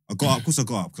up. Of course I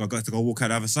got up, because I got to go walk out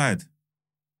the other side.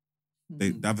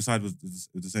 The other side was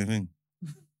the same thing. I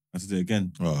had to do it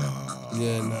again.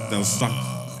 That was stuck.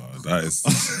 That is...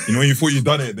 You know when you thought you'd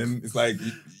done it, then it's like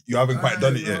you haven't quite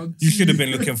done it yet. You should have been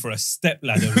looking for a step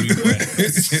ladder. The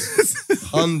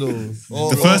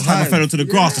first time I fell onto the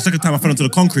grass, the second time I fell onto the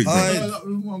concrete.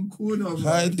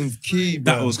 Hide is key,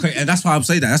 bro. That was crazy. And that's why I'm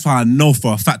saying that. That's why I know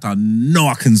for a fact I know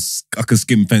I can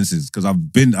skim fences, because I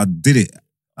did it.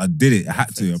 I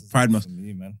had to. I pride myself.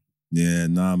 Yeah,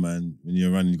 nah, man. When you're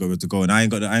running, you got to go. And I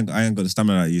ain't got the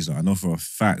stamina like you. So I know for a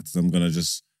fact I'm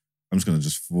just gonna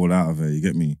fall out of it. You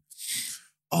get me?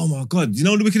 Oh my God. You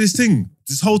know the wickedest thing?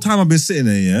 This whole time I've been sitting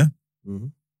there, yeah?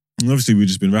 And obviously we've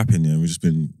just been rapping, yeah? We've just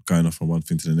been going off from one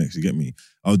thing to the next, you get me?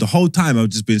 The whole time I've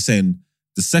just been saying,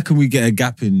 the second we get a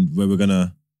gap in where we're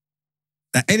gonna,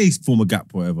 at any form of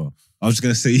gap, whatever, I was just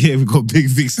gonna say, yeah, we got big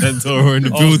Vic Santoro in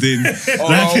the building.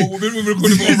 We've been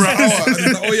recording for over an hour. And it's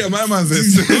like, oh yeah, my man's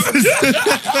this. You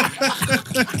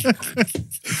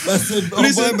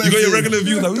got your regular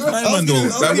views. Like, who's my man though?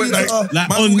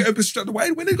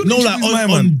 When they got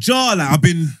on Jar, like I've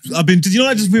been. You know,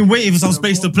 I've just been waiting for some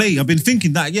space to play. I've been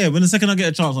thinking that, yeah, when the second I get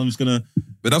a chance, I'm just gonna.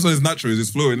 But that's what it's natural.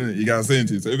 It's flowing, isn't it? You get what I'm saying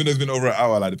to you. So even though it's been over an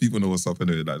hour, like the people know what's up,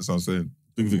 innit? Like that's what I'm saying.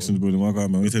 Big Vic's in the building. My God,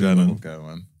 man. What you saying, man? Okay,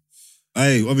 man.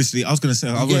 Hey, obviously, I was gonna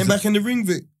say, getting back in the ring,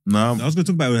 Vic. Nah, I was gonna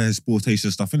talk about his sportation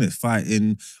stuff, innit?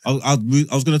 Fighting. I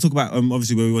was gonna talk about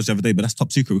obviously where we was the other day, but that's top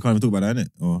secret. We can't even talk about that, innit?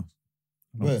 Or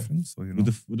I don't think so, you know.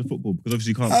 with the football, because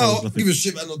obviously you can't. I don't give a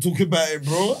shit, man. Not talking about it,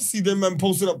 bro. I see them man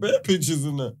posting up bare pictures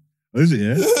and that. Oh, is it?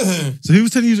 Yeah. Yeah. So who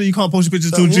was telling you that you can't post your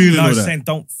pictures till June? No, and all that? saying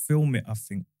don't film it. I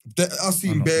think. I've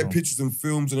seen bare pictures and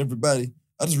films and everybody.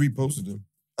 I just reposted them.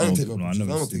 I don't take no pictures. I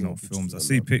never see no films. I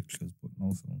see pictures, but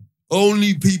no film.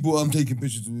 Only people I'm taking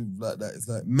pictures with like that is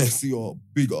like Messi or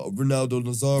big or Ronaldo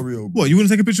Nazario. What, you wouldn't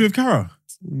take a picture with Cara?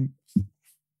 What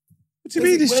do you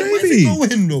mean? It's Where's it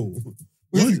going though?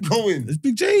 Where's it going? It's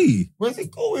Big J. Where's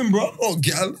it going, bro? I'm not a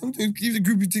gal. I'm doing keep the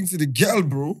groupie things to the gal,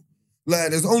 bro. Like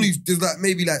there's like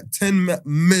maybe like 10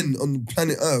 men on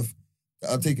planet Earth that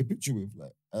I'll take a picture with,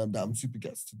 like that I'm super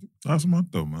gassed to do. That's mad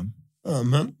though, man. Oh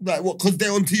man, like what? Because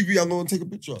they're on TV, I'm gonna take a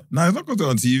picture. Nah, it's not because they're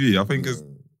on TV. I think it's.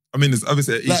 I mean, it's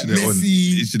obviously like Messi,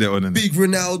 each of their own. Big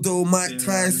Ronaldo, Mike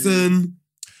Tyson.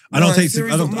 I don't take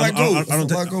pictures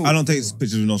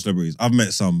with no celebrities. I've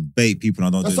met some bait people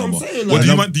and I don't That's do it what no I'm more. saying. What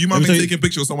Like, do you mind me taking a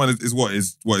picture of someone? Is what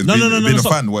No, being a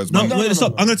stop. fan? What is No,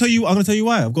 stop. I'm gonna tell you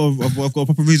why. I've got a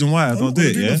proper reason why I don't do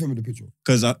it. Yeah,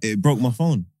 because it broke my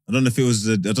phone. I don't know if it was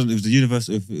the universe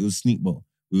or if it was Sneakbot.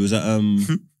 We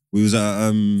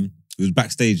was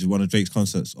backstage at one of Drake's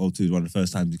concerts. O2 was one of the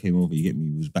first times he came over. You get me?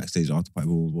 He was backstage after party.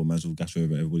 Boom, man's all gas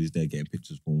over. Everybody's there getting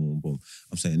pictures. Boom, boom, boom.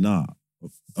 I'm saying, nah,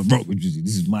 I rock with Drizzy.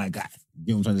 This is my guy.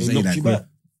 You know what I'm trying to say? Like,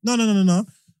 no.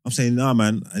 I'm saying, nah,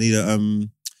 man. I need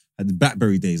had the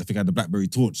BlackBerry days. I think I had the BlackBerry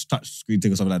touch screen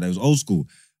thing or something like that. It was old school.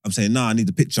 I'm saying, nah, I need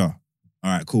the picture.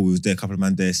 All right, cool. We was there. A couple of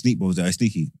man there. Sneakbot was there.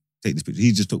 Sneaky. Take this picture.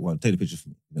 He just took one. Take the picture for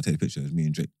me. I take the picture. It's me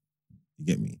and Drake. You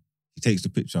get me? He takes the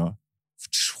picture.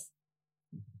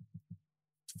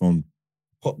 Phone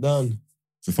pop down.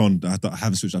 The phone. I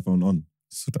haven't switched that phone on.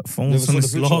 So that phone's on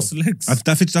its last legs.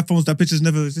 That picture's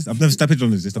never existed. I've never that picture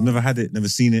on exist. I've never had it. Never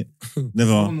seen it. Never.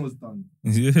 Your phone was done.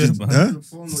 Yeah, man. Huh? Your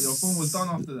phone was done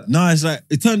after that. No, it's like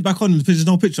it turned back on. And there's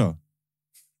no picture.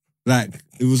 Like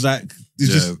it was like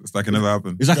it's like it never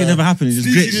happened. It's like it never happened. It just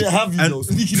Sneaky glitched. didn't have you though.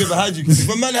 Sneaky never had you. Because if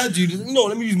a man had you, no,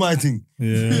 let me use my thing. Yeah.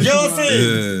 You know what I'm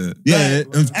saying? Yeah.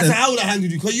 That's how I would have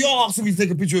handled you. Because you're asking me to take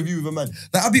a picture of you with a man.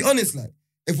 Like, I'll be honest, like,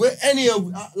 if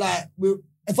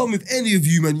I'm with any of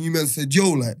you, man, you man said,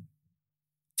 yo, like,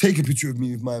 take a picture of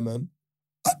me with my man.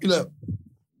 I'd be like,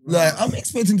 I'm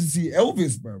expecting to see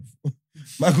Elvis, bro.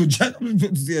 Michael Jackson, I'm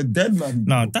expecting to see a dead man.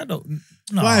 No, that don't.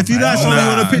 No, Why? If you like someone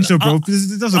on a picture, bro,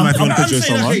 it doesn't matter on a picture of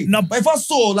someone. Okay, no, but if I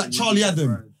saw like Charlie Adam,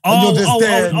 no. Oh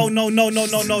no.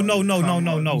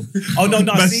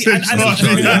 See, See, and no.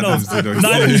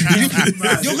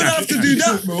 You're gonna have to do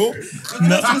that, bro. You're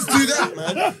gonna have to do that,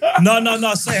 man.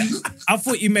 No. Say, I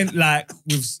thought you meant like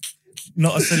with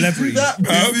not a celebrity. Do that,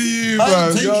 bro.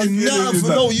 I'm taking nothing for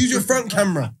no. Use your front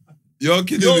camera. You're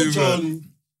kidding me, Charlie.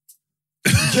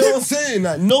 You know what I'm saying?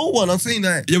 Like, no one. I'm saying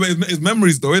that. Yeah, but it's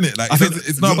memories though, innit? Like,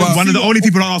 it's not about... One of the only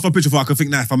people I asked for a picture for, I could think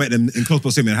now, if I met them in close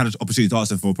proximity and had an opportunity to ask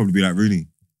them for, would probably be like Rooney.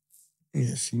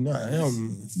 Yeah, see, no,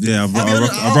 yeah,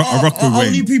 I rock with Wayne.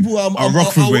 Only people I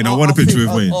rock with Wayne. I want a picture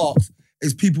with Wayne.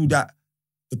 It's people that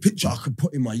the picture I could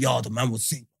put in my yard, the man would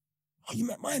see, oh, you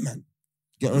met my man.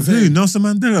 You know what I'm saying? Who? Nelson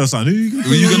Mandela or something?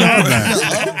 Who you gonna put that?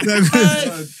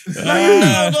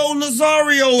 Leonardo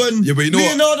Nazario and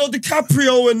Leonardo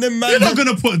DiCaprio and them man. You're not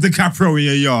gonna put DiCaprio in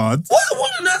your yard. What?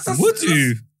 Would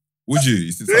you?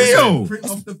 Leo,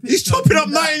 he's chopping up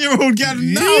 9-year-old gal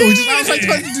now. He's just outside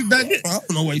trying to do that. I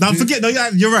don't know what now forget. No,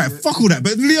 you're right. Fuck all that.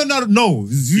 But Leonardo, no.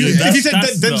 If you said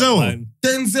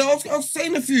Denzel, I was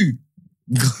saying a few.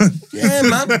 Yeah,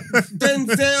 man.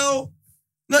 Denzel.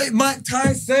 No, Mike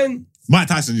Tyson. Mike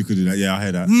Tyson, you could do that. Yeah, I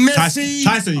hear that. Messi.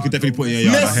 Tyson, you could definitely put in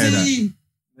your yard. I hear that.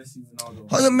 Messi,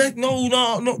 Ronaldo.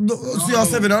 No.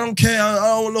 CR7. I don't care. I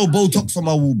don't want no Botox on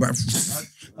my wall, bruv.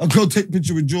 I'll go take a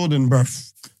picture with Jordan, bruv.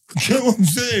 You know what I'm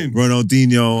saying?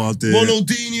 Ronaldinho out there.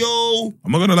 Ronaldinho.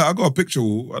 I'm not gonna lie, I got a picture.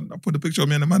 I put a picture of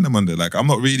me and the man them under. Like, I'm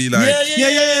not really like.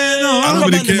 Yeah. No, I don't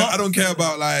really care. I don't care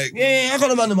about like. Yeah, I got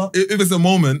the man them up. If it's a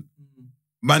moment,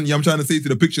 Man, I'm trying to say to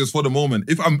the pictures for the moment.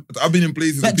 If I've been in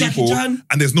places Like with Jackie people Chan.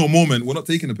 and there's no moment, we're not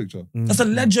taking a picture. That's a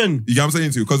legend. You get what I'm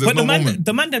saying to you? Because there's But no moment.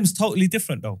 the man them's totally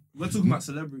different though. We're talking about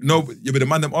celebrities. No, but the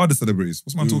man them are the celebrities.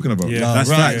 What's man talking about? Yeah, That's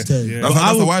right. facts. Yeah. That's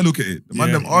how I look at it. The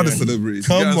man them are the celebrities.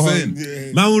 You get what I'm saying?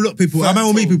 Yeah. Man will look people. Man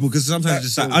will meet people because sometimes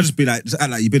just like, I'll just be like, just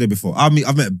act like you've been there before. I've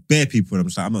met bare people and I'm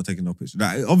just like, I'm not taking no picture.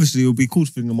 Like, obviously, it'll be cool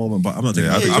to film the moment, but I'm not taking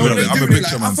Yeah, no picture. I'm a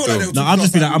picture man still. No, I'll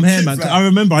just be like, I'm here, man. I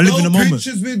remember, I live in the moment.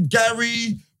 Pictures with Gary,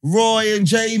 Roy, and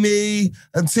Jamie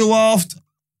until after.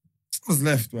 I was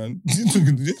left, man. You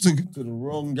took it to the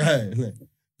wrong guy.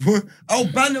 Like,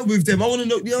 I'll banter with them. I want to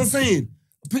know. You know what I'm saying?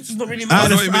 Pictures not really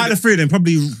matter. Out of the three of them,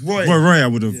 probably Roy I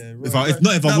would have. Yeah, Roy. If I would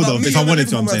have, if I wanted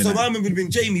to, I'm saying. So that. mine would have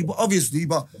been Jamie, but obviously,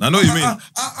 I know what you mean.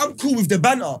 I'm cool with the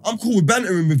banter. I'm cool with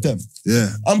bantering with them. Yeah.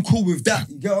 I'm cool with that.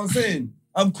 You get what I'm saying?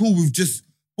 I'm cool with just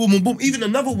boom, boom, boom. Even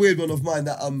another weird one of mine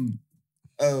that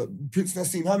Prince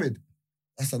Nassim Hamid.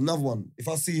 That's another one. If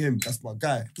I see him, that's my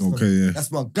guy. Okay, yeah.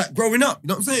 That's my guy. Growing up, you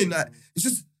know what I'm saying? Like, it's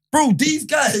just, bro, these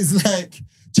guys, like,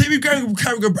 Jamie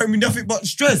Carragher bring me nothing but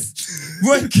stress.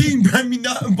 Roy Keane bring me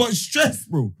nothing but stress,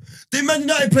 bro. They Man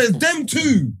United players, them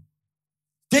too.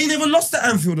 They never lost at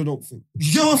Anfield, I don't think.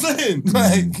 You know what I'm saying?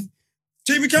 Like,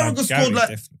 Jamie Carragher scored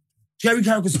like... Gary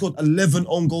Carragher scored 11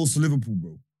 own goals for Liverpool,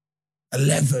 bro.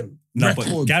 11. No, Record.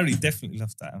 but Gary definitely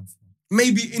left that Anfield.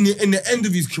 Maybe in the end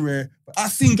of his career, but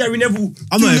I've seen Gary Neville.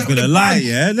 I'm not even gonna lie,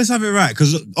 yeah. Let's have it right,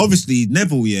 because obviously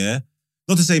Neville, yeah.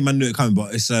 Not to say man knew it coming,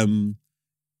 but it's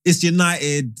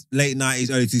United late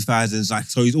 90s, early 2000s. Like,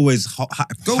 so he's always high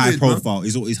profile. Man.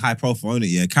 He's always high profile, isn't it?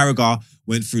 Yeah. Carragher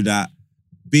went through that,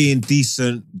 being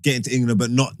decent, getting to England,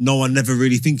 but no one never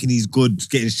really thinking he's good,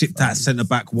 getting shipped out centre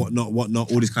back, whatnot,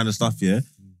 all this kind of stuff. Yeah.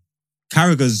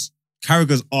 Carragher's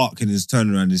arc and his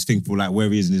turnaround, his thing for like where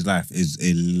he is in his life is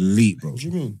elite, bro. What do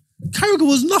you mean? Carragher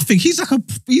was nothing. He's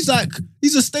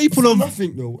a staple of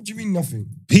nothing though. What do you mean nothing?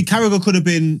 Carragher could have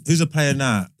been. Who's a player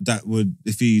now that would,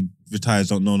 if he retires,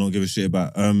 don't give a shit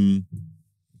about? Darren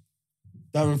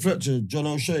Fletcher, John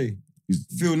O'Shea,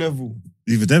 Phil Neville.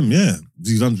 Either them, yeah.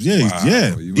 He's done, yeah, Wow.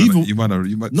 yeah. You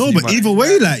might. Either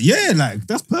way, like, yeah, like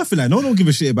that's perfect. Like, no one don't give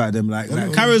a shit about them. Like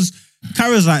Carragher's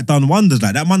like done wonders.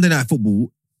 Like that Monday Night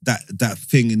Football. That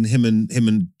thing in him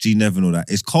and G Neville and all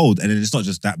that, it's cold. And then it's not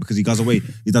just that, because he goes away.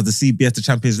 He does the CBS, the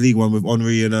Champions League one with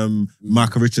Henry and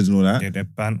Michael Richards and all that. Yeah, they're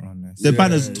banter on this. Their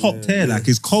banter's top tier, like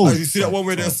it's cold. Oh, you see that one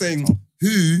where they're saying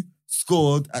who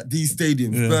scored at these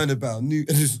stadiums? Bernabeu, New,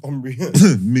 and it's Henry.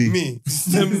 Me.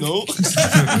 Them no.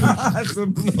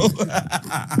 Them no.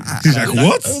 He's like,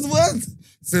 what? What?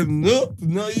 Them no.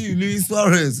 Not you, Luis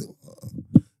Suarez.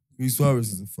 Luis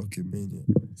Suarez is a fucking maniac.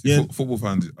 Yeah. Football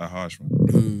fans are harsh,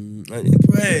 man.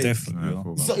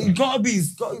 Definitely. So you gotta be.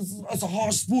 It's a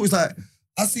harsh sport. It's like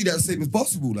I see that same as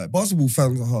basketball. Like basketball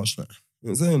fans are harsh. Like, you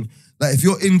know what I'm saying? Like if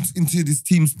you're into this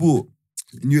team sport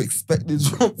and you expect this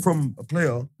from a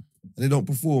player and they don't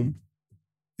perform,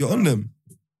 you're on them.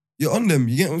 You're on them.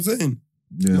 You get what I'm saying?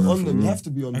 Yeah, you're on them. You have to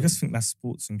be on I them. just think that's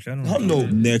sports in general. I know.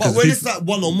 Yeah, but when it's like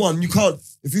one-on-one, you can't.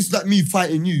 If it's like me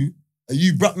fighting you and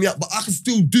you brought me up, but I can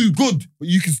still do good, but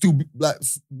you can still like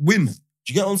win. Do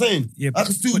you get what I'm saying? Yeah, I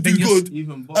can still do good. And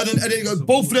then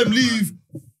both of them leave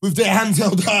with their hands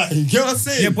held high. You get what I'm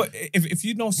saying? Yeah, but if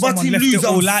you know someone left it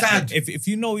all out, if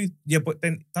you know, yeah, but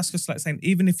then that's just like saying,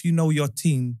 even if you know your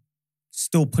team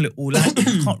still pull it all out,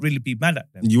 you can't really be mad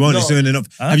at them. You won't doing enough.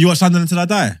 Have you watched London Until I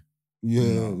Die? Yeah.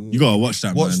 You gotta watch that,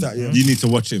 man. Watch that, yeah. You need to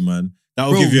watch it, man.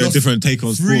 That'll give you a different take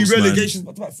on three sports, relegations,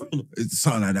 man. about 3. It's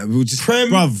something like that. We'll just, Prem,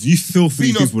 bruv, you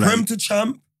filthy people. Prem to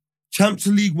champ to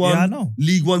League 1, Yeah, I know.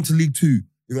 League 1 to League 2.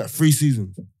 In like 3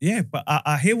 seasons. Yeah, but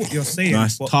I hear what you're saying.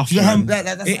 That's but tough, Do you know how man.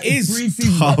 that's It like is 3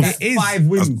 seasons? tough. That's It is. 5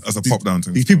 wins. As a pop down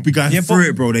thing. These people be going through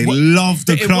it, bro. They love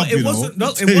the club, you know. It wasn't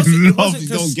They love- just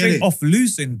don't get straight it. off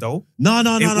losing though. No.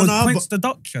 It was points But,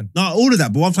 deduction. no, all of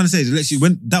that. But what I'm trying to say is,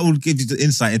 literally, that will give you the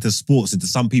insight into sports, into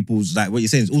some people's, like what you're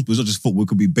saying. It's not just football. It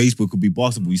could be baseball. It could be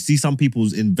basketball. You see some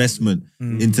people's investment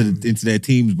into their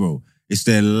teams, bro. It's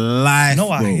their life, No,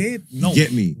 bro. I hear. No, You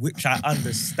get me? Which I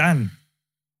understand.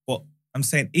 But I'm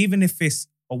saying, even if it's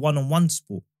a one-on-one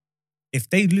sport, if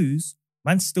they lose,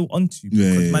 man's still onto you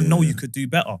because man know you could do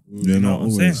better. Yeah, You know no, what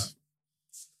I'm saying? always.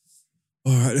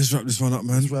 All right, let's wrap this one up,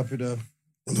 man. Let's wrap it up.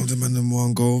 Another man in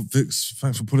one goal. Vix,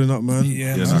 thanks for pulling up, man.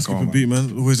 Yeah, Yeah, man. nah, Keep come a on, man. beat,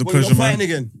 man. Always a What, you're pleasure, fighting man.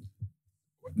 again?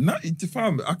 Nah,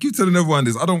 fam, I keep telling everyone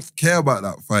this. I don't care about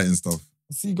that fighting stuff.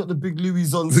 See, you got the big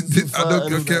Louis on. I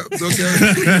don't care. You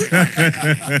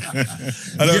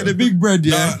get the big bread,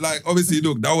 yeah. Like, obviously,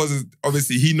 look, that was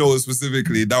obviously he knows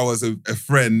specifically that was a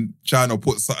friend trying to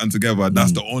put something together.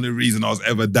 That's the only reason I was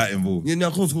ever that involved. Yeah, no,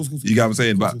 of course. You get what I'm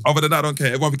saying? But other than that, I don't care.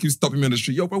 Everyone keeps stopping me on the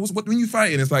street. Yo, bro, what when you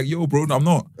fighting? It's like, yo, bro, I'm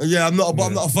not. Yeah, I'm not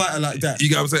a fighter like that. You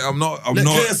get what I'm saying? I'm not. Let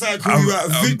KSI call you out.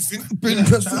 Vic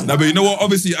Santoro. Nah, but you know what?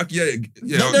 Obviously, yeah.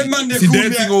 Not them man, they See call their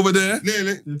me thing out. over there.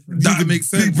 That makes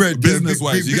sense. Big bread, business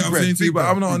wise. big You get what I'm bread, saying to you? big But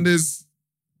I'm bread. not on this.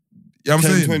 Yeah, I'm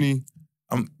saying. 20.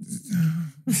 I'm.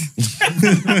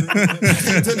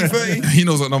 30. He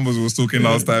knows what numbers we was talking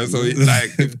last time. So like,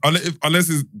 unless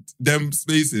it's them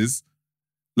spaces,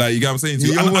 like you get what I'm saying to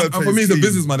you. And for me, it's a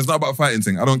businessman. It's not about fighting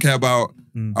thing. I don't care about.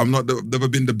 I'm not never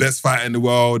been the best fighter in the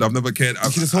world. I've never cared. You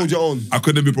can just hold your own. I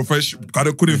couldn't be professional. I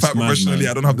couldn't fight mad, professionally. man.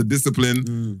 I don't have the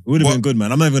discipline. It would have been good,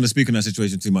 man. I'm not even going to speak on that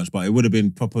situation too much, but it would have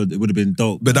been proper. It would have been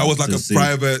dope. But that was like to a see.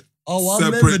 private, I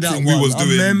remember separate that thing we one. was I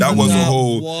doing. remember That was a that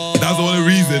whole. one. That's the only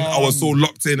reason I was so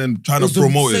locked in and trying to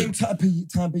promote Same it.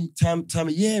 time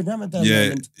of year, Ramadan.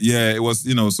 Yeah, it was,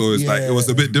 so it's like, it was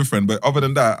a bit different. But other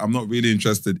than that, I'm not really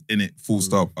interested in it, full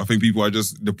stop. I think people are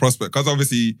just, the prospect, because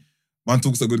obviously, man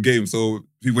talks a good game, so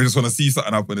people just want to see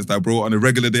something happen. It's like, bro, on a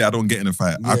regular day, I don't get in a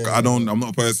fight. I'm not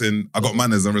a person, I got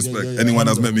manners and respect. Anyone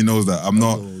that's met me knows that. I'm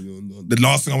not, the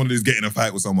last thing I want to do is get in a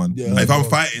fight with someone. Like, if I'm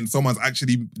fighting, someone's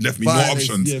actually left me no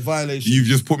options. Yeah, violation. You've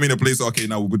just put me in a place, okay,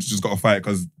 now we've just got to fight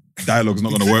because dialogue's not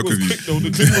going to work with you.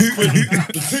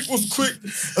 The tick was quick.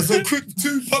 I said quick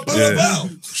too. I'm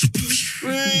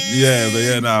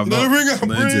not.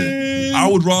 I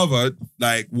would rather,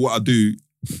 like, what I do,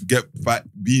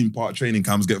 be in part of training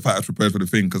camps, get fighters prepared for the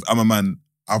thing, because I'm a man,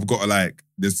 I've got to, like,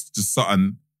 there's just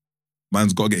something,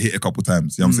 man's got to get hit a couple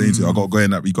times. You know what I'm saying to you? I got to go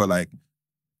in that, we got, like,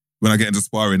 when I get into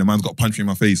sparring, the man's got to punch me in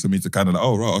my face for me to kind of like,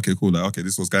 oh, right, okay, cool, like, okay,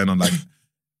 this is what's going on. Like,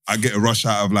 I get a rush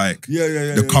out of, like,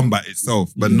 the combat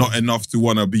itself, but not enough to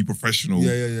want to be professional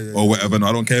or whatever. No,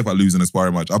 I don't care if I lose in a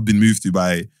sparring match. I've been moved to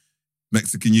by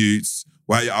Mexican youths.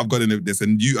 I've got in this,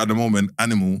 and you at the moment,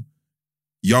 Animal,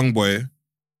 young boy,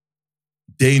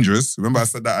 dangerous. Remember I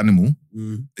said that Animal?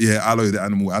 Yeah, Aloy's the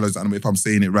Animal. If I'm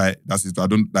saying it right, that's his. I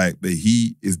don't like that.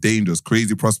 He is dangerous,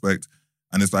 crazy prospect.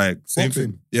 And it's like, same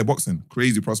thing. Yeah, boxing,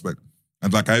 crazy prospect.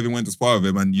 And like, I even went to spar with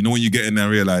him, and you know when you get in there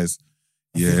and realize,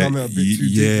 like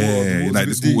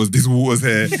this water's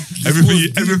here. Everything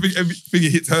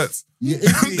it hits hurts.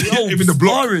 Even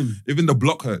the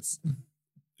block hurts.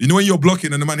 You know when you're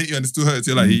blocking and the man hit you and it still hurts,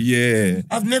 you're like, yeah.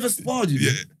 I've never sparred you.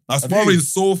 Yeah. Now, sparring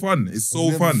is so fun. It's so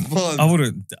fun. I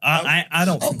wouldn't. I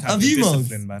don't think I'm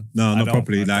disciplined, man. No, not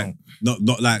properly. Like,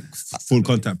 not like full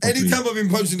contact properly. Anytime I've been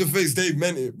punched in the face, Dave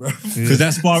meant it, bro. Because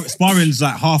that sparring's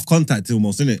like half contact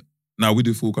almost, isn't it? No, we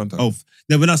do full contact. Oh,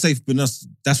 no, when I say,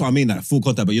 that's what I mean, like full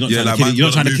contact, but you're not trying you're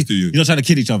not trying to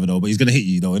kill each other though, but he's gonna hit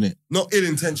you though, innit? Not ill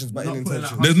intentions, but ill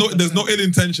intentions. There's no ill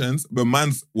intentions, but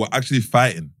man's were actually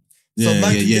fighting. So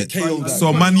man can get KO'd.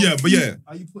 So man, but yeah.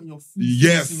 Are you putting your food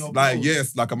Yes, in your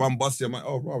like a man busts you, I'm like,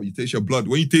 oh bro, you taste your blood.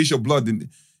 When you taste your blood, then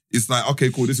it's like,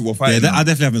 okay, cool, this is what fighting. Yeah, I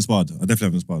definitely haven't sparred. But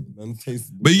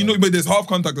there's half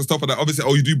contact and stuff like that.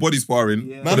 Obviously, you do body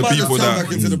sparring for the people that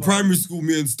back into the primary school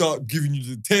me and start giving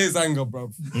you the tears anger,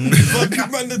 bruv.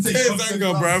 Fucking man, the tears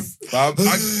anger, bruv.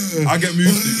 I get moved.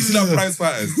 You see that prize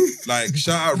fighters? Like,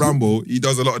 shout out Rambo. He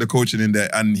does a lot of the coaching in there,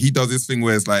 and he does this thing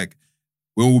where it's like,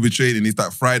 when we'll be training, it's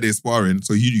like Friday sparring.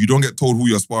 So you don't get told who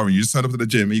you're sparring. You just turn up to the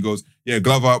gym and he goes, yeah,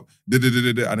 glove up, and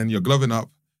then you're gloving up.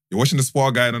 You're watching the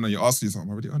spar guy and you're asking yourself,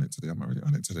 am I really on it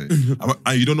today?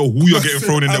 And you don't know who you're getting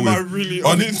thrown in there with. Am I really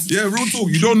on it? Yeah, real talk.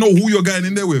 You don't know who you're getting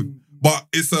in there with. But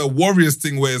it's a Warriors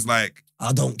thing where it's like,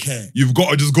 I don't care. You've got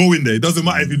to just go in there. It doesn't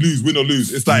matter if you lose, win or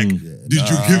lose. It's like, did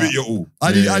you give it your all?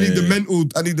 I need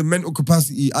the mental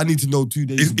capacity. I need to know 2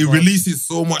 days. It releases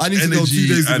so much energy. I need to know 2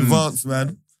 days in advance,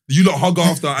 man. You lot hug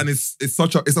after, and it's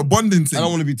a bonding thing. I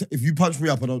don't want to be. If you punch me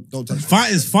up, I don't touch.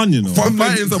 Fight is fun, you know.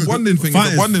 Fighting is a bonding thing.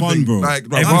 It's a bonding thing, bro. Like,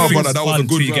 brother, that was a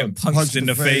good you get punched in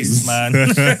the face, man.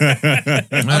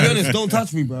 I'll be honest. Don't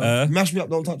touch me, bro. Mash me up.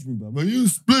 Don't touch me, bro. But you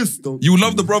spliss. Don't. You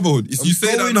love the brotherhood. You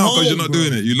say that now because you're not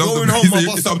doing it. You love the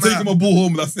brotherhood. If I'm taking my ball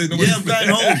home, that's saying no. Yeah, I'm going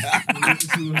home.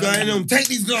 Going home. Take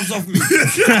these gloves off me.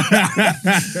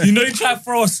 You know you try to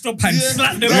throw a stop and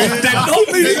slap them off. Get them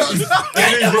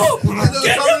off.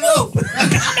 Get them off.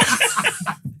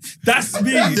 That's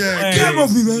me. Yeah, get him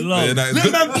off me, man.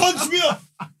 Let man punch me up.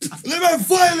 Let man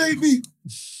violate me.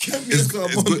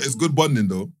 It's good bonding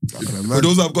though. For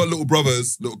those that have got little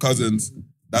brothers, little cousins,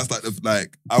 That's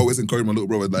like I always encourage my little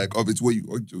brother, like, oh, it's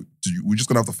we're just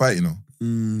gonna have to fight, you know.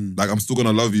 Like I'm still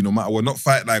gonna love you no matter what. Not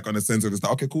fight like on the sense of it's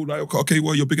like, okay, cool, like, okay,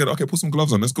 well you're bigger, okay, put some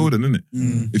gloves on, let's go then, innit?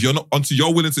 If you're not until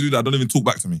you're willing to do that, don't even talk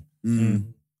back to me.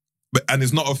 But and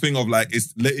it's not a thing of like,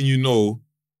 it's letting you know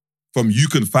from you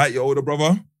can fight your older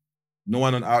brother. No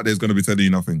one out there is gonna be telling you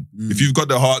nothing. If you've got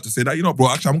the heart to say that, you know, bro,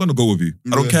 actually I'm gonna go with you.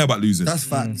 I don't care about losing. That's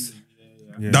facts.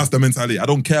 That's the mentality. I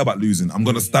don't care about losing. I'm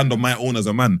going to stand on my own as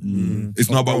a man. It's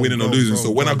not about winning or losing. So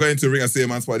when I go into the ring and say a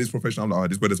man's fight, this professional, I'm like, oh,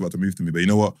 this brother's about to move to me. But you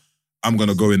know what? I'm going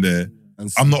to go in there.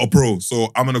 I'm not a pro, so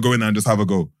I'm going to go in there and just have a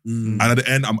go. And at the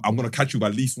end, I'm going to catch you by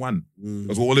at least one.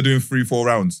 Because we're only doing 3-4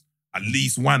 rounds. At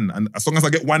least one. And as long as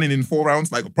I get one in 4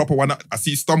 rounds, like a proper one, I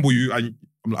see you stumble you and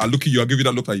I look at you, I give you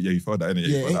that look like, yeah, you felt that,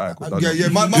 innit?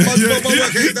 My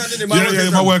work is done,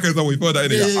 innit? My work is done. You felt that,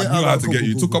 innit? I knew how to get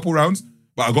you. Took a couple rounds.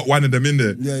 But I got one of them in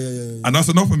there. Yeah. And that's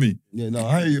enough for me. Yeah, no,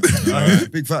 I hear you.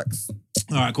 Right. Big facts.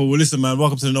 All right, cool. Well, listen, man.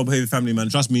 Welcome to the No Behaviour family, man.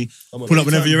 Trust me. Pull up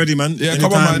whenever you're ready, man. Yeah, Anytime,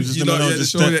 come on, man. just You let know, me yeah, the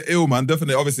just show, you're ill, man.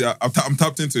 Definitely. Obviously, I'm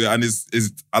tapped into it, and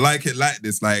I like it like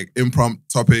this, like impromptu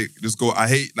topic. Just go.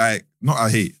 I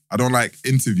don't like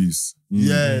interviews.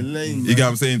 Yeah, lame. You get what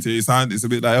I'm saying to you? It's a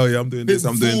bit like, oh yeah, I'm doing this,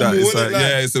 I'm doing that. It's like,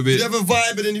 yeah, it's a bit. You have a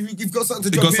vibe, and then if you've got something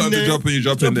to You drop got something to drop in, you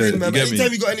drop in there. Man. You get me?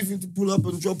 Anytime you got anything to pull up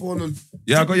and drop on, and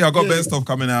I got bare stuff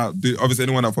coming out. Obviously,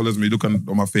 anyone that follows me, look on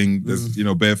my thing. There's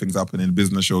bare things happening,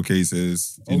 business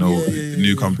showcases,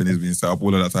 new companies being set up,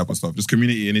 all of that type of stuff. Just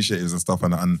community initiatives and stuff,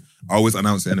 and I always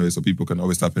announce it anyway, so people can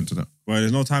always tap into that. Well,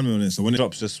 there's no timing on it, so when it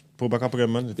drops, just pull back up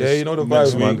again, man. Yeah, you know the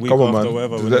vibes, man. Come on,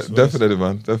 man. Definitely,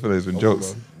 man. Definitely, it's been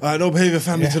jokes. All right, No Behaviour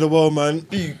family to the world, man.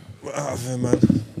 Man.